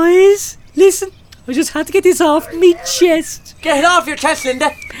 boys. Listen, I just had to get this off me chest. Get it off your chest,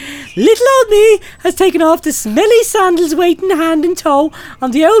 Linda. Little old me has taken off the smelly sandals waiting hand and toe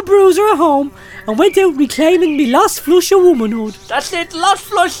on the old bruiser at home and went out reclaiming me lost flush of womanhood. That's it, lost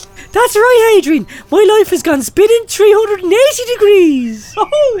flush. That's right, Adrian. My life has gone spinning 380 degrees.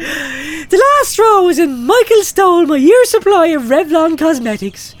 The last straw was when Michael stole my year's supply of Revlon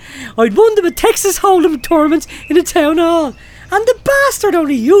cosmetics. I'd won them a Texas Hold'em tournament in a town hall, and the bastard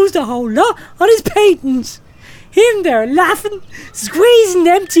only used a whole lot on his paintings. Him there laughing, squeezing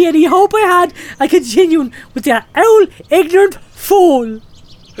empty any hope I had of continuing with that old ignorant fool.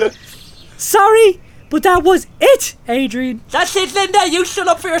 Sorry, but that was it, Adrian. That's it, Linda. You stood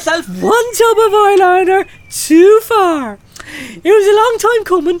up for yourself. One tub of eyeliner too far. It was a long time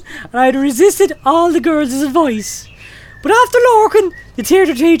coming, and I'd resisted all the girls' advice. But after Lorcan, the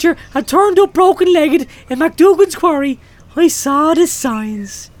theatre teacher, had turned up broken-legged in MacDougan's quarry, I saw the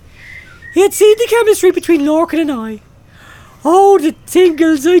signs. He had seen the chemistry between Lorcan and I. Oh, the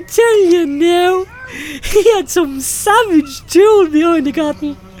tingles, I tell you now. He had some savage tool behind the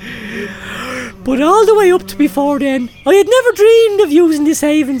cotton. But all the way up to before then, I had never dreamed of using the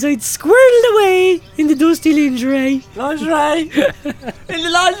savings I'd squirreled away in the dusty lingerie. Lingerie? In the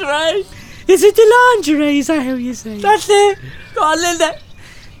lingerie? Is it the lingerie, is that how you say it? That's it. Go on, Linda.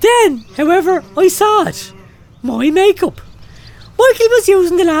 Then, however, I saw it. My makeup. Michael was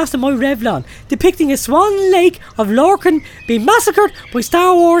using the last of my Revlon, depicting a Swan Lake of Lorcan being massacred by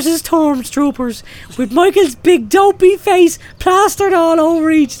Star Wars' Stormtroopers, with Michael's big dopey face plastered all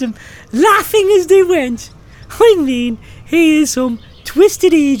over each of them, laughing as they went. I mean, he is some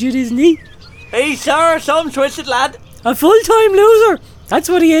twisted idiot, isn't he? Hey, sir, some twisted lad. A full-time loser. That's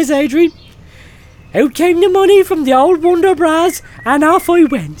what he is, Adrian. Out came the money from the old Wonder Bras, and off I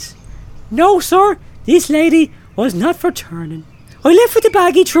went. No, sir, this lady was not for turning. I left with the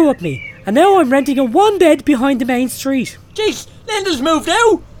bag he threw at me, and now I'm renting a one bed behind the main street. Jeez, Linda's moved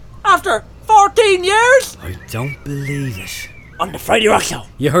out after 14 years. I don't believe it. On the Friday Rock Show.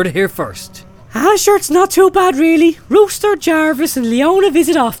 You heard it here first. Sure, it's not too bad really. Rooster, Jarvis and Leona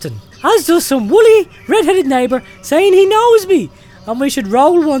visit often, as does some woolly, red-headed neighbour saying he knows me and we should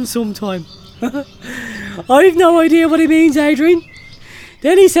roll one sometime. I've no idea what he means, Adrian.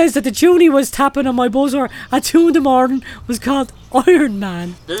 Then he says that the tune he was tapping on my buzzer at 2 in the morning was called Iron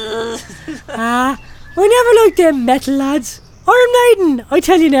Man. I never liked them metal lads. Iron Maiden, I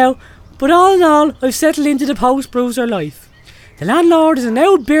tell you now. But all in all, I've settled into the post-bruiser life. The landlord is an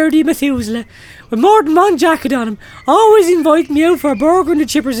old beardy Methuselah with more than one jacket on him, always inviting me out for a burger in the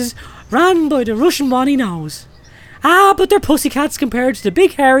Chipperses, ran by the Russian one he knows. But they're pussycats compared to the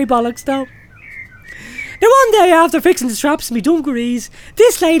big hairy bollocks though. Now one day after fixing the straps in me dungarees,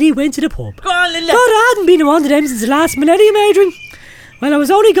 this lady went to the pub. Go on, Linda. God, I hadn't been to one of them since the last millennium, Adrian. Well, I was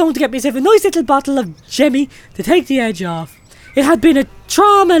only going to get myself a nice little bottle of Jemmy to take the edge off. It had been a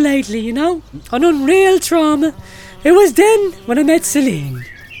trauma lately, you know, an unreal trauma. It was then when I met Celine.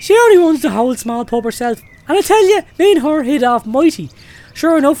 She only runs the whole small pub herself, and I tell you, me and her hit off mighty.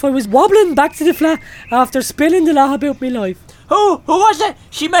 Sure enough, I was wobbling back to the flat after spilling the lot about my life. Who was it?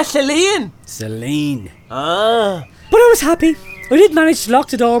 She met Celine. Celine. But Ah. I was happy. I did manage to lock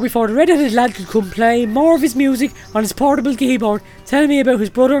the door before the red-headed lad could come play more of his music on his portable keyboard, telling me about his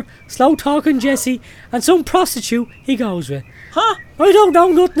brother, slow-talking Jesse, and some prostitute he goes with. Huh? I don't know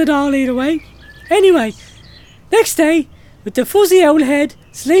nothing at all either way. Anyway, next day, with the fuzzy owl head,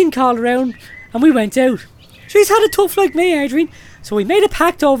 Celine called around and we went out. She's had it tough like me, Adrian, so we made a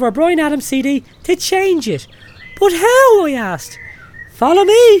pact over a Bryan Adams CD to change it. But how, I asked. Follow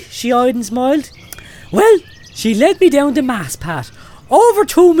me, she eyed and smiled. Well, she led me down the Mass Path, over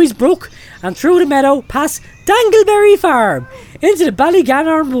Toomey's Brook and through the meadow past Dangleberry Farm into the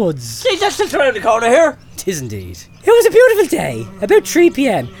Ballygannon Woods. Jeez, that's just around the corner here. 'Tis indeed. It was a beautiful day, about 3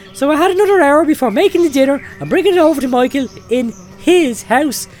 p.m, so I had another hour before making the dinner and bringing it over to Michael in his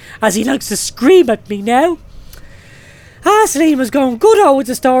house, as he likes to scream at me now. Celine was going good old with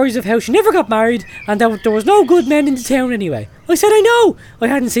the stories of how she never got married and that there was no good men in the town anyway. I said I know, I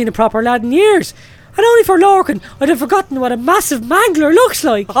hadn't seen a proper lad in years, and only for Lorcan I'd have forgotten what a massive mangler looks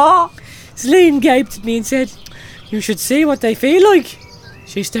like. Celine gaped at me and said, "You should see what they feel like."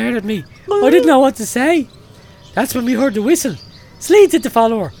 She stared at me. I didn't know what to say. That's when we heard the whistle. Celine said to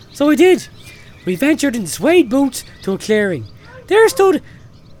follow her, so I did. We ventured in suede boots to a clearing. There stood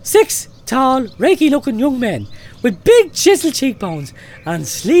 6 tall, raky-looking young men with big chisel cheekbones and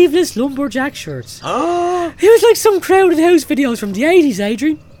sleeveless lumberjack shirts. It was like some crowded house videos from the 80s,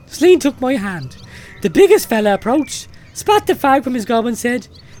 Adrian. Celine took my hand. The biggest fella approached, spat the fag from his gob and said,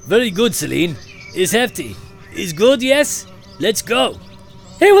 "Very good, Celine. It's hefty. It's good, yes? Let's go."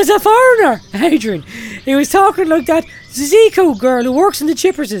 It was a foreigner, Adrian. He was talking like that Zico girl who works in the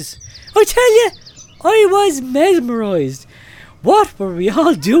Chipperses. I tell you, I was mesmerised. What were we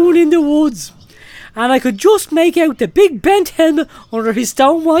all doing in the woods? And I could just make out the big bent helmet under his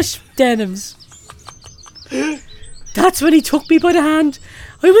stonewashed denims. That's when he took me by the hand.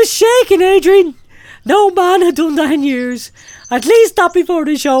 I was shaking, Adrian. No man had done that in years. At least not before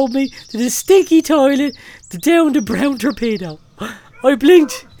they showed me to the stinky toilet to down the brown torpedo. I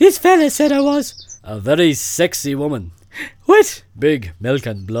blinked. This fella said I was A very sexy woman. What? Big milk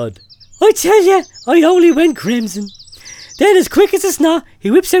and blood. I tell you, I only went crimson. Then as quick as a snot, he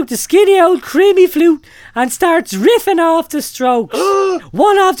whips out the skinny old creamy flute and starts riffing off the strokes.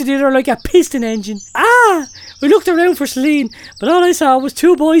 One after the other like a piston engine. I looked around for Celine, but all I saw was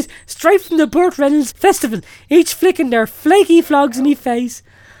 2 boys straight from the Burt Reynolds Festival, each flicking their flaky flogs in me face.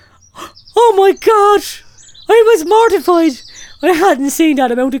 Oh my God! I was mortified. I hadn't seen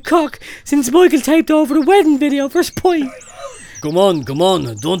that amount of cock since Michael taped over the wedding video for Spy. Come on,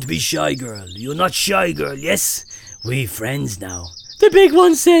 don't be shy, girl. You're not shy, girl, yes? We friends now. The big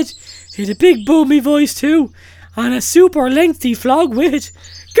one said, He had a big boomy voice too, and a super lengthy flog with it.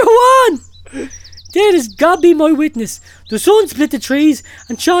 Go on! Then as God be my witness, the sun split the trees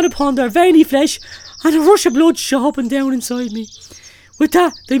and shone upon their veiny flesh, and a rush of blood shot up and down inside me. With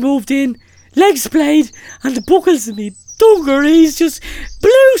that, they moved in, legs splayed, and the buckles of me dungarees just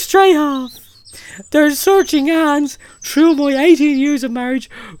blew straight off. Their searching hands threw my 18 years of marriage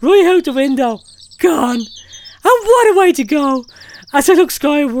right out the window. Gone. And what a way to go. As I looked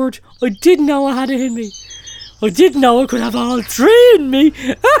skyward, I didn't know I had it in me. I didn't know I could have all three in me.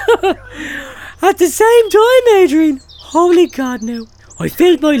 At the same time, Adrian. Holy God now. I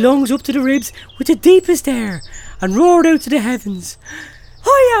filled my lungs up to the ribs with the deepest air and roared out to the heavens.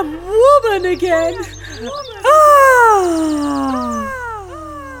 I am woman again. Ah!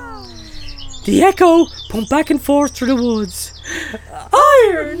 The echo pumped back and forth through the woods.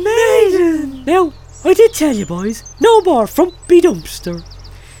 Iron Maiden! Now, I did tell you boys, no more frumpy dumpster.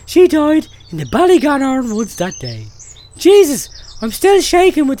 She died in the Ballygonarn woods that day. Jesus, I'm still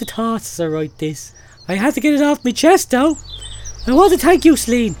shaking with the thoughts as I write this. I had to get it off my chest though. I want to thank you,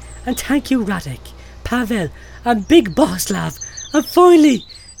 Celine, and thank you, Radek, Pavel, and Big Boss Lav, and finally,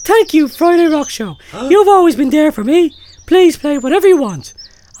 thank you, Friday Rock Show. You've always been there for me. Please play whatever you want.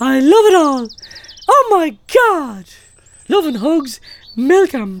 I love it all. Oh my God! Love and hugs,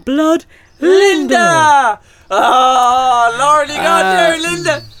 milk and blood, Linda! Oh, Lordy God there,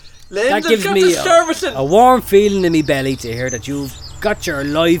 Linda! That gives me a warm feeling in my belly to hear that you've got your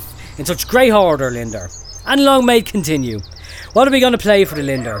life in such great order, Linda. And long may it continue. What are we going to play for the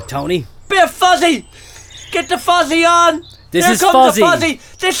Linda, Tony? Bit of Fuzzy! Get the Fuzzy on! This Here is comes Fuzzy. The Fuzzy!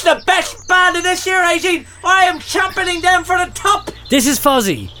 This is the best band in this year, 18! I am championing them for the top! This is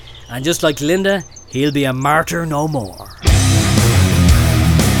Fuzzy. And just like Linda, he'll be a martyr no more.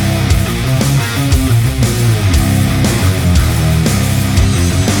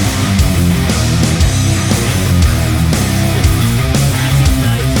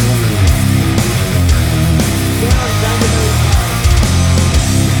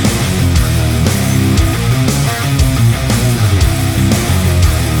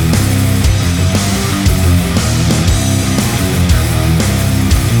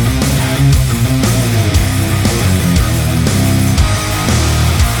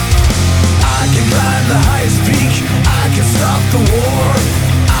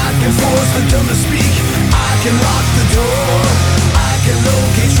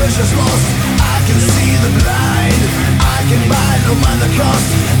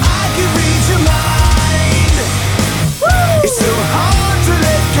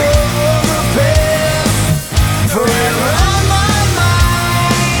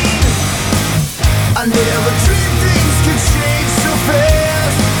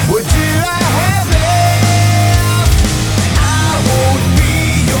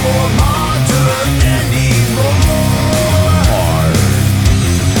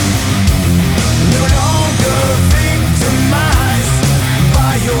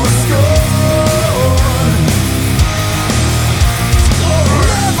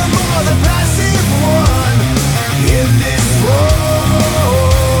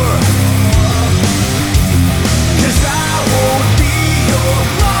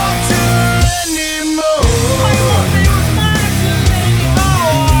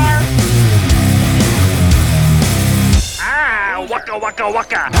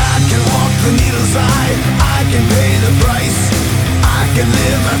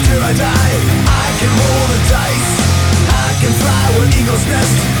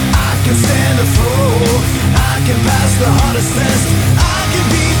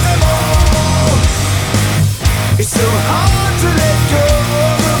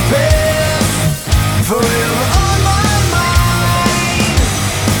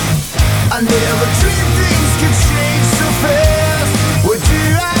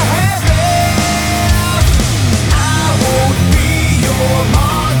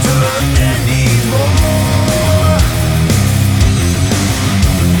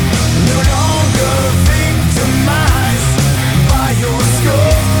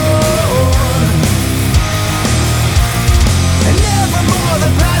 Never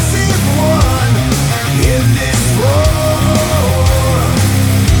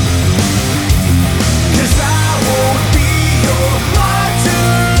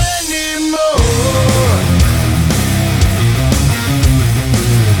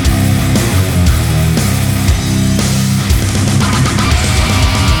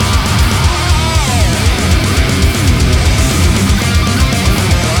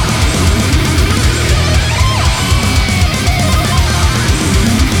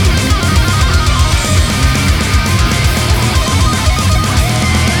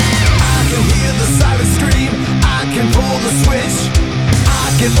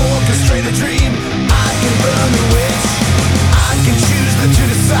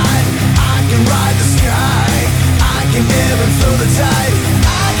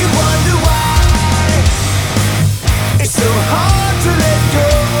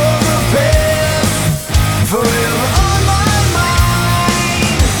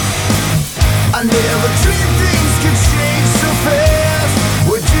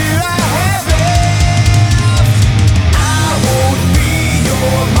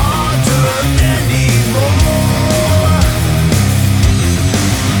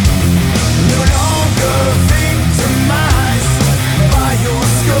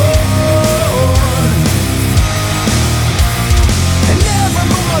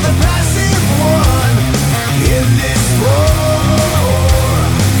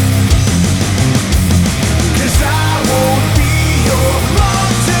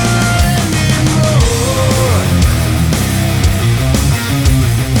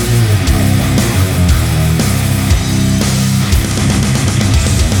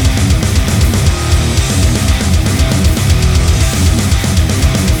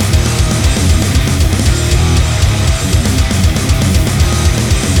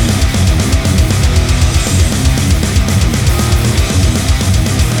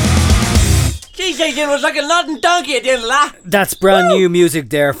conversation was like a nodding donkey at the end of that. That's brand new music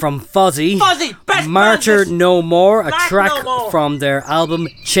there from Fozzy. Fozzy, best Martyr No More, a Martyr track No More. from their album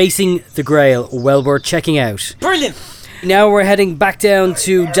Chasing the Grail. Well worth checking out. Brilliant. Now we're heading back down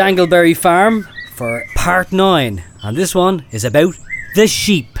to Dangleberry Farm for part 9. And this one is about the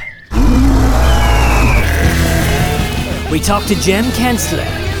sheep. We talked to Jem Kensler,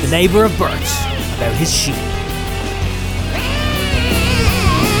 the neighbour of Bert, about his sheep.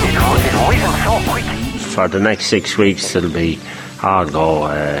 For the next 6 weeks, it'll be hard go.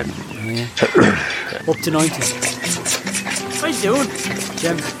 Up to 90. What are you doing?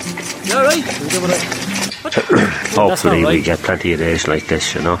 Jem. You alright? Hopefully we get plenty of days like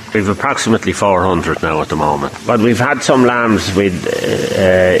this, you know. We've approximately 400 now at the moment. But we've had some lambs with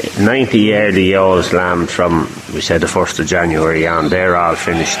 90 yearly old lamb from, we said, the 1st of January on. They're all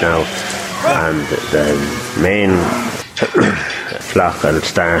finished now. And the main flock will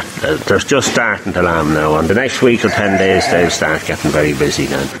start, they're just starting to lamb now. And the next week or 10 days they'll start getting very busy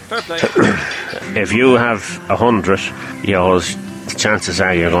then. If you have 100 ewes, chances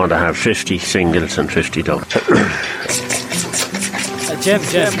are you're going to have 50 singles and 50 doubles. Jem,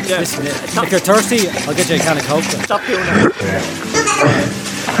 listen, if you're thirsty, I'll get you a can of Coke. Stop doing that.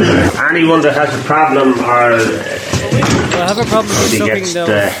 Anyone that has a problem or... I have a problem with sucking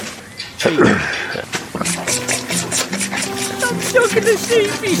those. Stop sucking the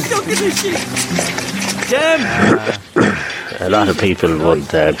sheep, he's sucking the sheep. Jem! A lot of people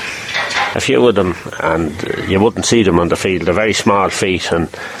would... a few of them, and you wouldn't see them on the field. They're very small feet and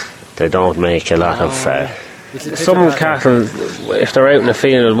they don't make a lot of... some cattle, if they're out in the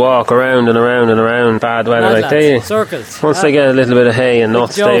field, walk around and around and around bad weather like they. Circles. Once they get a little bit of hay and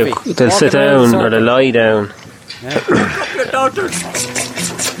nuts, they'll sit down or they'll lie down. Up your daughters.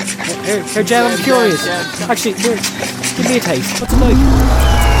 Here, Jem, I'm curious. Actually, here, give me a taste. What's it like?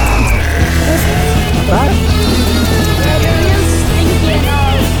 Not bad.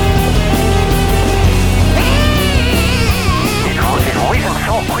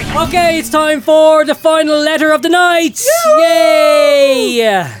 Okay, it's time for the final letter of the night.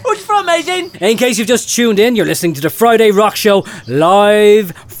 Yay! What's from, Aidan? In case you've just tuned in, you're listening to the Friday Rock Show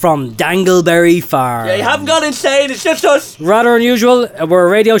live from Dangleberry Farm. Yeah, you haven't gone insane, it's just us. Rather unusual, we're a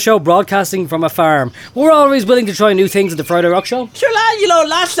radio show broadcasting from a farm. We're always willing to try new things at the Friday Rock Show. Sure, lad, you know,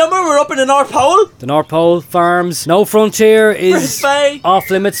 last summer we were up in the North Pole. The North Pole farms, no frontier is off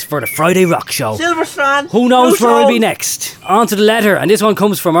limits for the Friday Rock Show. Silver Strand. Who knows where we'll be next? On to the letter, and this one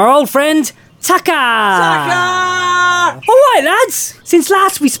comes from our old friend, Taka! Alright, lads! Since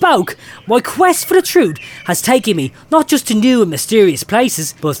last we spoke, my quest for the truth has taken me not just to new and mysterious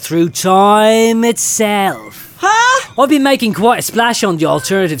places, but through time itself. Huh? I've been making quite a splash on the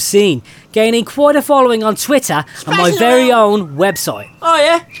alternative scene, gaining quite a following on Twitter and my very own website. Oh,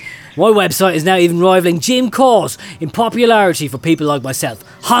 yeah? My website is now even rivaling Jim Caw's in popularity for people like myself,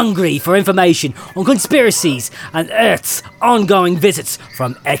 hungry for information on conspiracies and Earth's ongoing visits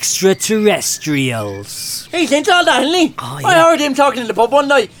from extraterrestrials. He's into all that, isn't he? Oh, yeah. I heard him talking in the pub one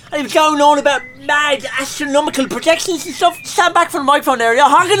night, and he was going on about mad astronomical projections and stuff. Stand back from the microphone area,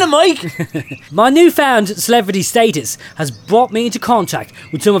 hogging the mic. My newfound celebrity status has brought me into contact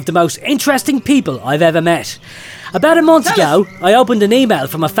with some of the most interesting people I've ever met. About a month ago, I opened an email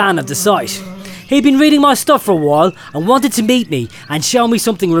from a fan of the site. He'd been reading my stuff for a while and wanted to meet me and show me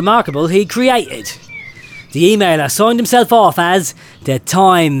something remarkable he'd created. The emailer signed himself off as the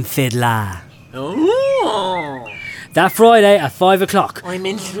Time Fiddler. Oh. That Friday at 5 o'clock, I'm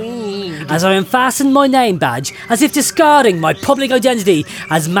intrigued. as I unfastened my name badge as if discarding my public identity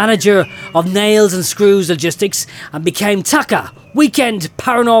as manager of Nails and Screws Logistics and became Taka, Weekend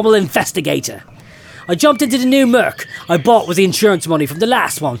Paranormal Investigator. I jumped into the new Merc I bought with the insurance money from the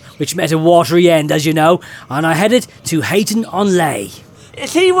last one, which met a watery end, as you know, and I headed to Hayton-on-Lay.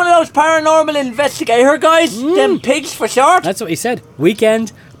 Is he one of those paranormal investigator guys? Them pigs for short? That's what he said.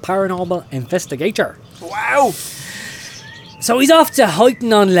 Weekend Paranormal Investigator. Wow. So he's off to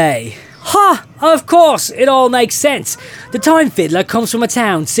Hayton-on-Lay. Ha! Of course, it all makes sense. The Time Fiddler comes from a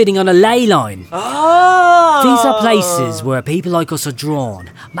town sitting on a ley line. Oh! These are places where people like us are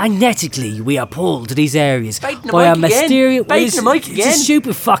drawn. Magnetically, we are pulled to these areas by a mysterious... Biting the mic again. It's a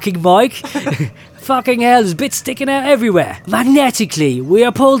stupid fucking mic. Fucking hell, there's bits sticking out everywhere. Magnetically, we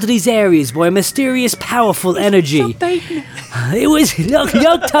are pulled to these areas by a mysterious, powerful energy. It was... Look,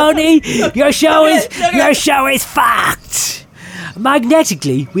 Tony! Your show is fucked!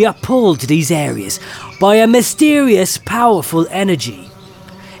 Magnetically, we are pulled to these areas by a mysterious, powerful energy.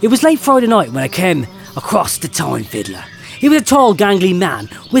 It was late Friday night when I came across the Time Fiddler. He was a tall, gangly man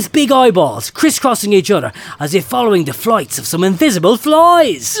with big eyeballs crisscrossing each other as if following the flights of some invisible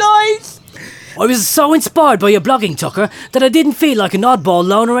flies. Flies? I was so inspired by your blogging, Tucker, that I didn't feel like an oddball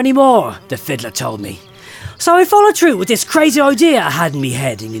loner anymore, the fiddler told me. So I followed through with this crazy idea I had in me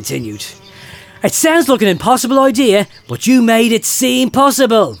head and continued. It sounds like an impossible idea, but you made it seem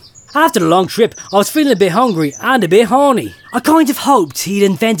possible. After the long trip, I was feeling a bit hungry and a bit horny. I kind of hoped he'd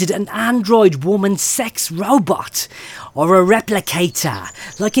invented an android woman sex robot, or a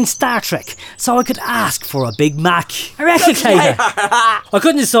replicator, like in Star Trek, so I could ask for a Big Mac. A replicator! I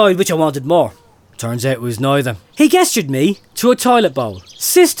couldn't decide which I wanted more. Turns out it was neither. He gestured me to a toilet bowl,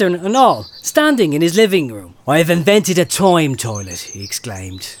 cistern and all, standing in his living room. I have invented a time toilet, he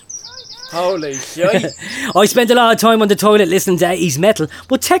exclaimed. Holy shit. I spent a lot of time on the toilet listening to 80s metal,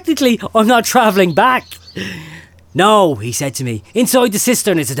 but technically I'm not travelling back. No, he said to me, inside the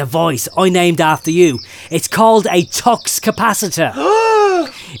cistern is a device I named after you. It's called a tux capacitor.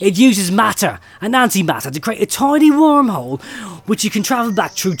 It uses matter and antimatter to create a tiny wormhole which you can travel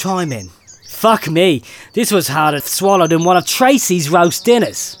back through time in. Fuck me, this was harder to swallow than one of Tracy's roast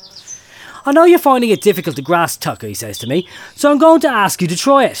dinners. I know you're finding it difficult to grasp, Tucker, he says to me, so I'm going to ask you to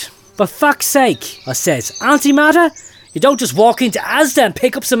try it. For fuck's sake, I says, antimatter? You don't just walk into Asda and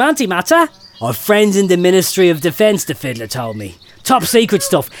pick up some antimatter? I've friends in the Ministry of Defence, the fiddler told me. Top secret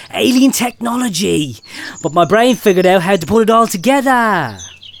stuff, alien technology. But my brain figured out how to put it all together.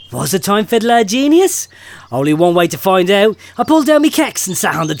 Was the time fiddler a genius? Only one way to find out. I pulled down my keks and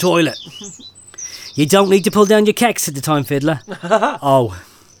sat on the toilet. You don't need to pull down your keks, said the time fiddler. Oh.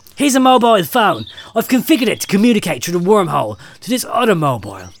 Here's a mobile phone. I've configured it to communicate through the wormhole to this other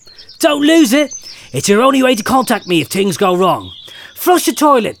mobile. Don't lose it. It's your only way to contact me if things go wrong. Flush the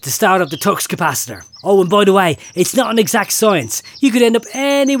toilet to start up the tux capacitor. Oh, and by the way, it's not an exact science. You could end up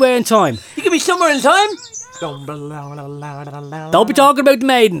anywhere in time. You could be somewhere in time? Don't be talking about the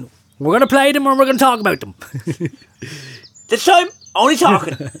maiden. We're going to play them or we're going to talk about them. This time, only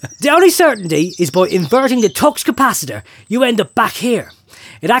talking. The only certainty is by inverting the tux capacitor, you end up back here.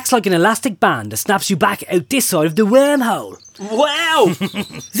 It acts like an elastic band that snaps you back out this side of the wormhole. Wow!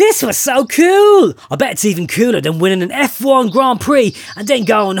 This was so cool! I bet it's even cooler than winning an F1 Grand Prix and then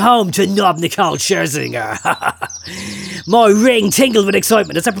going home to knob Nicole Scherzinger. My ring tingled with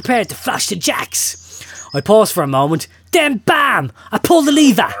excitement as I prepared to flash the jacks. I paused for a moment, then bam! I pulled the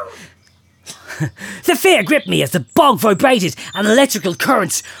lever. The fear gripped me as the bog vibrated and electrical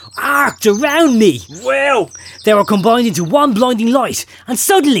currents arced around me. Wow! They were combined into one blinding light, and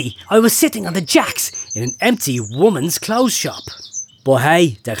suddenly I was sitting on the jacks in an empty woman's clothes shop. But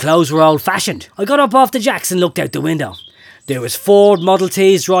hey, the clothes were old-fashioned. I got up off the jacks and looked out the window. There was Ford Model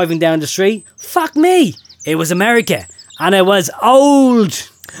Ts driving down the street. Fuck me! It was America, and it was old.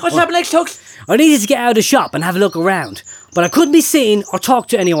 What's happening next, Tux? I needed to get out of the shop and have a look around, but I couldn't be seen or talk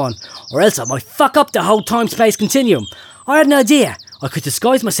to anyone, or else I might fuck up the whole time-space continuum. I had an idea. I could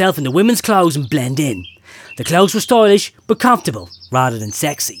disguise myself in the women's clothes and blend in. The clothes were stylish, but comfortable, rather than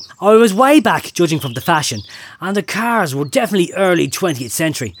sexy. I was way back, judging from the fashion, and the cars were definitely early 20th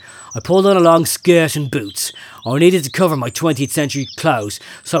century. I pulled on a long skirt and boots. I needed to cover my 20th century clothes,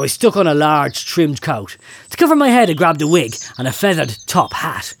 so I stuck on a large trimmed coat. To cover my head, I grabbed a wig and a feathered top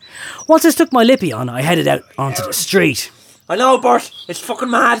hat. Once I stuck my lippy on, I headed out onto the street. I know, Bert. It's fucking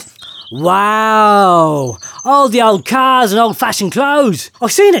mad. Wow! All the old cars and old-fashioned clothes. I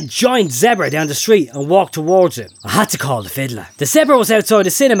seen a giant zebra down the street and walked towards it. I had to call the fiddler. The zebra was outside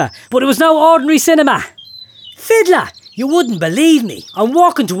the cinema, but it was no ordinary cinema. Fiddler, you wouldn't believe me. I'm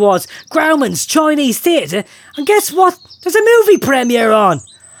walking towards Grauman's Chinese Theatre, and guess what? There's a movie premiere on.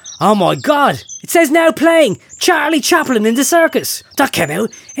 Oh my god, it says now playing Charlie Chaplin in the Circus. That came out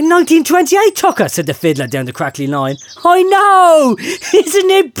in 1928, Tucker, said the fiddler down the crackly line. I know!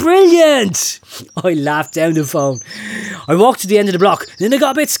 Isn't it brilliant? I laughed down the phone. I walked to the end of the block, then I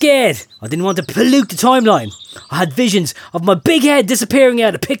got a bit scared. I didn't want to pollute the timeline. I had visions of my big head disappearing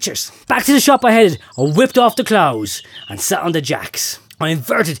out of pictures. Back to the shop I headed. I whipped off the clothes and sat on the jacks. I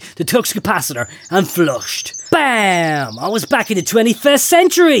inverted the tux capacitor and flushed. Bam! I was back in the 21st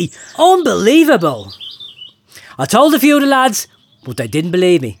century. Unbelievable. I told a few of the lads, but they didn't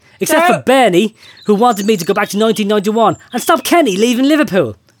believe me. Except for Bernie, who wanted me to go back to 1991 and stop Kenny leaving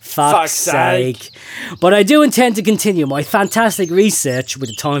Liverpool. Fuck's sake. But I do intend to continue my fantastic research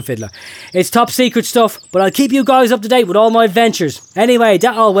with the Time Fiddler. It's top secret stuff, but I'll keep you guys up to date with all my adventures. Anyway,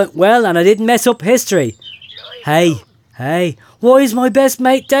 that all went well and I didn't mess up history. Hey, why is my best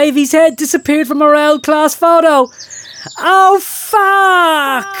mate Davey's head disappeared from our old class photo? Oh,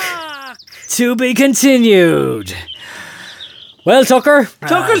 fuck! To be continued. Well, Tucker.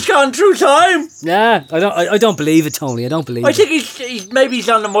 Tucker's gone through time. Yeah, I don't believe it, Tony. I don't believe it. I think he's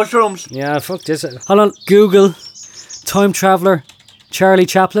on the mushrooms. Yeah, fuck this. Hold on, Google. Time traveller. Charlie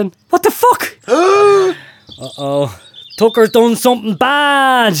Chaplin. What the fuck? Uh-oh. Tucker's done something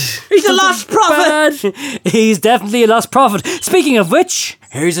bad. He's a lost prophet. He's definitely a lost prophet. Speaking of which,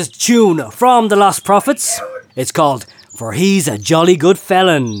 here's a tune from the Lost Prophets. It's called For He's a Jolly Good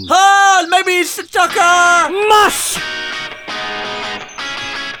Felon. Oh, maybe it's the Tucker. Mush!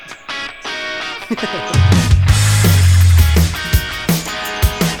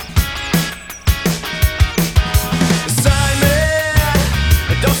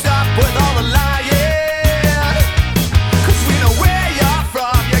 Don't stop with all the lying, 'cause we know where you're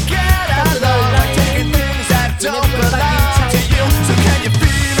from. You get along by taking things that don't belong to you. So can you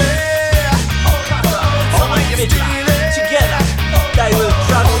feel it? Or when you feel it together, they will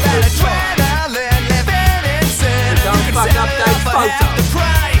travel that adrenaline, living in sin. Don't fuck up that photo. The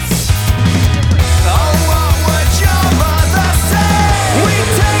price. Oh, what would your mother say? We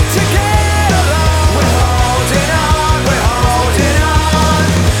take together. We're holding on. We're holding on.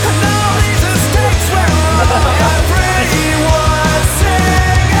 And all these mistakes we're on. Everyone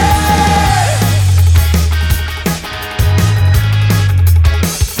singing.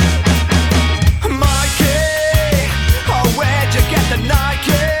 Mikey, oh, where'd you get the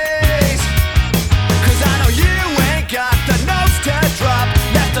Nikes? 'Cause I know you ain't got the notes to drop.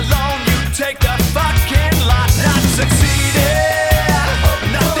 Left alone, you take the fucking lot. Not succeeded,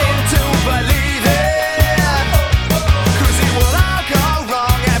 nothing to believe in. 'Cause it will all go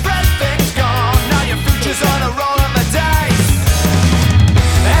wrong, everything's gone. Now your future's on a roll of the dice.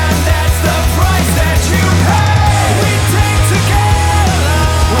 And that's the price that you pay. We take together.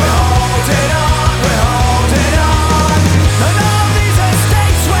 We're holding on, we're holding on. And all these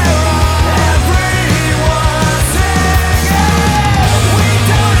mistakes we're on. Everyone singing. We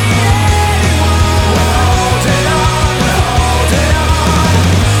don't need anyone. We're holding on, we're holding on.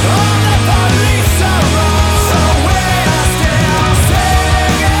 All the police are on, so we're still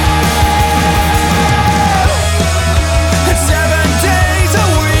singing. 7 days a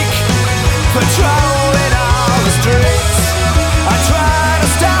week, patrolling all the streets. I try to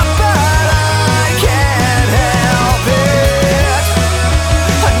stop, but I can't help it.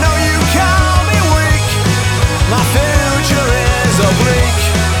 I know you call me weak. My future is oblique.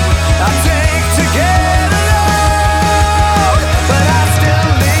 I take to get along, but I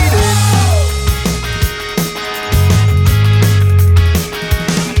still need it.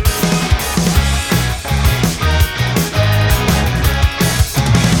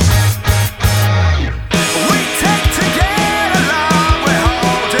 We take to get along. We're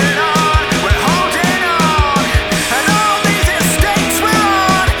holding on. We're holding on. And all these mistakes we're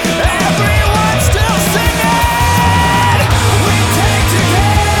on. Everyone's still singing. We take to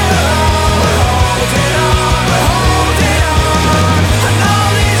get along. We're holding on. We're holding on. And all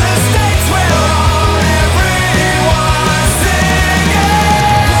these mistakes we're on. Everyone's singing.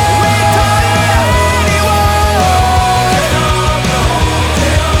 We don't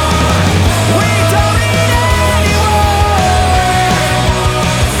need anyone. We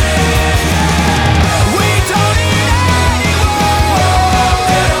don't need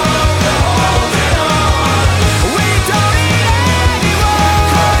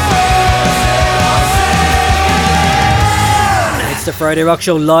It's the Friday Rock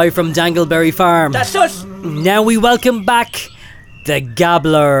Show live from Dangleberry Farm. That's us. Now we welcome back the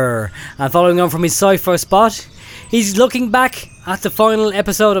Gabbler. And following on from his sci-fi spot, he's looking back at the final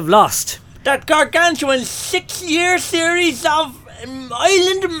episode of Lost. That gargantuan 6-year series of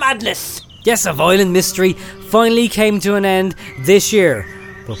island madness. Yes, a violent mystery finally came to an end this year.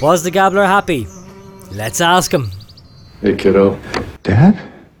 But was the Gabbler happy? Let's ask him. Hey, kiddo. Dad?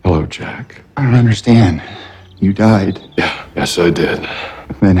 Hello, Jack. I don't understand. You died. Yeah, yes, I did.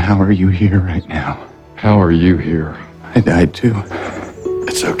 Then how are you here right now? How are you here? I died too.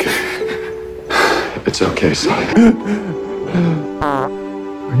 It's okay. It's okay, son.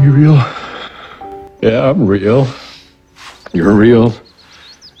 Are you real? Yeah, I'm real. You're real.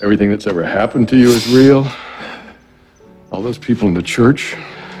 Everything that's ever happened to you is real. All those people in the church,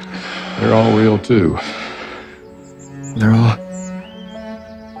 they're all real too. They're all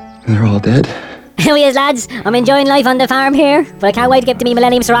dead? How are you, lads? I'm enjoying life on the farm here, but I can't wait to get to me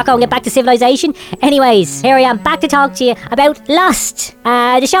Millennium Sirocco and get back to civilization. Anyways, here I am, back to talk to you about Lost.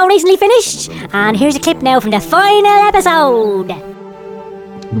 The show recently finished, and here's a clip now from the final episode.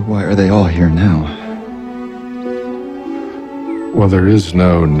 But why are they all here now? Well, there is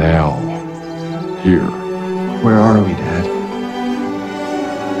no now here. Where are we, Dad?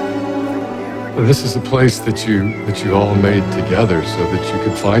 This is a place that you all made together so that you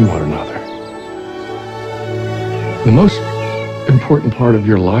could find one another. The most important part of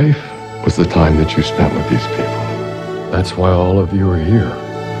your life was the time that you spent with these people. That's why all of you are here.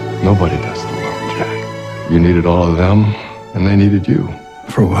 Nobody does it alone, Jack. You needed all of them, and they needed you.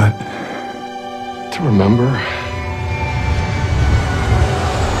 For what? To remember.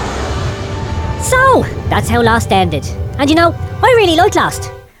 So, that's how Lost ended. And you know, I really liked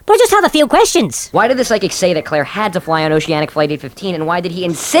Lost. But I just have a few questions. Why did the psychic say that Claire had to fly on Oceanic Flight 815, and why did he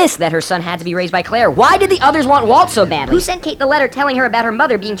insist that her son had to be raised by Claire? Why did the others want Walt so badly? Who sent Kate the letter telling her about her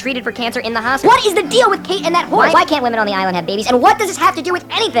mother being treated for cancer in the hospital? What is the deal with Kate and that horse? Why can't women on the island have babies? And what does this have to do with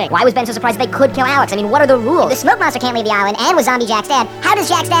anything? Why was Ben so surprised that they could kill Alex? I mean, what are the rules? If the smoke monster can't leave the island and was zombie Jack's dad, how does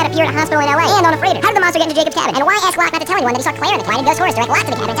Jack's dad appear at a hospital in LA and on a freighter? How did the monster get into Jacob's cabin? And why ask Locke not to tell anyone that he saw Claire in the cabin? Why did Gus Horace direct Locke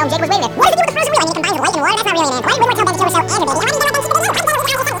to the cabin and tell him Jake was waiting there? What does it do with the frozen wheel? I mean, it combines with light and water. That's not really an ant. Why did Whitmore tell Ben to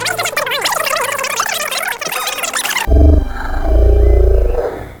kill herself and her baby? How did he know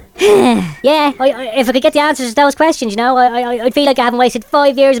Yeah, if I could get the answers to those questions, you know, I'd feel like I haven't wasted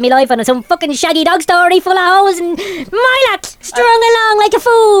 5 years of my life on some fucking shaggy dog story full of holes and Mylax strung along like a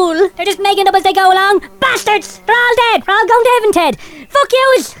fool. They're just making up as they go along. Bastards! They're all dead. They're all going to heaven, Ted. Fuck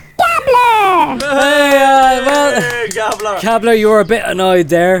yous! Gabler! Hey, Gabler, you were a bit annoyed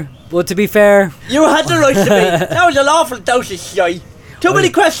there, but to be fair... You had the right to be. That was an awful dose of shite. Too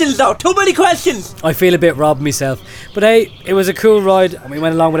many questions though, too many questions. I feel a bit robbed myself. But hey, it was a cool ride and we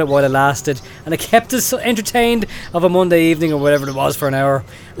went along with it while it lasted. And it kept us entertained of a Monday evening or whatever it was for an hour.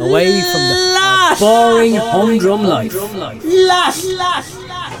 Away from the boring humdrum life. Last.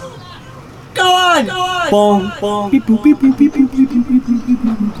 Go on. Bong, bong. Beep, boop, beep, boop, beep, boop, beep, boop, beep, boop,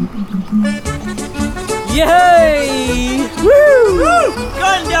 beep, boop, beep. Yay! Woo! Go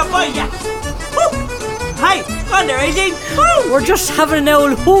on there, boy. Woo! Hi, go on there, 18. Woo! We're just having an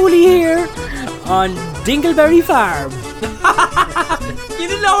old holy here on Dangleberry Farm. You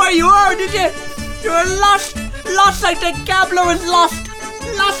didn't know where you were, did you? You were lost like the gambler was lost.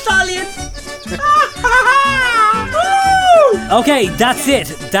 Lost aliens. Okay, that's it.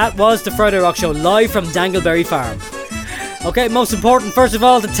 That was the Friday Rock Show live from Dangleberry Farm. Okay, most important, first of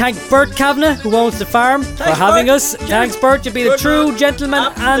all, to thank Bert Kavanagh, who owns the farm, for having us. Thanks, Bert. You've been a true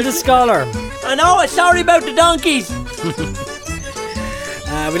gentleman and a scholar. I know, sorry about the donkeys.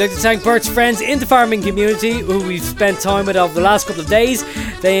 We'd like to thank Bert's friends in the farming community who we've spent time with over the last couple of days.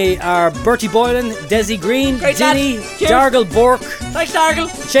 They are Bertie Boylan, Desi Green, Dinny, Dargle Bork, thanks, Dargle,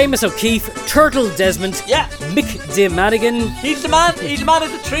 Seamus O'Keefe, Turtle Desmond, Mick De Madigan. He's the man at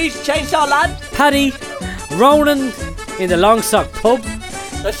the trees, chainsaw lad. Paddy, Ronan in the Longsock pub.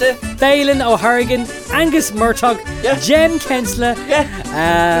 That's it. Phelan O'Harrigan, Angus Murtagh, Jen Kensler,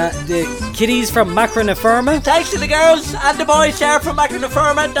 the kiddies from Macronaferma. Thanks to the girls and the boys there from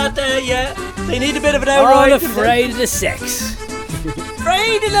Macronaferma that they need a bit of an outride. All afraid of the sex.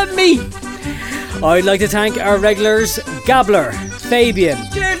 Afraid of the meat. I'd like to thank our regulars Gabler, Fabian,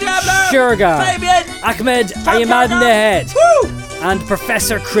 Shurga, Ahmed, are you mad in the head? Woo! And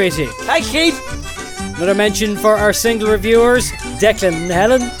Professor Critic. Thanks, Keith. Another mention for our single reviewers, Declan and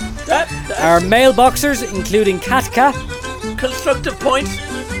Helen. Our male boxers, including Katka. Constructive points.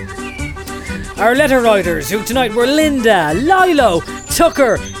 Our letter writers, who tonight were Linda, Lilo,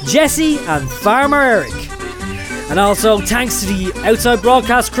 Tucker, Jesse, and Farmer Eric. And also thanks to the outside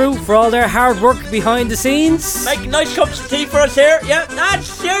broadcast crew for all their hard work behind the scenes. Making nice cups of tea for us here. Yeah,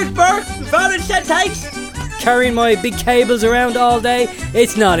 cheers, Bert. We've already said thanks. Carrying my big cables around all day,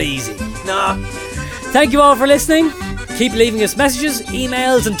 it's not easy. Nah. Thank you all for listening. Keep leaving us messages,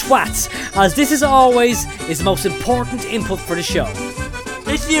 emails and twats, as this as always is the most important input for the show.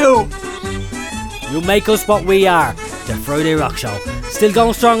 It's you. You make us what we are, the Friday Rock Show. Still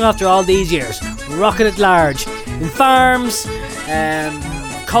going strong after all these years. Rocking at large. In farms,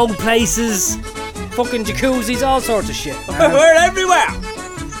 cold places, fucking jacuzzis, all sorts of shit. We're everywhere.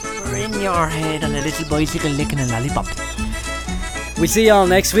 We're in your head on a little bicycle licking a lollipop. We'll see y'all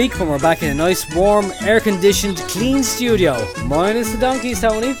next week when we're back in a nice, warm, air-conditioned, clean studio. Minus the donkeys,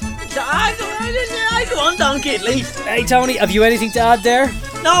 Tony. I go on donkey at least. Hey, Tony, have you anything to add there?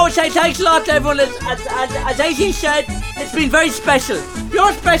 No, say thanks a lot to everyone. As AC said, it's been very special.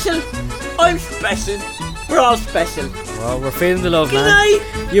 You're special. I'm special. We're all special. Well, we're feeling the love, Good man. night.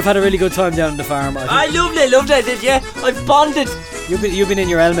 You've had a really good time down at the farm. I loved it, did you? I've bonded. You've been in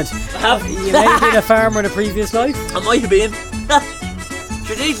your element. I have. You may have been a farmer in a previous life. I might have been.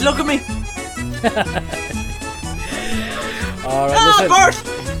 Jeez, look at me. Alright, listen.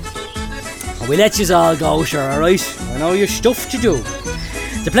 Bert! We let yous all go, sure, alright? I know you're stuff to do.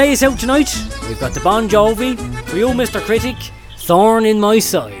 To play us out tonight, we've got the Bon Jovi, for you, Mr. Critic, Thorn in My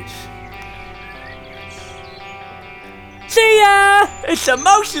Side. See ya! It's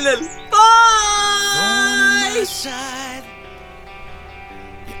emotional. Bye! On my side,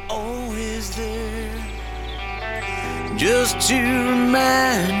 you're always there, just to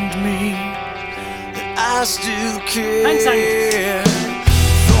remind I still care. Thanks, Angus.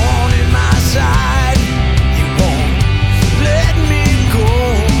 Thorn in my side, you won't let me go.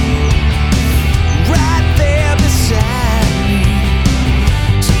 Right there beside me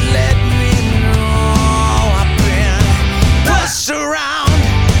to let me know I've been pushed around,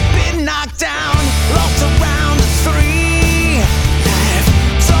 been knocked down, lost around the three. Life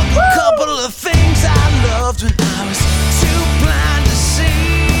took a couple of things I loved when I was too blind to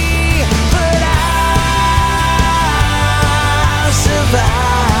see, but I'll survive.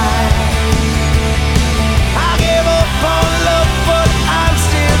 I gave up on love, but I'm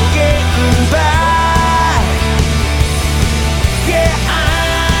still getting by. Yeah, I'm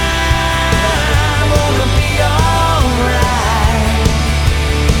gonna be alright.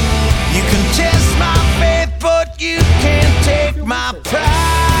 You can test my faith, but you can't take my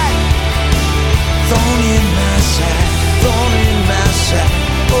pride. Thorn in my side, thorn in my side.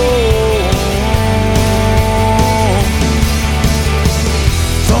 Oh,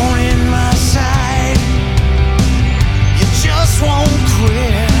 thorn in my side. You just won't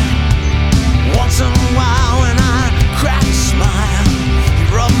quit. Once in a while, when I crack a smile, you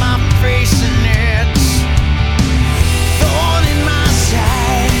rub my face in it. Thorn in my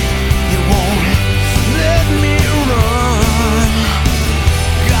side. You won't let me run.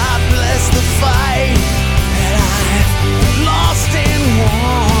 God bless the fight that I've lost and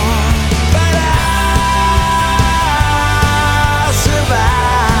won, but I'll survive.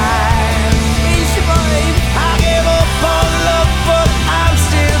 I gave up on love, but I'm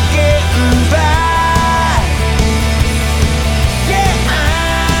still getting by. Yeah,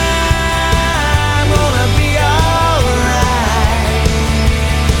 I'm gonna be alright.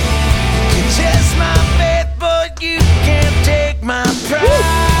 You test my faith, but you can't take my pride.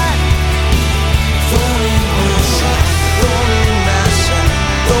 Thorn in my side, thorn in my side,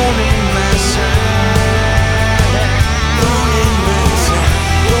 thorn in my side. Thorn in my side,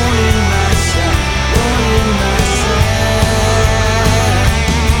 thorn in my side, thorn in my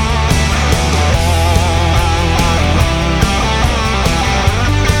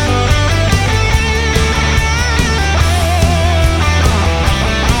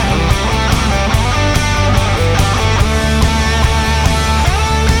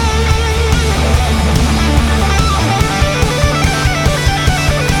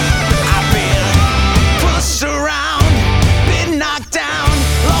I've been pushed around, been knocked down,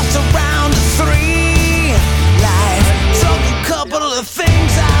 lost around the three. Life took a couple of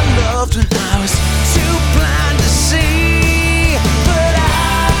things I loved when I was too blind to see, but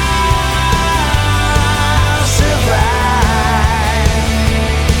I'll survive.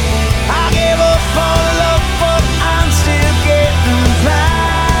 I gave up on love, but I'm still getting by.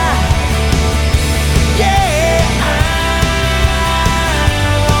 Yeah, I'm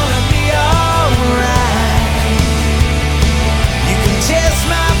gonna be alright. You can test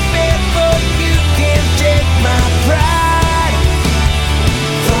my faith, but you can't take my pride.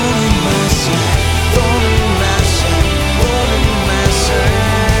 Thorn in my side, thorn in my side, thorn in my side.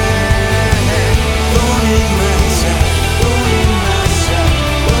 Thorn in my side, thorn in my side,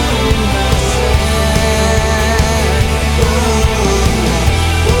 thorn in my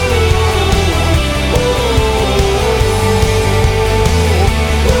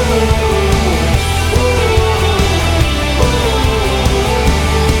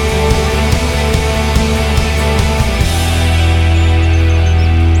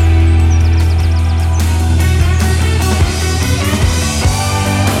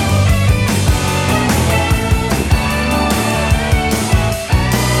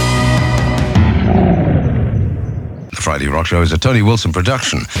The Friday Rock Show is a Tony Wilson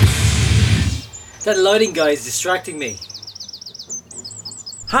production. That lighting guy is distracting me.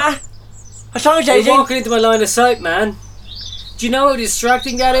 Huh? What's wrong with You're you? walking into my line of sight, man. Do you know how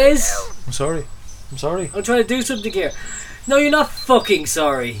distracting that is? I'm sorry. I'm sorry. I'm trying to do something here. No, you're not fucking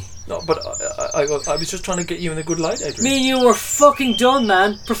sorry. No, but I was just trying to get you in a good light, Adrian. Me and you were fucking done,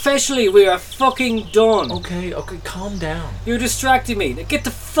 man. Professionally, we are fucking done. Okay, calm down. You're distracting me. Now get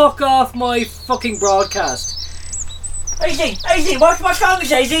the fuck off my fucking broadcast. Aisin, what's wrong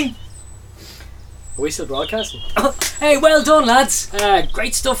with Aisin? Are we still broadcasting? Hey, well done, lads.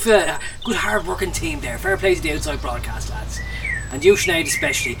 Great stuff. Good hard working team there. Fair play to the outside broadcast, lads. And you, Sinead,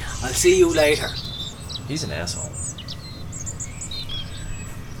 especially. I'll see you later. He's an asshole.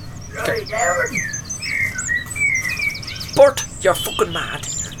 Bert, you're fucking mad.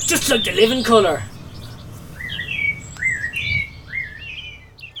 Just like the living colour.